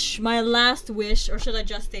and wish my last wish, or should I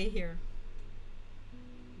just stay here?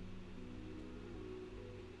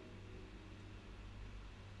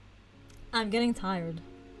 I'm getting tired.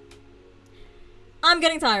 I'm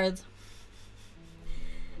getting tired.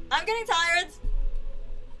 I'm getting tired.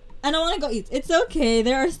 And I want to go eat. It's okay.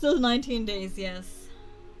 There are still 19 days, yes.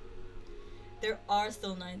 There are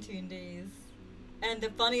still 19 days. And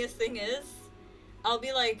the funniest thing is, I'll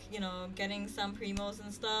be like, you know, getting some primos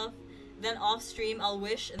and stuff. Then off stream, I'll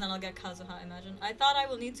wish, and then I'll get Kazuha, imagine. I thought I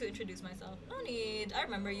will need to introduce myself. No need. I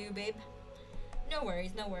remember you, babe. No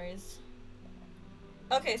worries, no worries.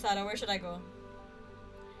 Okay, Sada, where should I go?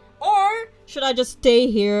 Or should I just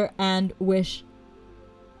stay here and wish?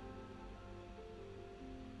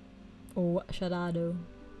 What should I do?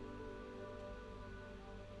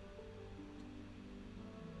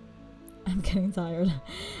 I'm getting tired.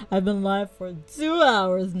 I've been live for 2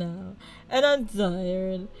 hours now, and I'm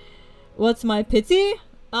tired. What's my pity?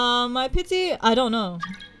 My pity? I don't know.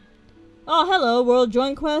 Oh, hello, World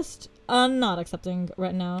Join Quest. I'm not accepting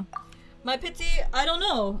right now. My pity, I don't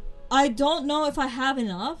know. I don't know if I have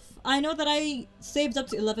enough. I know that I saved up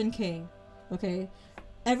to 11k. Okay.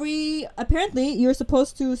 Apparently, you're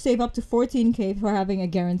supposed to save up to 14k for having a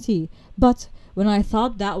guarantee. But when I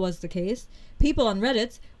thought that was the case, people on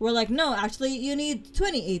Reddit were like, no, actually, you need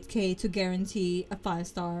 28k to guarantee a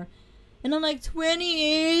 5-star. And I'm like,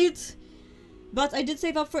 28? But I did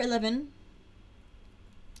save up for 11.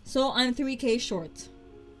 So I'm 3k short.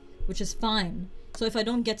 Which is fine. So if I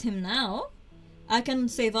don't get him now, I can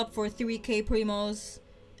save up for 3k primos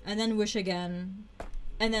and then wish again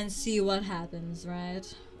and then see what happens, right?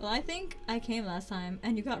 Well, I think I came last time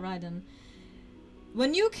and you got Raiden.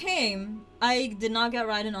 When you came, I did not get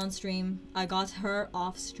Raiden on stream. I got her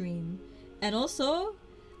off stream. And also,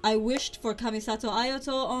 I wished for Kamisato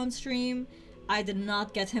Ayato on stream. I did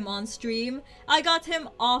not get him on stream. I got him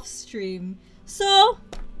off stream. So,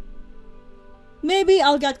 maybe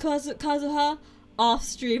I'll get Kazuha off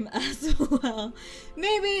stream as well.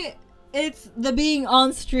 Maybe it's the being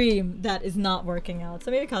on stream that is not working out.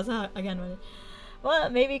 So maybe Kazuha again. Well,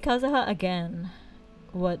 maybe Kazuha again.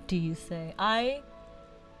 What do you say?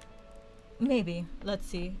 Maybe. Let's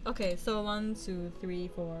see. Okay, so 1, 2, 3,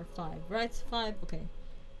 4, 5. Right? 5. Okay.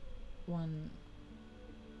 1,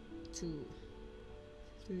 2,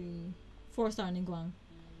 3, 4 star Ningguang.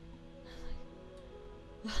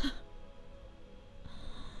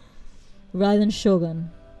 Raiden Shogun.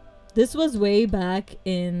 This was way back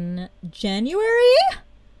in January?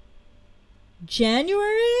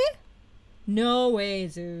 January? No way,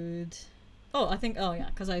 dude. Oh, I think, oh yeah,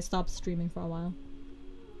 because I stopped streaming for a while.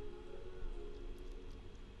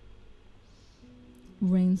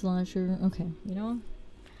 Rain Slasher. Okay, you know.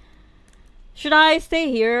 Should I stay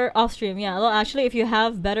here off stream? Yeah, well, actually, if you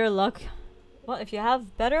have better luck. Well, if you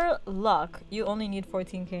have better luck, you only need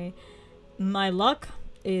 14k. My luck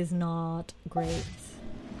is not great.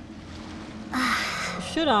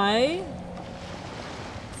 Should I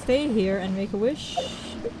stay here and make a wish?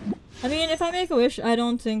 I mean, if I make a wish, I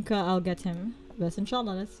don't think I'll get him. But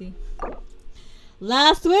inshallah, let's see.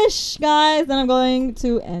 Last wish, guys! Then I'm going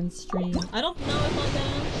to end stream. I don't know if I'm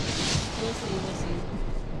gonna. We'll see,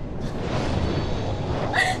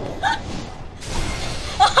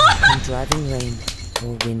 In driving rain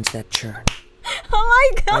or winds that churn,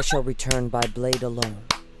 oh my god! I shall return by blade alone,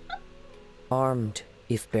 armed,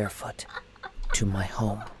 if barefoot, to my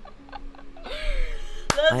home.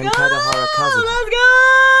 I am Kadaehara Kazuha,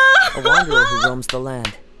 a wanderer who roams the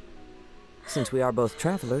land. Since we are both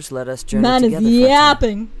travelers, let us journey together. Man is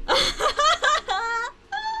yapping.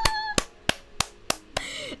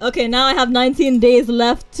 Okay, now I have 19 days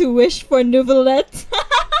left to wish for Nouvellette.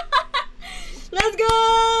 Let's go!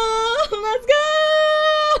 Let's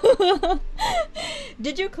go!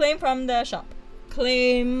 Did you claim from the shop?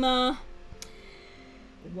 Claim...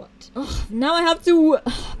 what? Oh, now I have to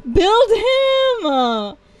build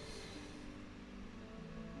him!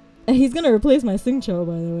 He's gonna replace my Xingqiu,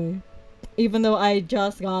 by the way. Even though I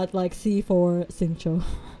just got like C4 Xingqiu.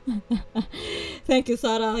 Thank you,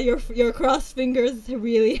 Sara. Your cross fingers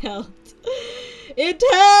really helped. It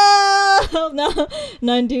helped! No,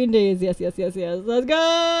 19 days. Yes. Let's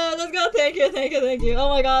go! Let's go! Thank you. Oh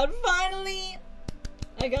my god, finally!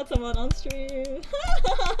 I got someone on stream.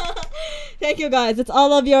 Thank you, guys. It's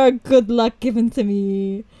all of your good luck given to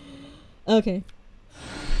me. Okay.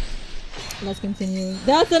 Let's continue.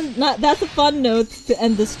 That's a fun note to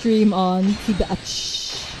end the stream on.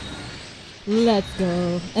 Let's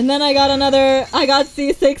go. And then I got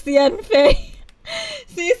C6 Yanfei.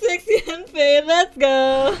 C6 Yanfei, let's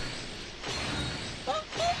go.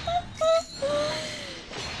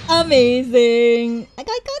 Amazing. I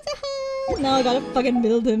got Kazuha. Now I gotta fucking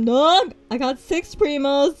build him, dog. I got 6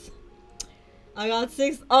 primos. I got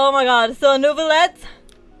 6. Oh my god. So Nouvellette.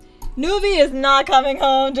 Nuvi is not coming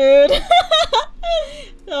home, dude.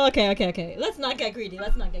 Okay. Let's not get greedy.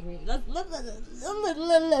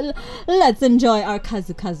 Let's enjoy our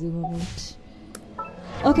Kazu moment.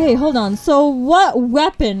 Okay, hold on. So what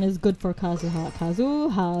weapon is good for Kazuha?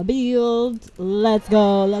 Kazuha build. Let's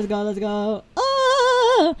go.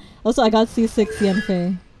 Ah! Also, I got C6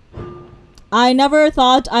 Yanfei. I never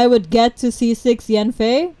thought I would get to C6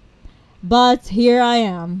 Yanfei, but here I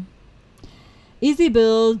am. Easy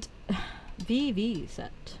build. VV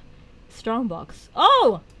set. Strongbox.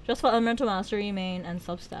 Oh! Just for elemental mastery, main, and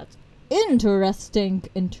substats. Interesting.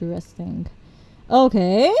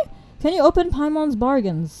 Okay. Can you open Paimon's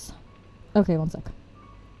bargains? Okay, one sec.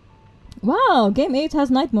 Wow, game 8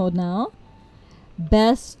 has night mode now.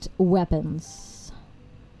 Best weapons.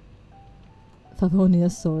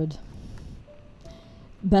 Favonius sword.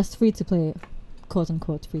 Best free to play. Quote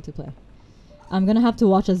unquote free to play. I'm gonna have to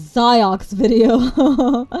watch a Ziox video.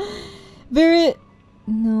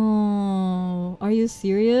 No. Are you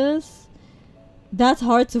serious? That's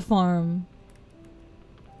hard to farm.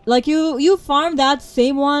 Like you farm that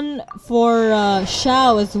same one for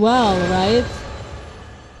Xiao as well, right?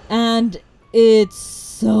 And it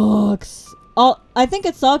sucks. I think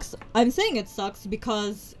it sucks. I'm saying it sucks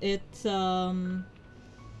because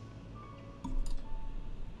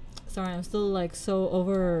sorry, I'm still like so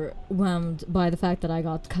overwhelmed by the fact that I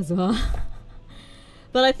got Kazuha.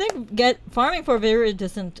 But I think farming for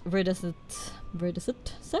Viridescent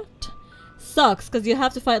set sucks because you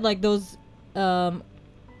have to fight like those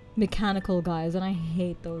mechanical guys, and I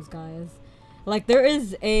hate those guys. Like there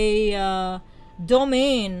is a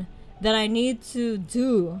domain that I need to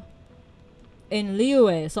do in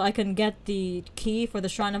UwU so I can get the key for the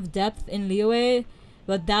Shrine of Depth in UwU,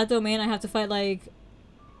 but that domain I have to fight like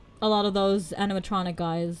a lot of those animatronic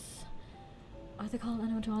guys. Are they called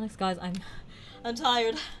animatronics? Guys, I'm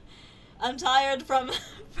tired. I'm tired from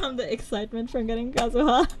the excitement from getting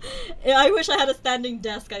Kazuha. I wish I had a standing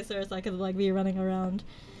desk, I swear, so I could like be running around.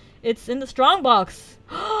 It's in the strong box.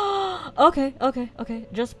 Okay.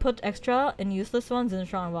 Just put extra and useless ones in the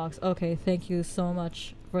strong box. Okay, thank you so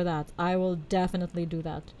much for that. I will definitely do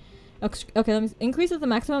that. Okay, let me increases the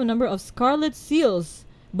maximum number of Scarlet Seals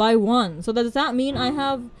by 1. So does that mean I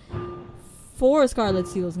have 4 Scarlet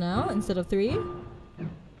Seals now instead of 3?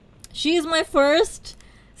 She's my first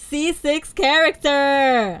C6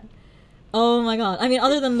 character! Oh my god. I mean,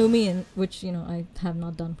 other than Lumine, which, you know, I have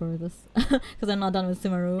not done for this. Because I'm not done with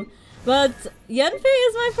Simaru. But Yanfei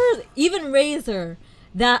is my first. Even Razor.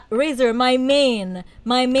 Razor, my main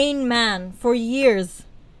man for years.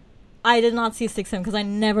 I did not C6 him because I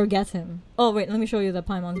never get him. Oh, wait, let me show you the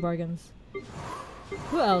Paimon's bargains.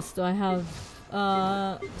 Who else do I have?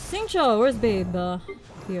 Singcho, where's Babe?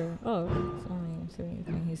 Here. Oh, it's only 3. I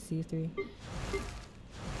think he's C3.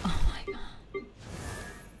 Oh my god.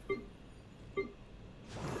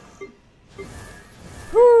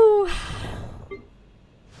 Whew.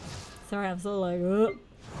 Sorry, I'm so like, oh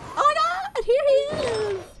my god, here he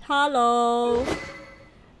is! Hello!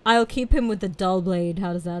 I'll keep him with the dull blade.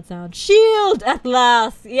 How does that sound? Shield at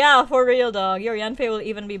last! Yeah, for real, dog. Your Yanfei will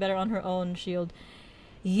even be better on her own shield.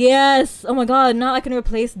 Yes! Oh my god, now I can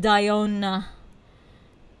replace Diona.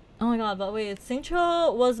 Oh my god, but wait,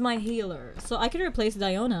 Singcho was my healer. So I can replace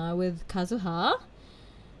Diona with Kazuha.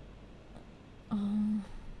 Oh,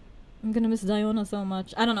 I'm gonna miss Diona so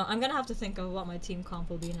much. I don't know. I'm gonna have to think of what my team comp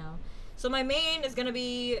will be now. So my main is gonna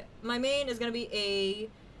be a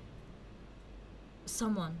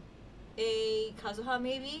someone. A Kazuha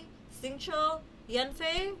maybe? Singcho,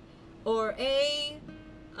 Yanfei, or a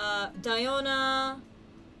Diona,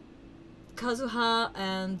 Kazuha,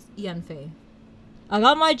 and Yanfei. I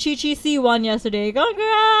got my Chi-Chi C1 yesterday.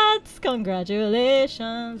 Congrats!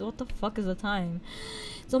 Congratulations! What the fuck is the time?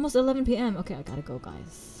 It's almost 11 p.m. Okay, I gotta go,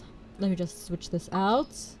 guys. Let me just switch this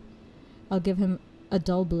out. I'll give him a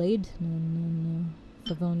dull blade. No.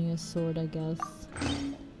 Favonia's sword, I guess.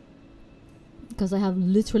 Because I have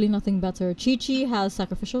literally nothing better. Chi-Chi has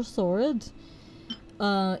sacrificial sword.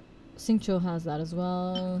 Singcho has that as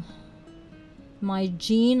well. My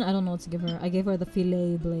Jean, I don't know what to give her. I gave her the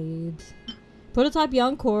filet blade. Prototype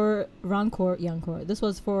Rancor. This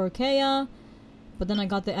was for Kea, but then I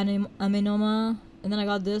got the Amenoma, and then I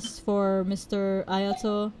got this for Mr.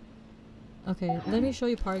 Ayato. Okay, let me show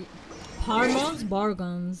you Parmon's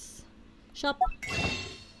bargains. Shop.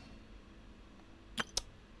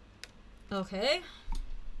 Okay.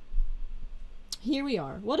 Here we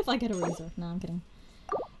are. What if I get a razor? No, I'm kidding.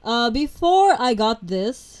 Before I got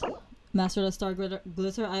this Master Star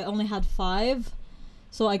Glitter, I only had 5.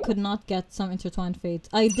 So I could not get some Intertwined Fates.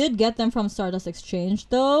 I did get them from Stardust Exchange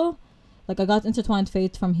though. Like I got Intertwined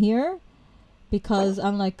Fates from here. Because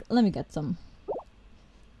I'm like, let me get some.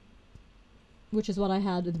 Which is what I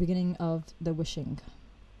had at the beginning of the wishing.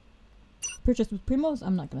 Purchase with Primos?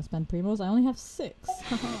 I'm not gonna spend Primos. I only have 6.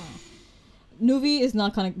 Nuvi is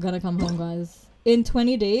not gonna come home, guys. In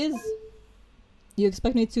 20 days, you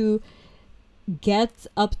expect me to get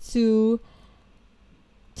up to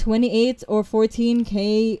 28 or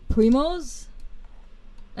 14k Primos?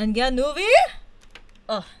 And get Nuvi?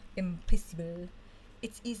 Oh, impossible.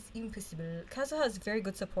 It is impossible. Kazuha has very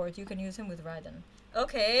good support. You can use him with Raiden.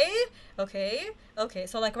 Okay.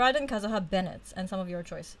 So like Raiden, Kazuha, Bennett, and some of your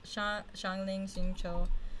choice. Shangling, Xingqiu. Oh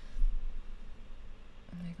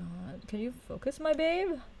my god. Can you focus, my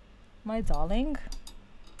babe? My darling?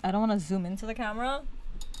 I don't want to zoom into the camera.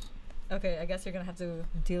 Okay, I guess you're gonna have to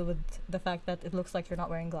deal with the fact that it looks like you're not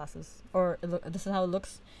wearing glasses. Or this is how it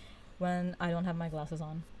looks when I don't have my glasses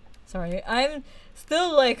on. Sorry, I'm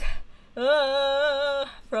still like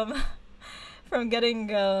from getting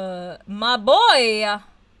my boy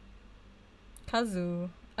Kazu.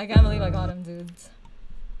 I can't believe I got him, dudes.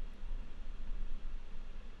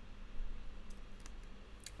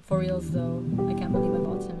 For reals though, I can't believe I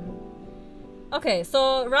bought him. Okay,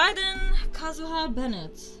 so Raiden, Kazuha,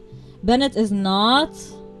 Bennett. Bennett is not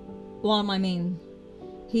one of my main.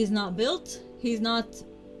 He's not built. He's not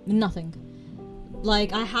nothing.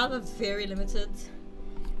 Like, I have a very limited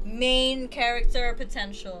main character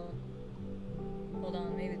potential. Hold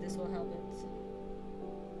on, maybe this will help it.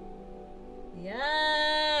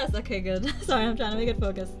 Yes! Okay, good. Sorry, I'm trying to make it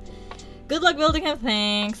focus. Good luck building him,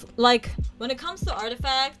 thanks. Like, when it comes to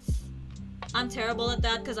artifacts, I'm terrible at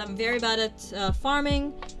that because I'm very bad at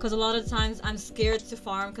farming, because a lot of times I'm scared to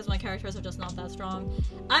farm because my characters are just not that strong.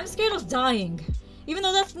 I'm scared of dying, even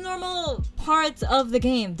though that's the normal part of the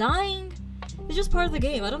game. Dying is just part of the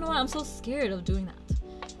game. I don't know why I'm so scared of doing that.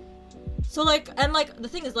 So like, and like, the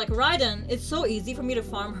thing is, like, Raiden, it's so easy for me to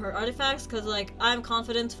farm her artifacts because like, I'm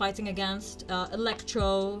confident fighting against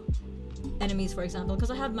electro enemies, for example,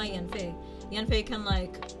 because I have my Yanfei. Yanfei can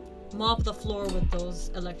like mop the floor with those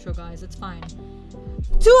electro guys, it's fine.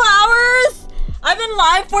 2 hours?! I've been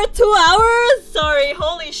live for 2 hours?! Sorry,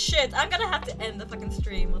 holy shit, I'm gonna have to end the fucking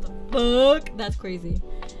stream, what the fuck? That's crazy.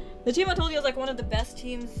 The team I told you is like one of the best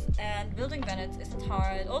teams, and building Bennett isn't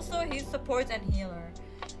hard. Also, he's support and healer.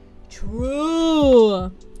 True!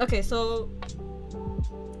 Okay, so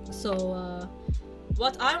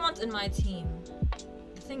what I want in my team,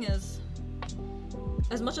 the thing is,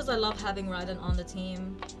 as much as I love having Raiden on the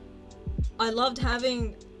team, I loved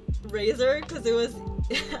having Razor because it was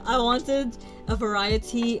I wanted a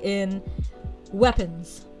variety in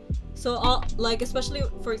weapons. So I'll, like, especially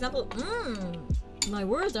for example, my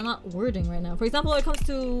words are not wording right now. For example, when it comes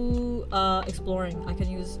to exploring, I can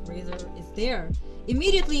use Razor is there.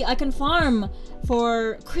 Immediately I can farm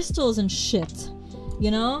for crystals and shit,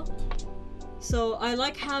 you know? So I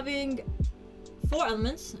like having 4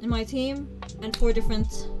 elements in my team and 4 different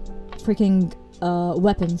freaking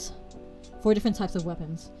weapons. 4 different types of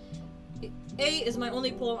weapons. A is my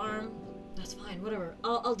only pole arm. That's fine, whatever.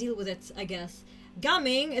 I'll deal with it, I guess.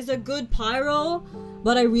 Gaming is a good pyro,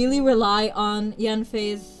 but I really rely on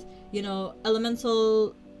Yanfei's, you know,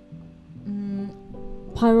 elemental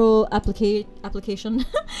pyro application.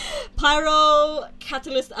 Pyro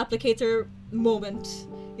catalyst applicator moment.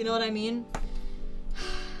 You know what I mean?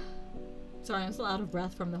 Sorry, I'm still out of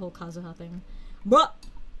breath from the whole Kazuha thing. But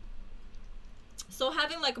so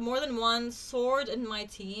having like more than one sword in my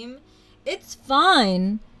team, it's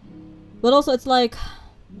fine. But also it's like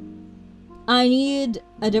I need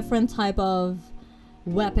a different type of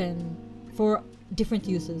weapon for different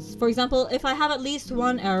uses. For example, if I have at least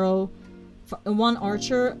 1 arrow, 1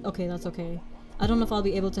 archer, okay, that's okay. I don't know if I'll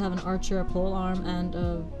be able to have an archer, a polearm, and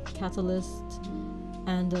a catalyst,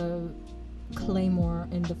 and a claymore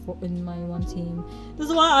in my one team. This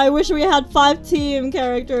is why I wish we had 5 team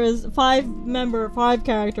characters, 5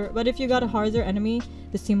 character. But if you got a harder enemy,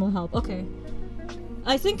 this team will help. Okay,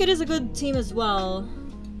 I think it is a good team as well.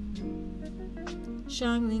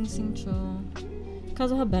 Shangling Xingqiu,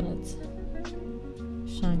 Kazuha Bennett,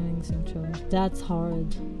 Shangling Xingqiu. That's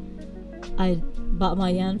hard. But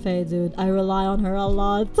my Yanfei, dude, I rely on her a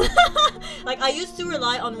lot. Like, I used to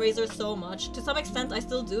rely on Razor so much. To some extent, I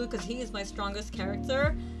still do, because he is my strongest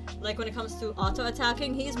character. Like, when it comes to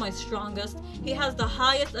auto-attacking, he is my strongest. He has the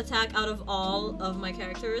highest attack out of all of my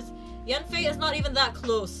characters. Yanfei is not even that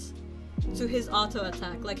close to his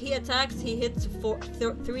auto-attack. Like, he attacks, he hits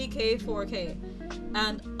 3k, 4k.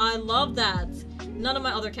 And I love that. None of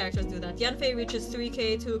my other characters do that. Yanfei reaches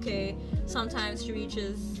 3k, 2k. Sometimes she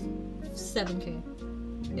reaches 7k.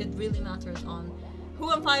 It really matters on who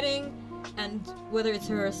I'm fighting and whether it's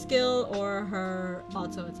her skill or her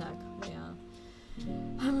auto attack. Yeah.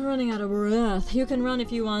 I'm running out of breath. You can run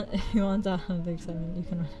if you want. If you want that, big 7, you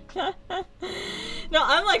can run. No,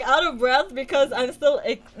 I'm like out of breath because I'm still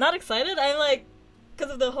not excited. I'm like,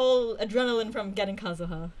 because of the whole adrenaline from getting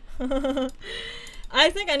Kazuha. I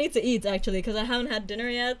think I need to eat actually because I haven't had dinner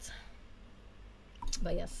yet.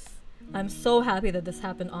 But yes. I'm so happy that this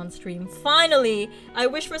happened on stream. Finally! I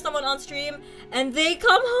wish for someone on stream and they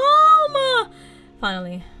come home!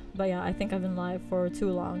 Finally. But yeah, I think I've been live for too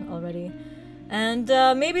long already. And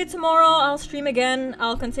maybe tomorrow I'll stream again.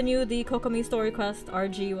 I'll continue the Kokomi story quest.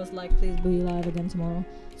 RG was like, please be live again tomorrow.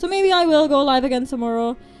 So maybe I will go live again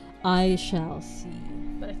tomorrow. I shall see.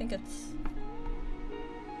 But I think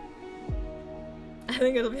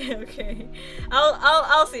it'll be okay.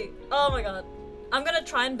 I'll see. Oh my god. I'm gonna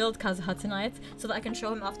try and build Kazuha tonight so that I can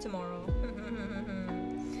show him off tomorrow.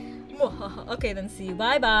 Okay, then see you.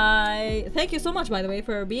 Bye bye. Thank you so much, by the way,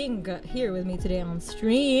 for being here with me today on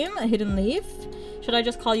stream. Hidden Leaf. Should I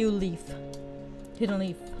just call you Leaf? Hidden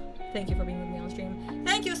Leaf. Thank you for being with me on stream.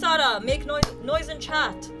 Thank you, Sada. Make noise in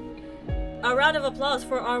chat. A round of applause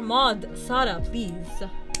for our mod, Sada, please.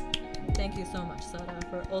 Thank you so much, Sada,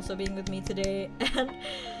 for also being with me today and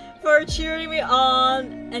for cheering me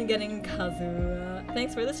on and getting Kazuha.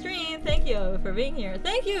 Thanks for the stream. Thank you for being here.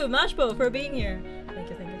 Thank you, Mashbo, for being here. Thank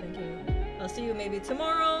you, thank you, thank you. I'll see you maybe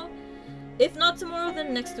tomorrow. If not tomorrow,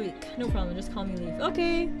 then next week. No problem, just call me Leaf.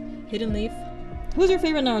 Okay, Hidden Leaf. Who's your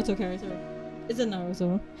favorite Naruto character? Is it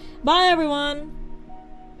Naruto? Bye, everyone.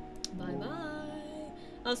 Bye-bye.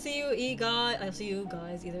 I'll see you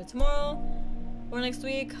guys either tomorrow or next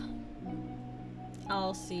week.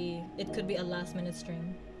 I'll see. It could be a last-minute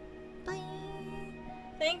stream. Bye.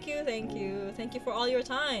 Thank you, thank you. Thank you for all your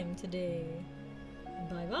time today.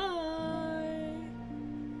 Bye-bye.